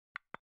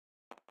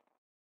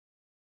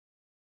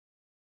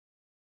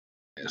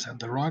 Is that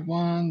the right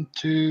one?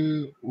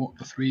 2,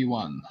 3,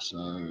 1.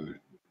 So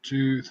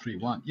 2, 3,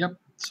 1. Yep.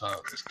 So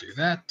let's do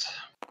that.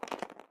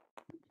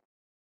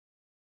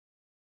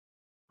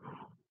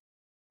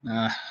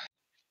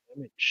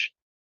 Damage.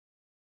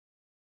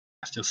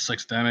 That's just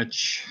 6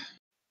 damage.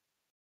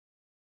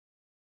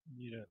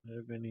 You don't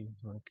have any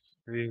like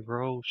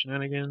re-roll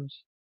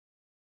shenanigans?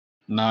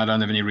 No, I don't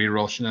have any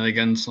reroll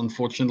shenanigans,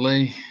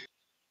 unfortunately.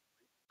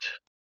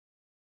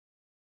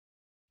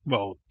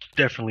 Well,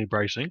 definitely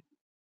bracing.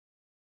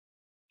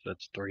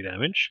 That's 3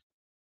 damage.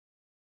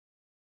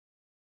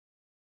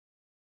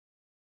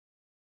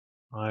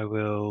 I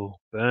will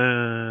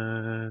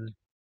burn.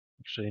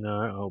 Actually,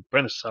 no, I'll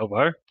burn a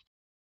salvo.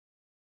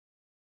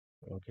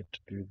 I'll get to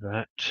do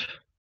that.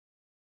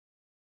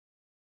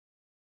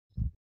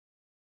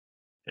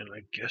 And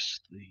I guess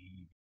the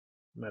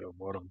metal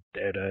bottom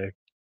dead, eh?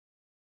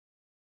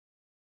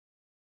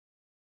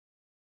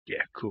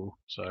 Yeah, cool.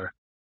 So, doesn't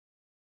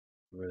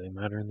really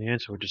matter in the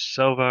end. So we'll just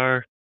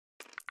salvo.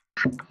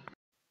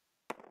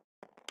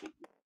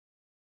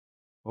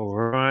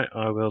 Alright,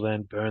 I will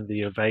then burn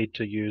the evade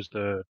to use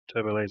the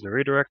turbo laser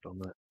redirect on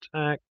that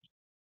attack.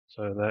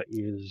 So that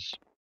is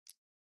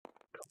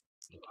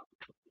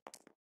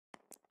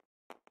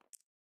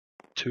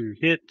 2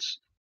 hits.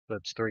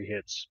 That's 3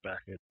 hits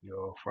back at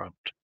your front.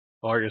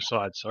 Or your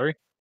side, sorry.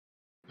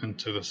 And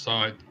to the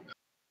side.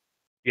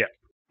 Yeah.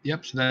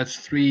 Yep, so that's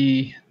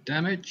 3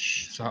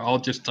 damage. So I'll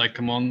just take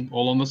them on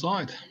all on the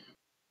side.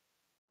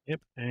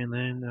 Yep, and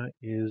then that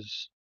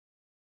is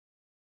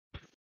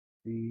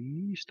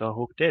the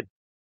Starhawk dead.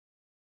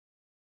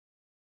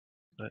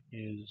 That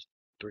is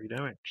 3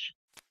 damage.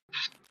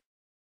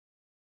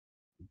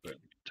 But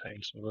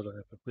contain, so I don't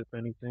have to flip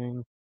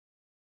anything.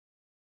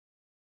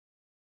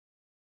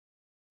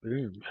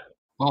 Boom.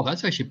 Well,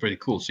 that's actually pretty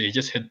cool. So you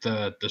just hit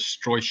the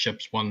destroy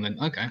ships one, then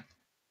okay.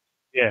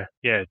 Yeah,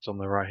 it's on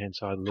the right hand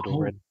side, the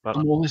little red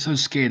button. I'm always so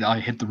scared I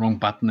hit the wrong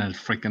button and it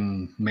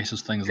freaking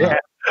messes things Yeah, up.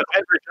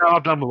 every time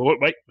I've done the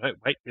wait,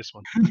 this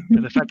one.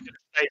 And the fact that it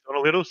stays on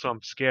a little, so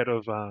I'm scared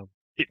of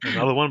hitting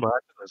another one by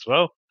accident as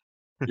well.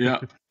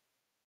 Yeah.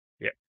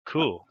 Yeah,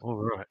 cool. All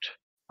right.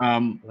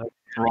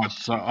 Right.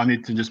 So I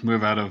need to just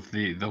move out of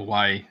the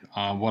way.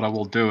 What I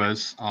will do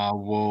is I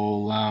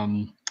will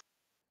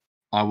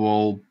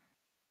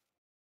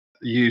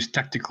use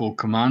tactical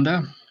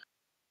commander.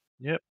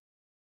 Yep.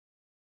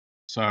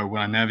 So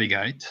when I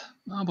navigate,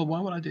 but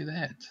why would I do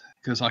that?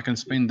 Because I can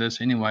spend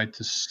this anyway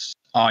to.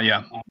 Oh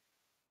yeah,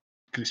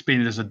 can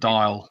spend it as a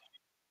dial.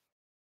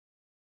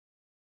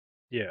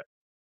 Yeah.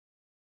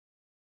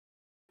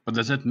 But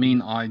does that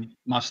mean I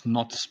must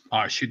not?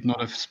 I should not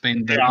have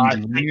spent the Yeah,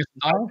 engineering as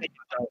a dial?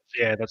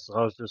 Yeah, that's what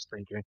I was just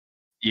thinking.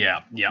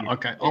 Yeah,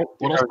 okay.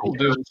 What I'll still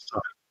do is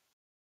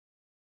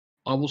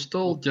I will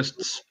still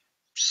just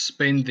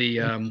spend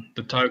the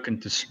token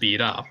to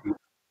speed up.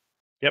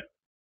 Yep.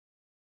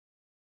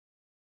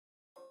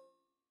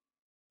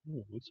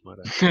 Ooh, this might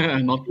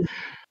actually...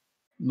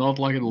 not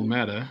like it'll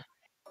matter.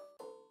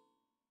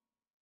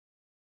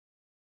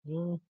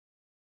 Yeah.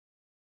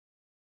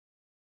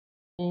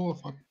 Or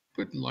if I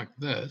put it like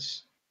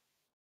this.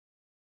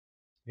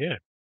 Yeah.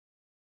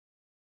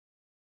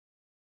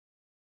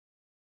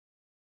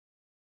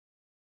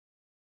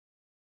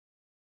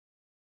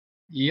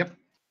 Yep.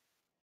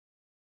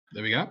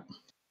 There we go.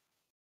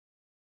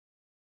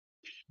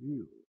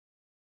 Phew.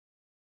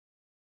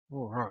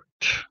 All right.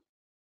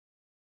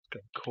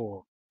 Got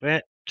core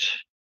bet.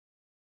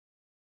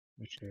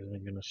 Which is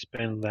I'm going to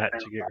spend that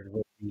to get rid of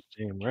all these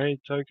damn raid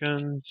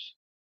tokens.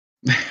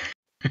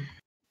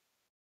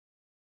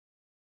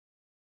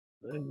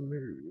 Then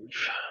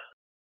move.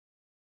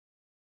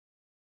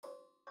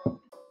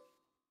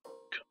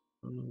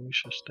 We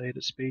should have stayed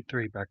at speed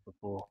 3 back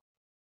before.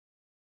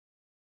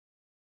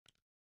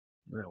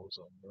 That was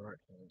on the right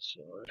hand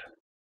side.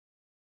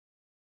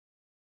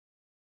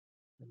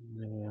 And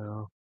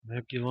now,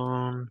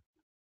 Nebulon.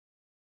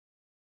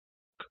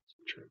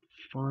 Concentrate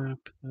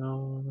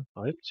firepower.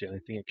 Oh, that's the only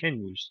thing I can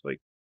use.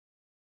 Like,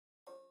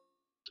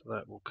 so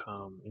that will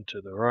come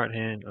into the right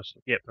hand.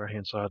 Yep, right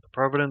hand side of the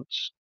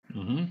Providence.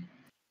 2,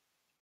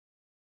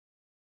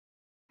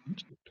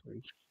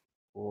 3,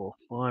 4,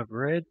 5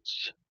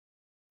 reds.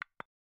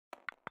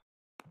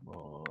 Come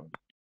on,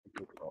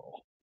 good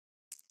roll.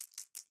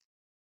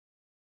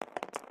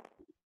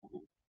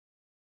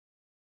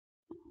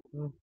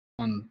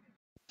 One,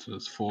 so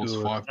it's 4,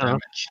 Good 5 enough.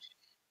 damage.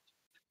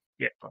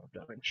 Yeah, 5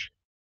 damage.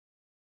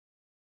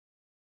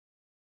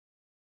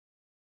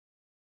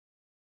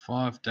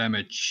 5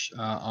 damage.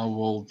 I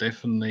will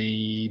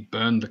definitely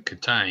burn the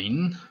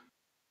Catane.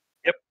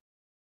 Yep.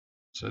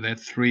 So that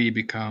 3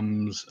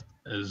 becomes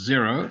a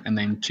 0, and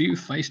then 2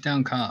 face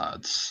down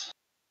cards.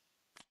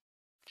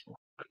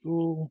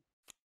 Cool.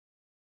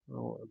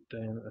 I'll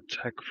then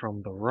attack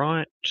from the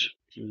right.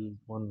 Do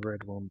 1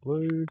 red, 1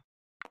 blue.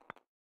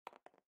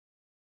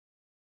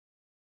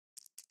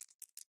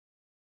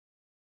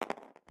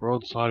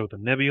 Broadside with a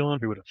Nebulon.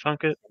 Who would have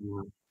thunk it?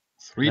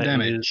 3 That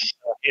damage. is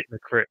a hit and a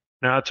crit.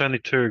 No, it's only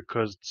 2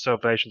 because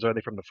Salvation's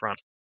only from the front.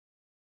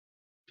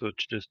 So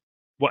it's just...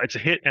 Well, it's a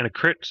hit and a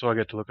crit, so I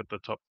get to look at the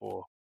top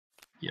 4.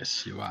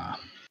 Yes, you are.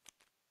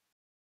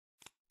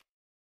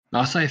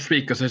 I say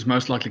 3 because there's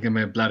most likely going to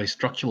be a bloody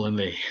structural in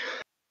there.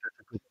 That's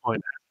a good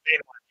point. I haven't seen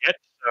one yet,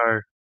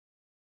 so...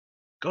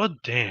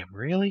 God damn,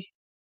 really?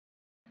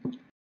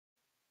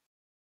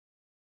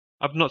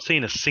 I've not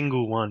seen a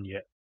single one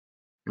yet.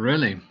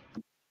 Really?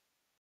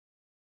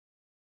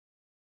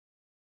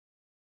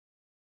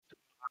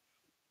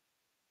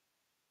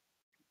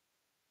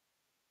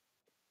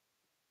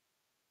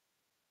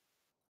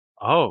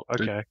 Oh,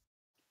 okay.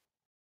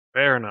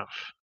 Fair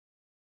enough.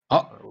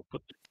 Oh, I will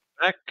put them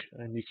back,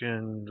 and you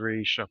can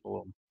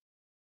reshuffle them.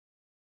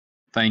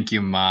 thank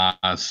you,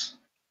 Mars.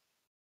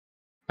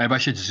 Maybe I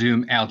should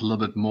zoom out a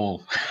little bit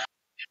more.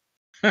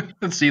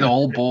 Let's see the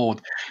whole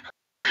board.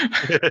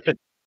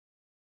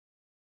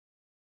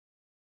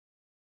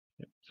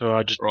 So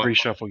I just Right.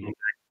 reshuffle you.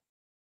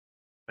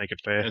 Make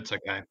it fair. It's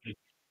okay.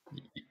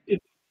 Yeah,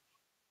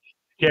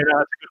 no,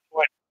 that's a good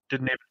point.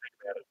 Didn't even think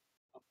about it.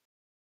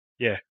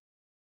 Yeah.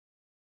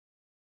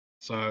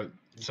 So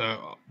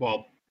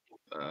well,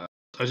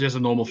 so just a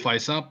normal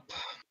face up.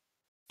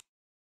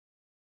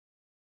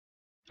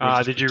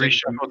 Did you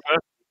reshuffle it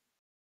first?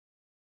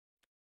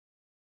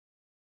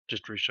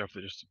 Just reshuffle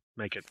it, just to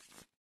make it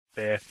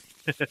fair.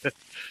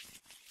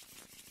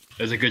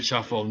 There's a good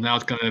shuffle. Now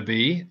it's going to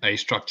be a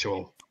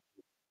structural.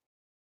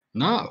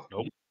 No.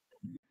 Nope.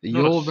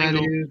 Your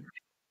value.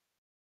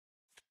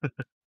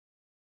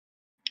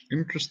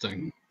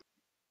 Interesting.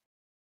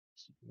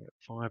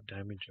 5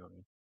 damage on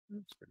it.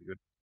 That's pretty good.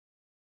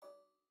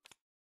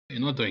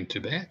 You're not doing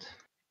too bad.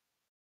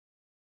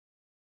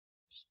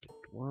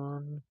 Split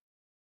 1.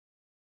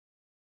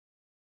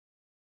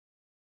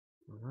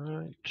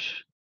 Alright.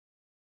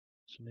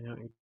 So now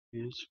it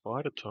is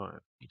fighter time.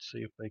 Let's see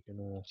if they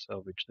can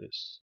salvage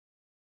this.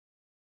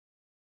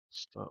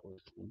 Start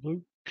with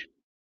Luke.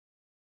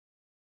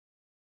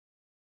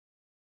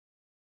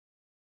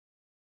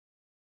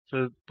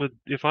 So, but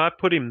if I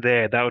put him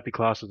there, that would be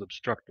classed as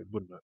obstructed,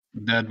 wouldn't it?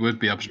 That would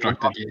be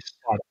obstructed, yes.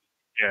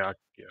 Yeah, I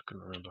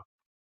couldn't remember.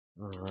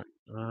 Alright.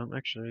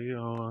 Actually,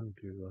 I'll undo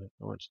that.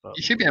 I won't start.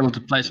 You should be able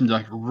to place him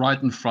like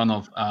right in front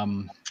of I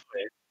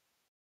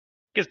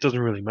guess it doesn't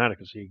really matter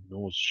because he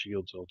ignores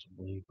shields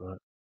ultimately, but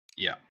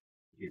yeah.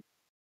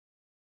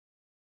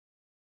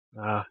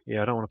 yeah,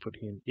 I don't want to put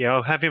him. Yeah,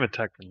 I'll have him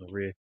attack from the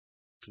rear,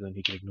 because then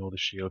he can ignore the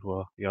shield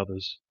while the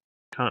others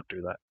can't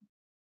do that.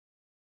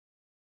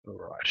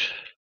 Alright.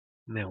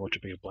 Now watch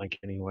it be a blank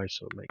anyway,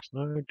 so it makes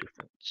no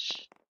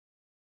difference.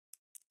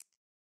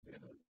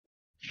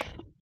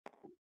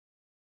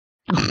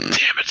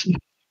 Damn it!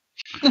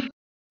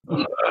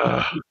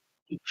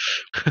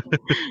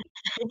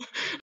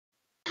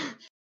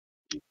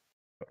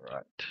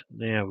 Right.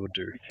 Now we'll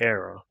do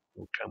Hera.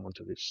 We'll come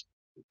onto this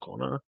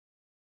corner.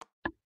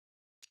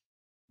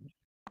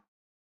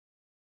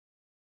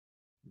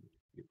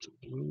 Get to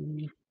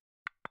blue.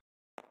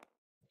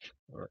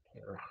 Alright,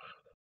 Hera.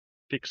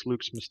 Fix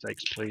Luke's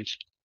mistakes, please.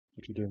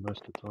 Which we do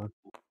most of the time.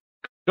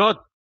 God!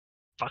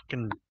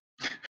 Fucking...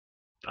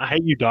 I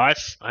hate you,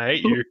 dice. I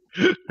hate you.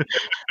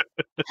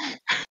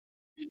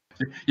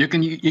 You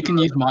can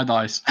use my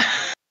dice.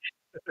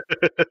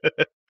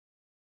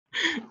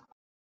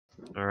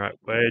 Alright,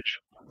 wedge.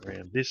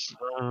 Around this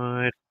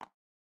side.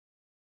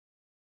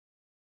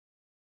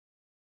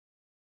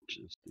 Which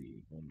is the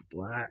one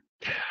black.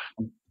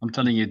 I'm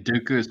telling you,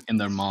 Dooku's in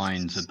their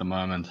minds at the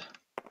moment.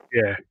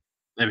 Yeah.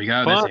 There we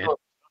go. That's it.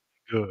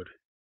 Good.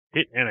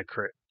 Hit and a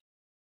crit.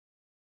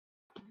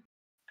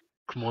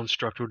 Come on,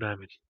 structural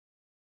damage.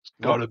 It's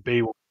gotta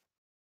be one.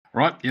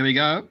 Right, here we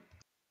go.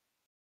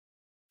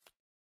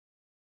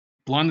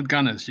 Blinded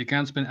gunners. You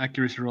can't spend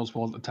accuracy rolls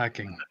while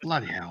attacking.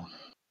 Bloody hell.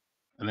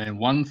 And then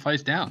one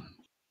face down.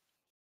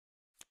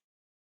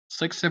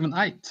 6, 7,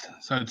 8.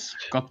 So it's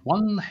got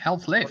 1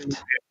 health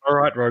left.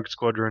 Alright, Rogue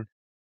Squadron.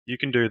 You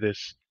can do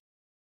this.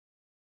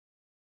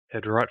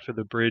 Head right for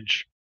the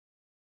bridge.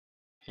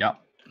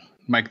 Yep.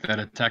 Make that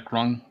attack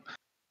wrong.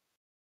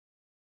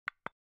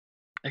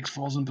 X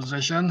falls in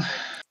position.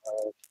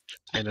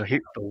 And it'll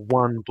hit the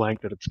one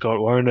blank that it's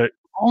got, won't it?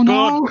 Oh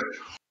no! God.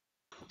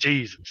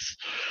 Jesus.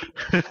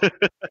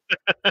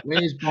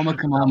 Where's Bomber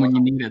Command when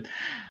you need it?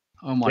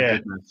 Oh my Yeah.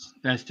 goodness.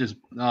 That's just...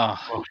 Yeah,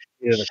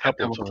 a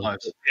couple of that was times.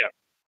 close. Yeah.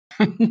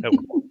 That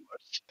was close.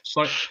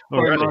 Sorry,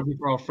 Alrighty. Marty,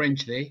 for our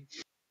French there.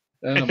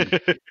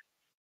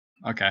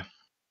 Okay.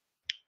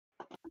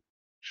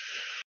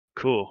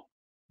 Cool.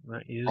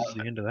 That is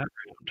the end of that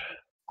round.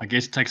 I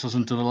guess takes us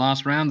into the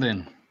last round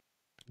then.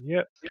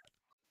 Yep.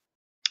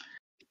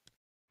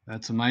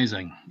 That's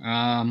amazing.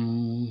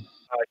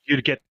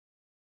 You get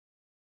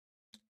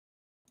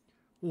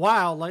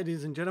Wow,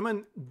 ladies and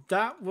gentlemen,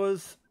 that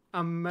was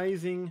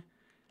amazing.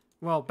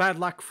 Well, bad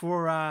luck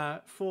for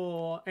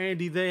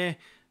Andy there.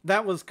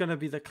 That was going to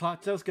be the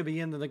clutch. That was going to be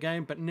the end of the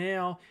game. But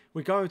now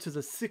we're going to the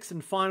 6th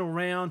and final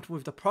round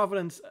with the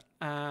Providence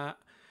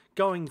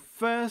going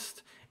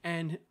first,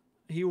 and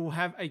he will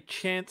have a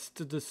chance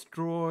to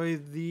destroy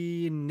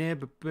the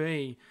Neb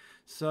B.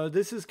 So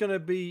this is going to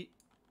be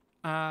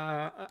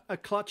a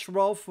clutch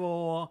roll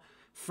for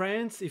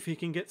France if he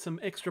can get some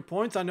extra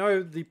points. I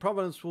know the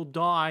Providence will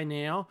die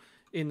now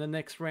in the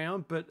next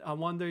round, but I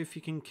wonder if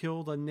he can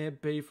kill the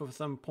Neb B for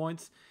some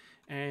points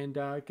and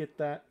get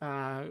that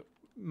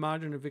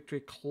margin of victory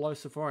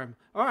closer for him.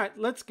 All right,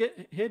 let's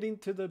head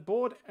into the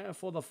board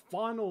for the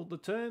final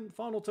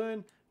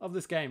turn of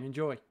this game.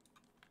 Enjoy.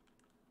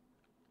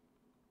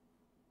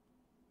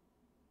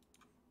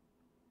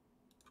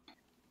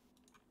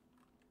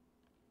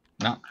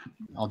 No,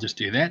 I'll just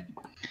do that.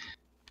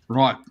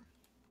 Right.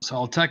 So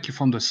I'll take you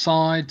from the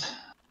side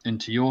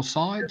into your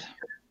side.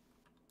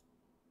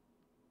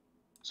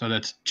 So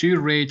that's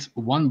 2 red,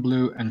 1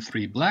 blue, and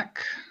 3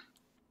 black.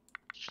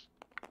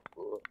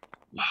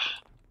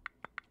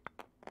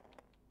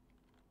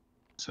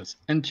 So it's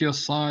into your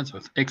sides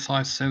with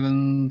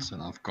XI7s,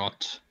 and I've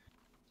got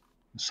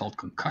assault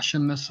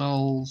concussion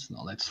missiles.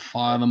 Now let's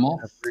fire them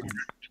off.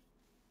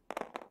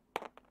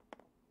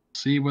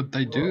 See what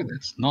they do.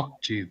 That's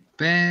not too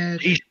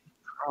bad.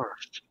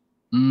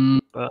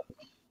 But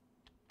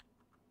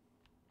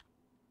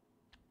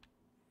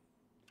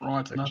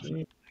Right,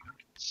 actually, I can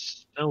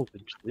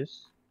salvage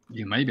this.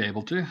 you may be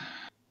able to.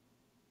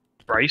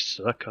 Brace,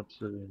 so that cuts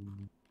it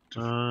in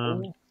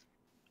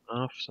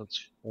half, so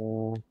that's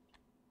 4.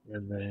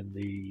 And then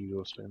you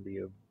also spend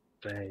the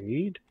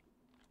evade.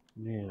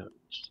 Now,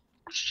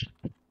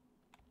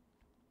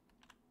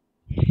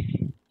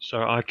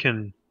 so I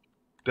can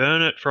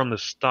burn it from the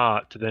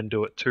start to then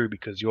do it too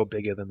because you're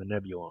bigger than the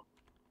Nebula.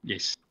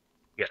 Yes.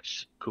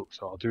 Yes, cool.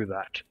 So I'll do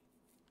that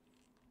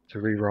to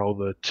re-roll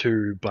the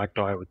 2 black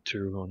die with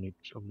 2 on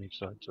each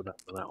side. So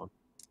that's for that one.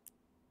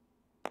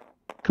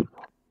 Come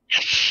on.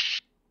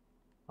 Yes.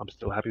 I'm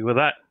still happy with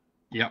that.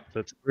 Yep. So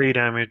it's 3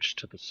 damage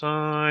to the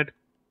side.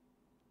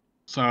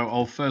 So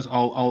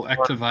I'll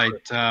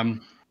activate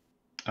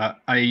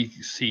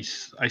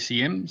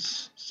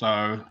ACMs.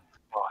 So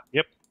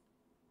Yep.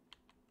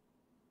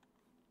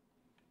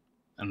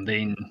 and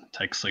then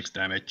take 6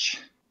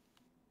 damage.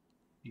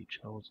 Each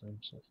holds them,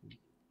 so that's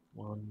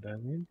 1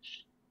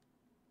 damage.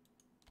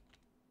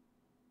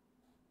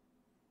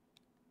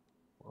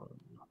 1.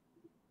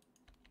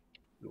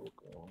 You're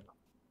gone.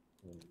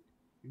 1,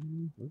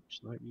 2. Oops,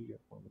 no, you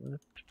get 1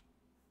 left.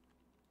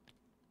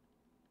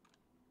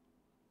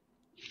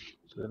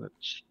 So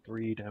that's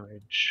 3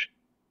 damage.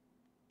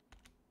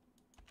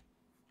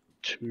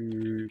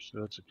 2,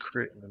 so that's a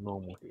crit and a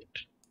normal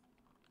hit.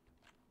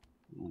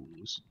 Ooh,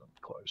 this is not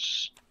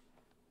close.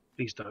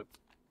 Please don't.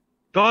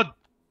 God!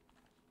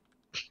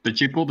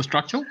 Did you pull the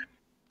structural?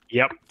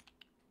 Yep.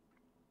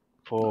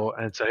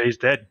 And so he's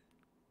dead.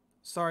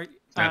 Sorry,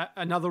 Yeah.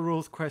 another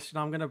rules question.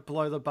 I'm going to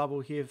blow the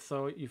bubble here,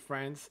 so you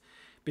Franz,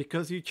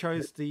 because you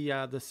chose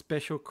the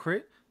special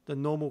crit, the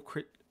normal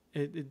crit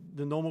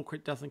The normal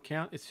crit doesn't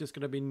count. It's just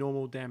going to be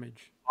normal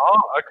damage.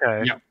 Oh,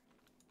 okay. Yeah.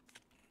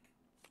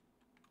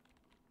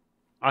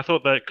 I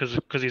thought that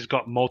because he's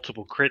got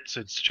multiple crits,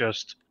 it's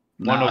just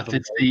No, one of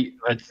them.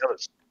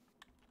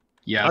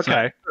 Yeah.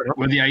 Okay. So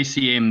with the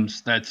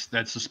ACMs,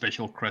 that's a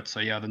special crit.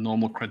 So yeah, the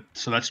normal crit.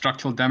 So that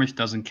structural damage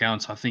doesn't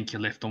count. So I think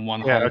you're left on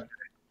one Yeah. hull. Okay.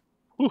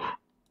 Whew.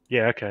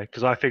 Yeah. Okay.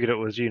 Because I figured it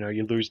was you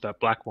lose that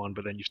black one,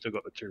 but then you've still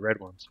got the 2 red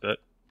ones. But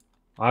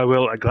I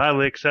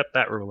gladly accept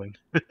that ruling.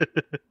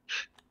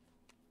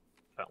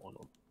 That one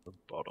on the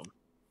bottom.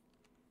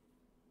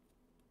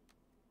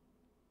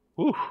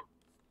 Whew.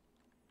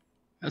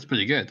 That's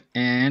pretty good.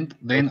 And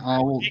then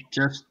I'll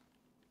just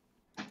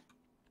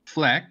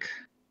flak.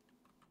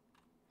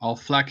 I'll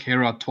flak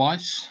Hera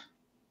twice,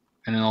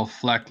 and then I'll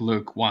flak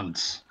Luke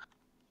once.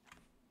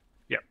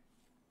 Yep.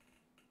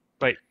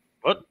 Wait,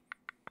 what?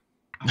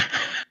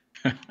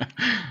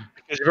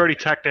 Because you've already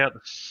tacked out the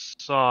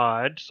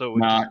side, so it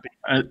would just be...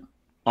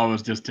 I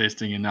was just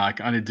testing you now. I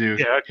can only do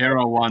okay.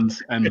 Hera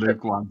once and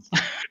Luke once.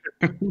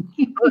 Basically,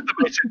 you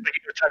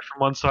attacked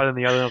from one side and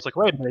the other, and I was like,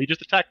 wait a minute, you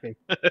just attacked me.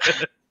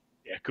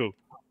 Yeah, cool.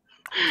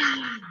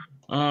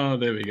 Oh,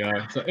 there we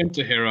go. So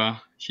into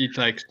Hera, she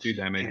takes 2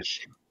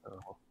 damage.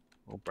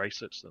 I'll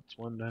brace it, so that's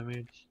 1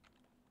 damage.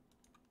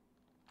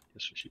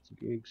 Just for shits and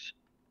gigs.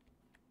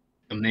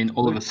 And then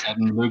all of a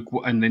sudden, Obi-Wan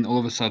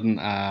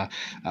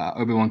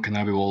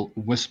Kenobi will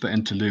whisper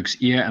into Luke's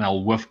ear, and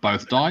I'll whiff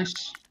both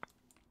dice.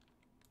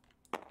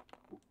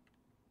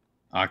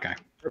 Okay,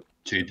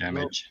 2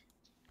 damage.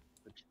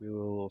 Which we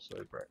will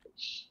also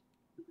brackets.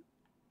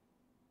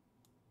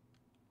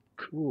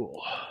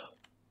 Cool.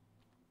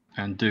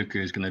 And Dooku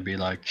is going to be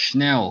like,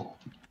 Schnell,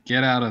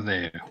 get out of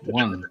there.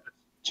 1,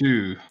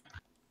 2.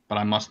 But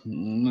I must.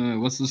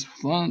 What's this?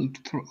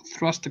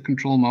 Thruster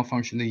control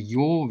malfunction.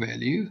 Your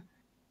value.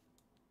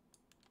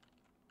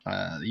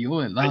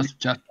 Your last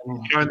just.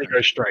 You can only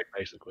go straight,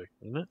 basically,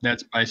 isn't it?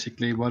 That's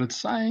basically what it's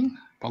saying,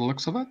 by the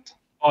looks of it.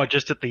 Oh,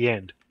 just at the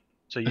end.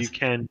 So you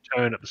can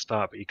turn at the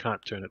start, but you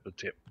can't turn at the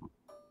tip.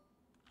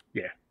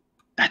 Yeah.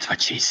 That's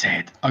what she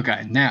said.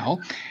 Okay,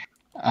 now.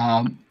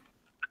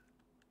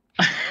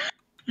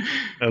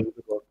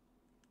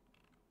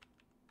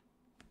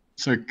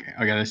 So,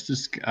 okay, let's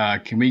just.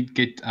 Can we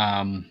get.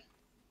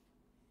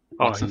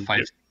 What's the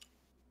face?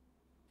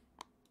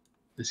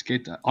 Let's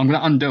get. I'm going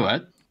to undo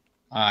it.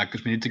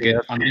 Because we need to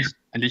get.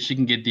 Unless you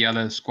can get the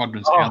other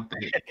squadrons out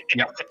there.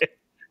 Yep.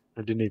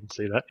 I didn't even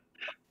see that.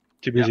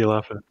 Too busy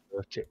laughing at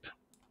the tip.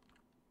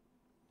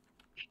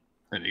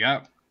 There we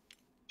go.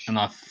 And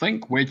I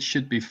think Wedge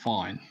should be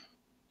fine.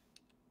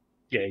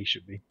 Yeah, he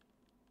should be.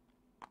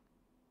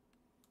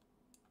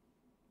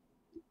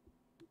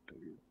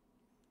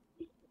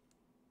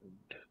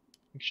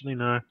 Actually,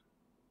 no.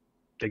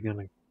 They're going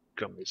to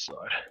come this side.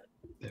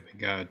 There we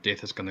go.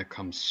 Death is going to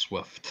come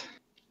swift.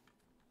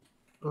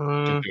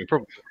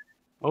 Probably.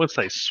 I would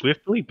say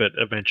swiftly, but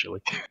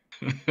eventually.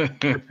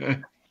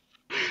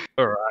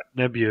 Alright,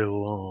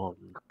 Nebulon.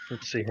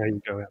 Let's see how you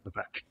go out the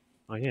back.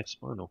 Oh, yeah,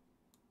 spinal.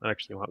 That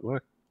actually might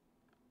work.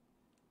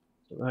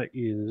 So that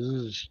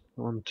is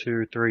 1,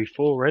 2, 3,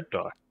 4 red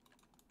die.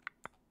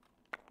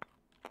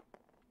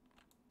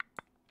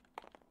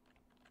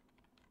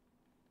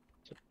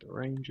 Set the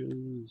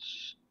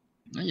ranges.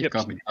 You've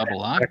got me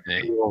double arc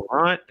there.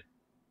 Alright.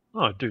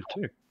 Oh, I do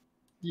too.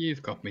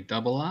 You've got me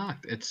double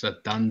arced. It's a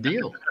done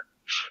deal.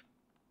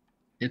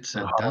 It's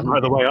a done deal.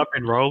 By the way I've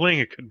been rolling,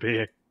 it could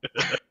be.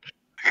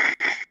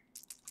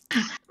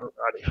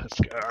 Alrighty, let's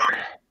go.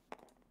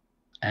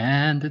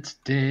 And it's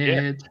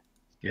dead.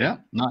 Yeah,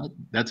 no,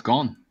 that's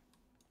gone.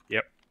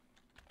 Yep.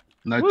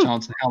 No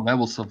chance in hell that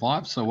will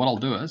survive. So what I'll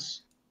do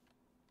is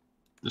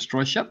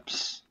destroy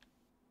ships.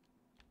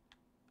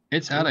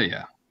 It's out of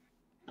here.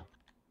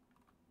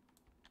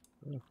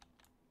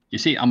 You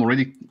see, I'm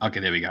already... Okay,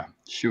 there we go.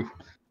 Shoo.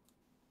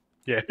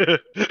 Yeah.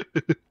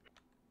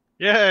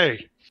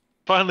 Yay!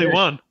 Finally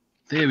won.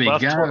 There we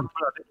go.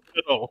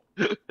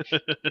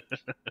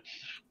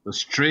 The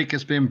streak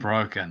has been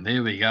broken.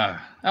 There we go.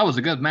 That was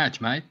a good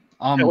match, mate.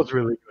 That was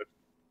really good.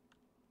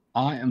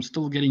 I am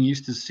still getting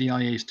used to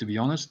CIS, to be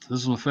honest.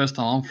 This is the first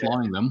time I'm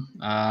flying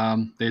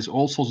them. There's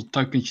all sorts of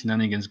token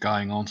shenanigans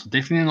going on, so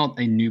definitely not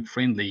a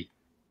noob-friendly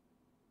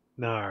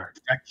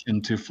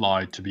faction to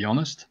fly, to be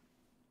honest.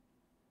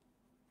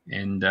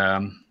 And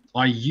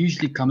I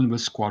usually come in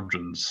with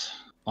squadrons.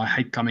 I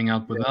hate coming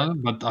out with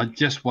them, but I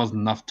just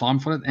wasn't enough time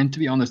for it. And to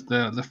be honest,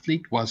 the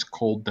fleet was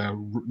called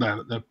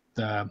the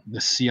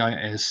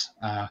CIS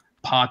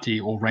Party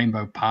or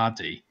Rainbow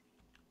Party.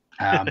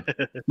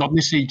 Not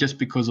necessarily just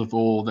because of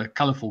all the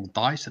colorful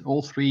dice that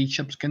all 3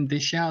 ships can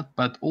dish out,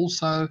 but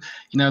also,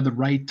 the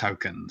raid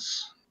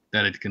tokens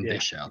that it can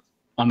dish out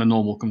under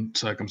normal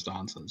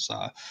circumstances.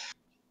 So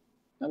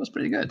that was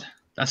pretty good.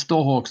 That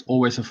Starhawk's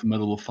always a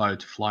formidable foe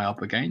to fly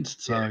up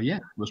against. So yeah,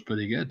 it was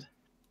pretty good.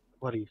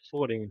 Bloody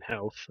 14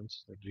 health.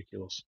 That's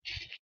ridiculous.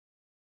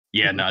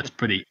 Yeah, no, it's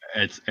pretty.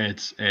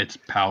 It's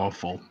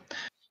powerful.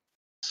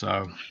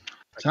 So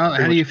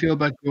how do you feel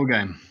about your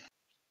game?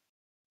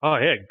 Oh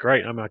yeah,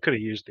 great. I mean, I could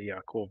have used the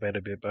Corvette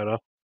a bit better.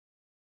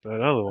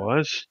 But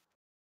otherwise,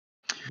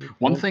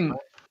 One thing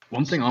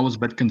I was a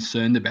bit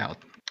concerned about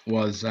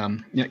was,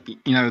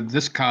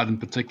 this card in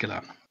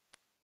particular,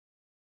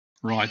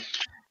 right?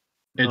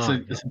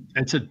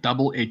 It's a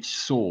double-edged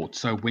sword.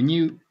 So when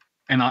you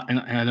and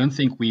I don't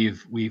think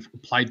we've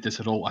played this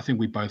at all. I think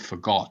we both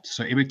forgot.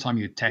 So every time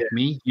you attack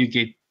me, you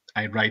get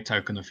a raid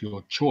token of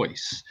your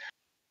choice.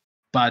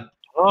 But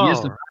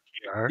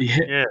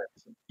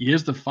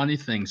here's the funny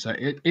thing. So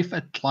if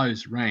at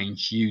close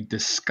range you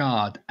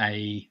discard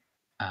a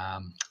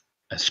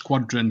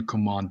squadron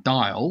command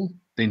dial,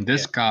 then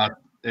this card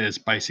is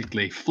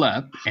basically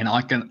flip, and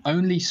I can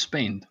only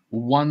spend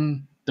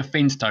one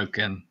defense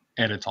token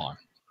at a time.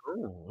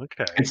 Oh,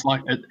 okay. It's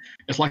like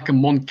a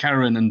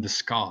Moncaron in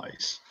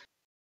disguise.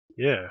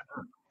 Yeah.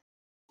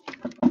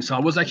 So I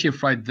was actually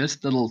afraid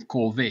this little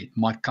Corvette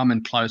might come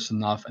in close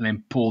enough and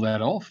then pull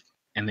that off,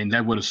 and then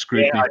that would have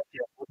screwed me. I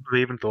wouldn't have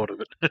even thought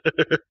of it.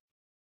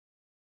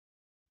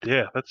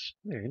 Yeah, that's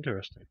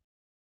interesting.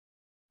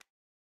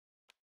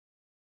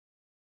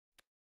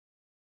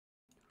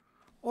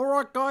 All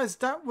right, guys,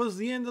 that was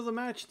the end of the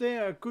match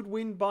there. A good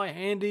win by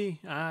Andy.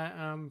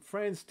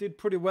 Frans did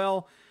pretty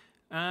well.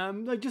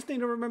 They just need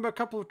to remember a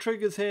couple of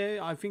triggers here.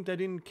 I think they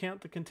didn't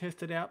count the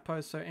contested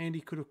outpost, so Andy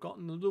could have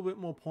gotten a little bit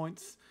more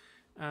points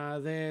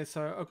there.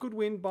 So a good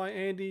win by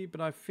Andy,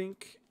 but I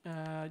think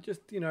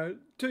just, two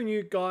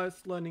new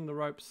guys learning the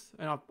ropes.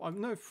 And I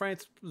know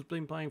Frans has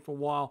been playing for a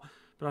while,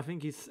 but I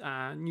think he's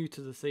new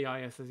to the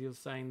CIS, as you were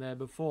saying there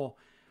before.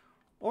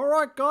 All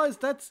right, guys,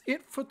 that's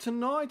it for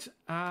tonight.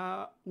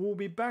 We'll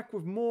be back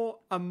with more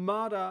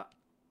Armada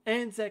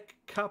ANZAC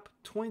Cup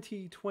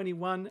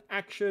 2021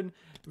 action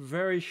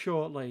very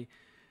shortly.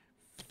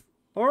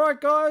 All right,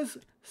 guys,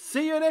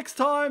 see you next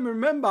time.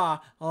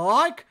 Remember,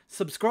 like,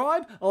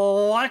 subscribe,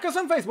 like us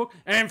on Facebook,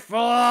 and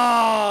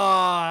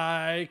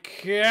fly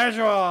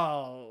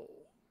casual.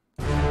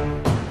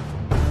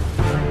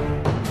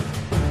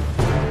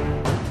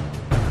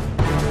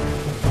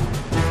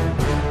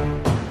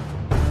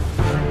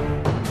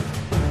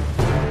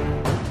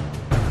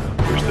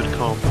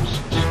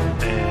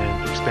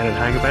 And expanded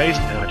hangar base,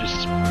 and I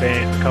just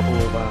spanned a couple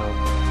of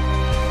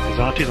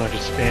Azantis, and I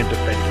just spanned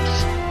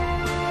defenders.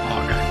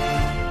 Okay.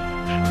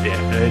 Yeah,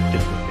 it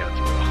didn't work out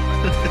too well.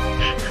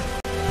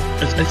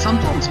 It's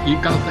sometimes you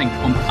kind of think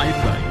on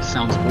paper it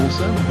sounds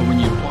awesome, but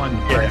when you apply it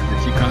in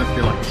practice, you kind of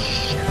feel like,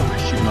 shit, I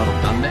should not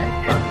have done that.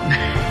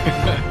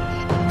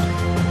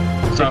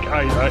 So it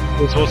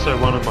was also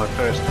one of my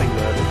first things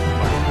that I did,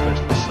 my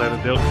first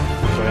Slater build,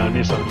 so I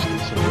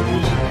misunderstood some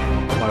rules.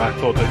 Like I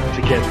thought that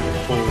to get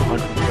full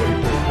 134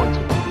 points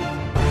of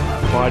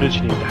fighters,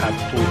 you need to have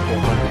full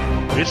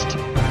 400 wrist.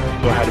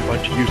 So I had a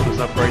bunch of useless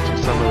upgrades on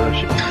some of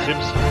those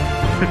ships.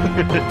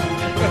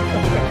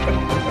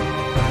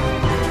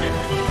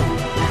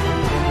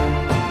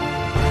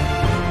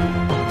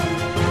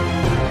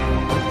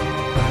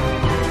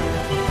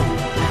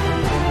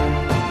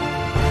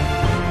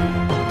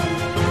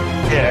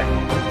 Yeah.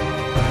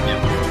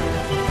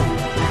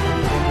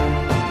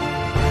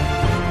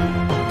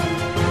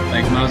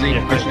 Thanks, Muzzy.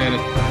 Appreciate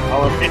it.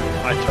 I'll admit,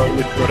 I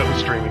totally forgot it was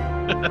streaming.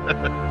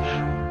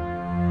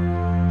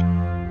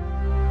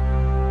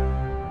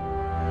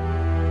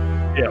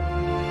 Yeah.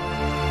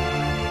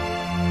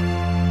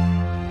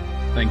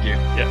 Thank you.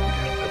 Yeah.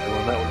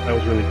 That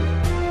was really good.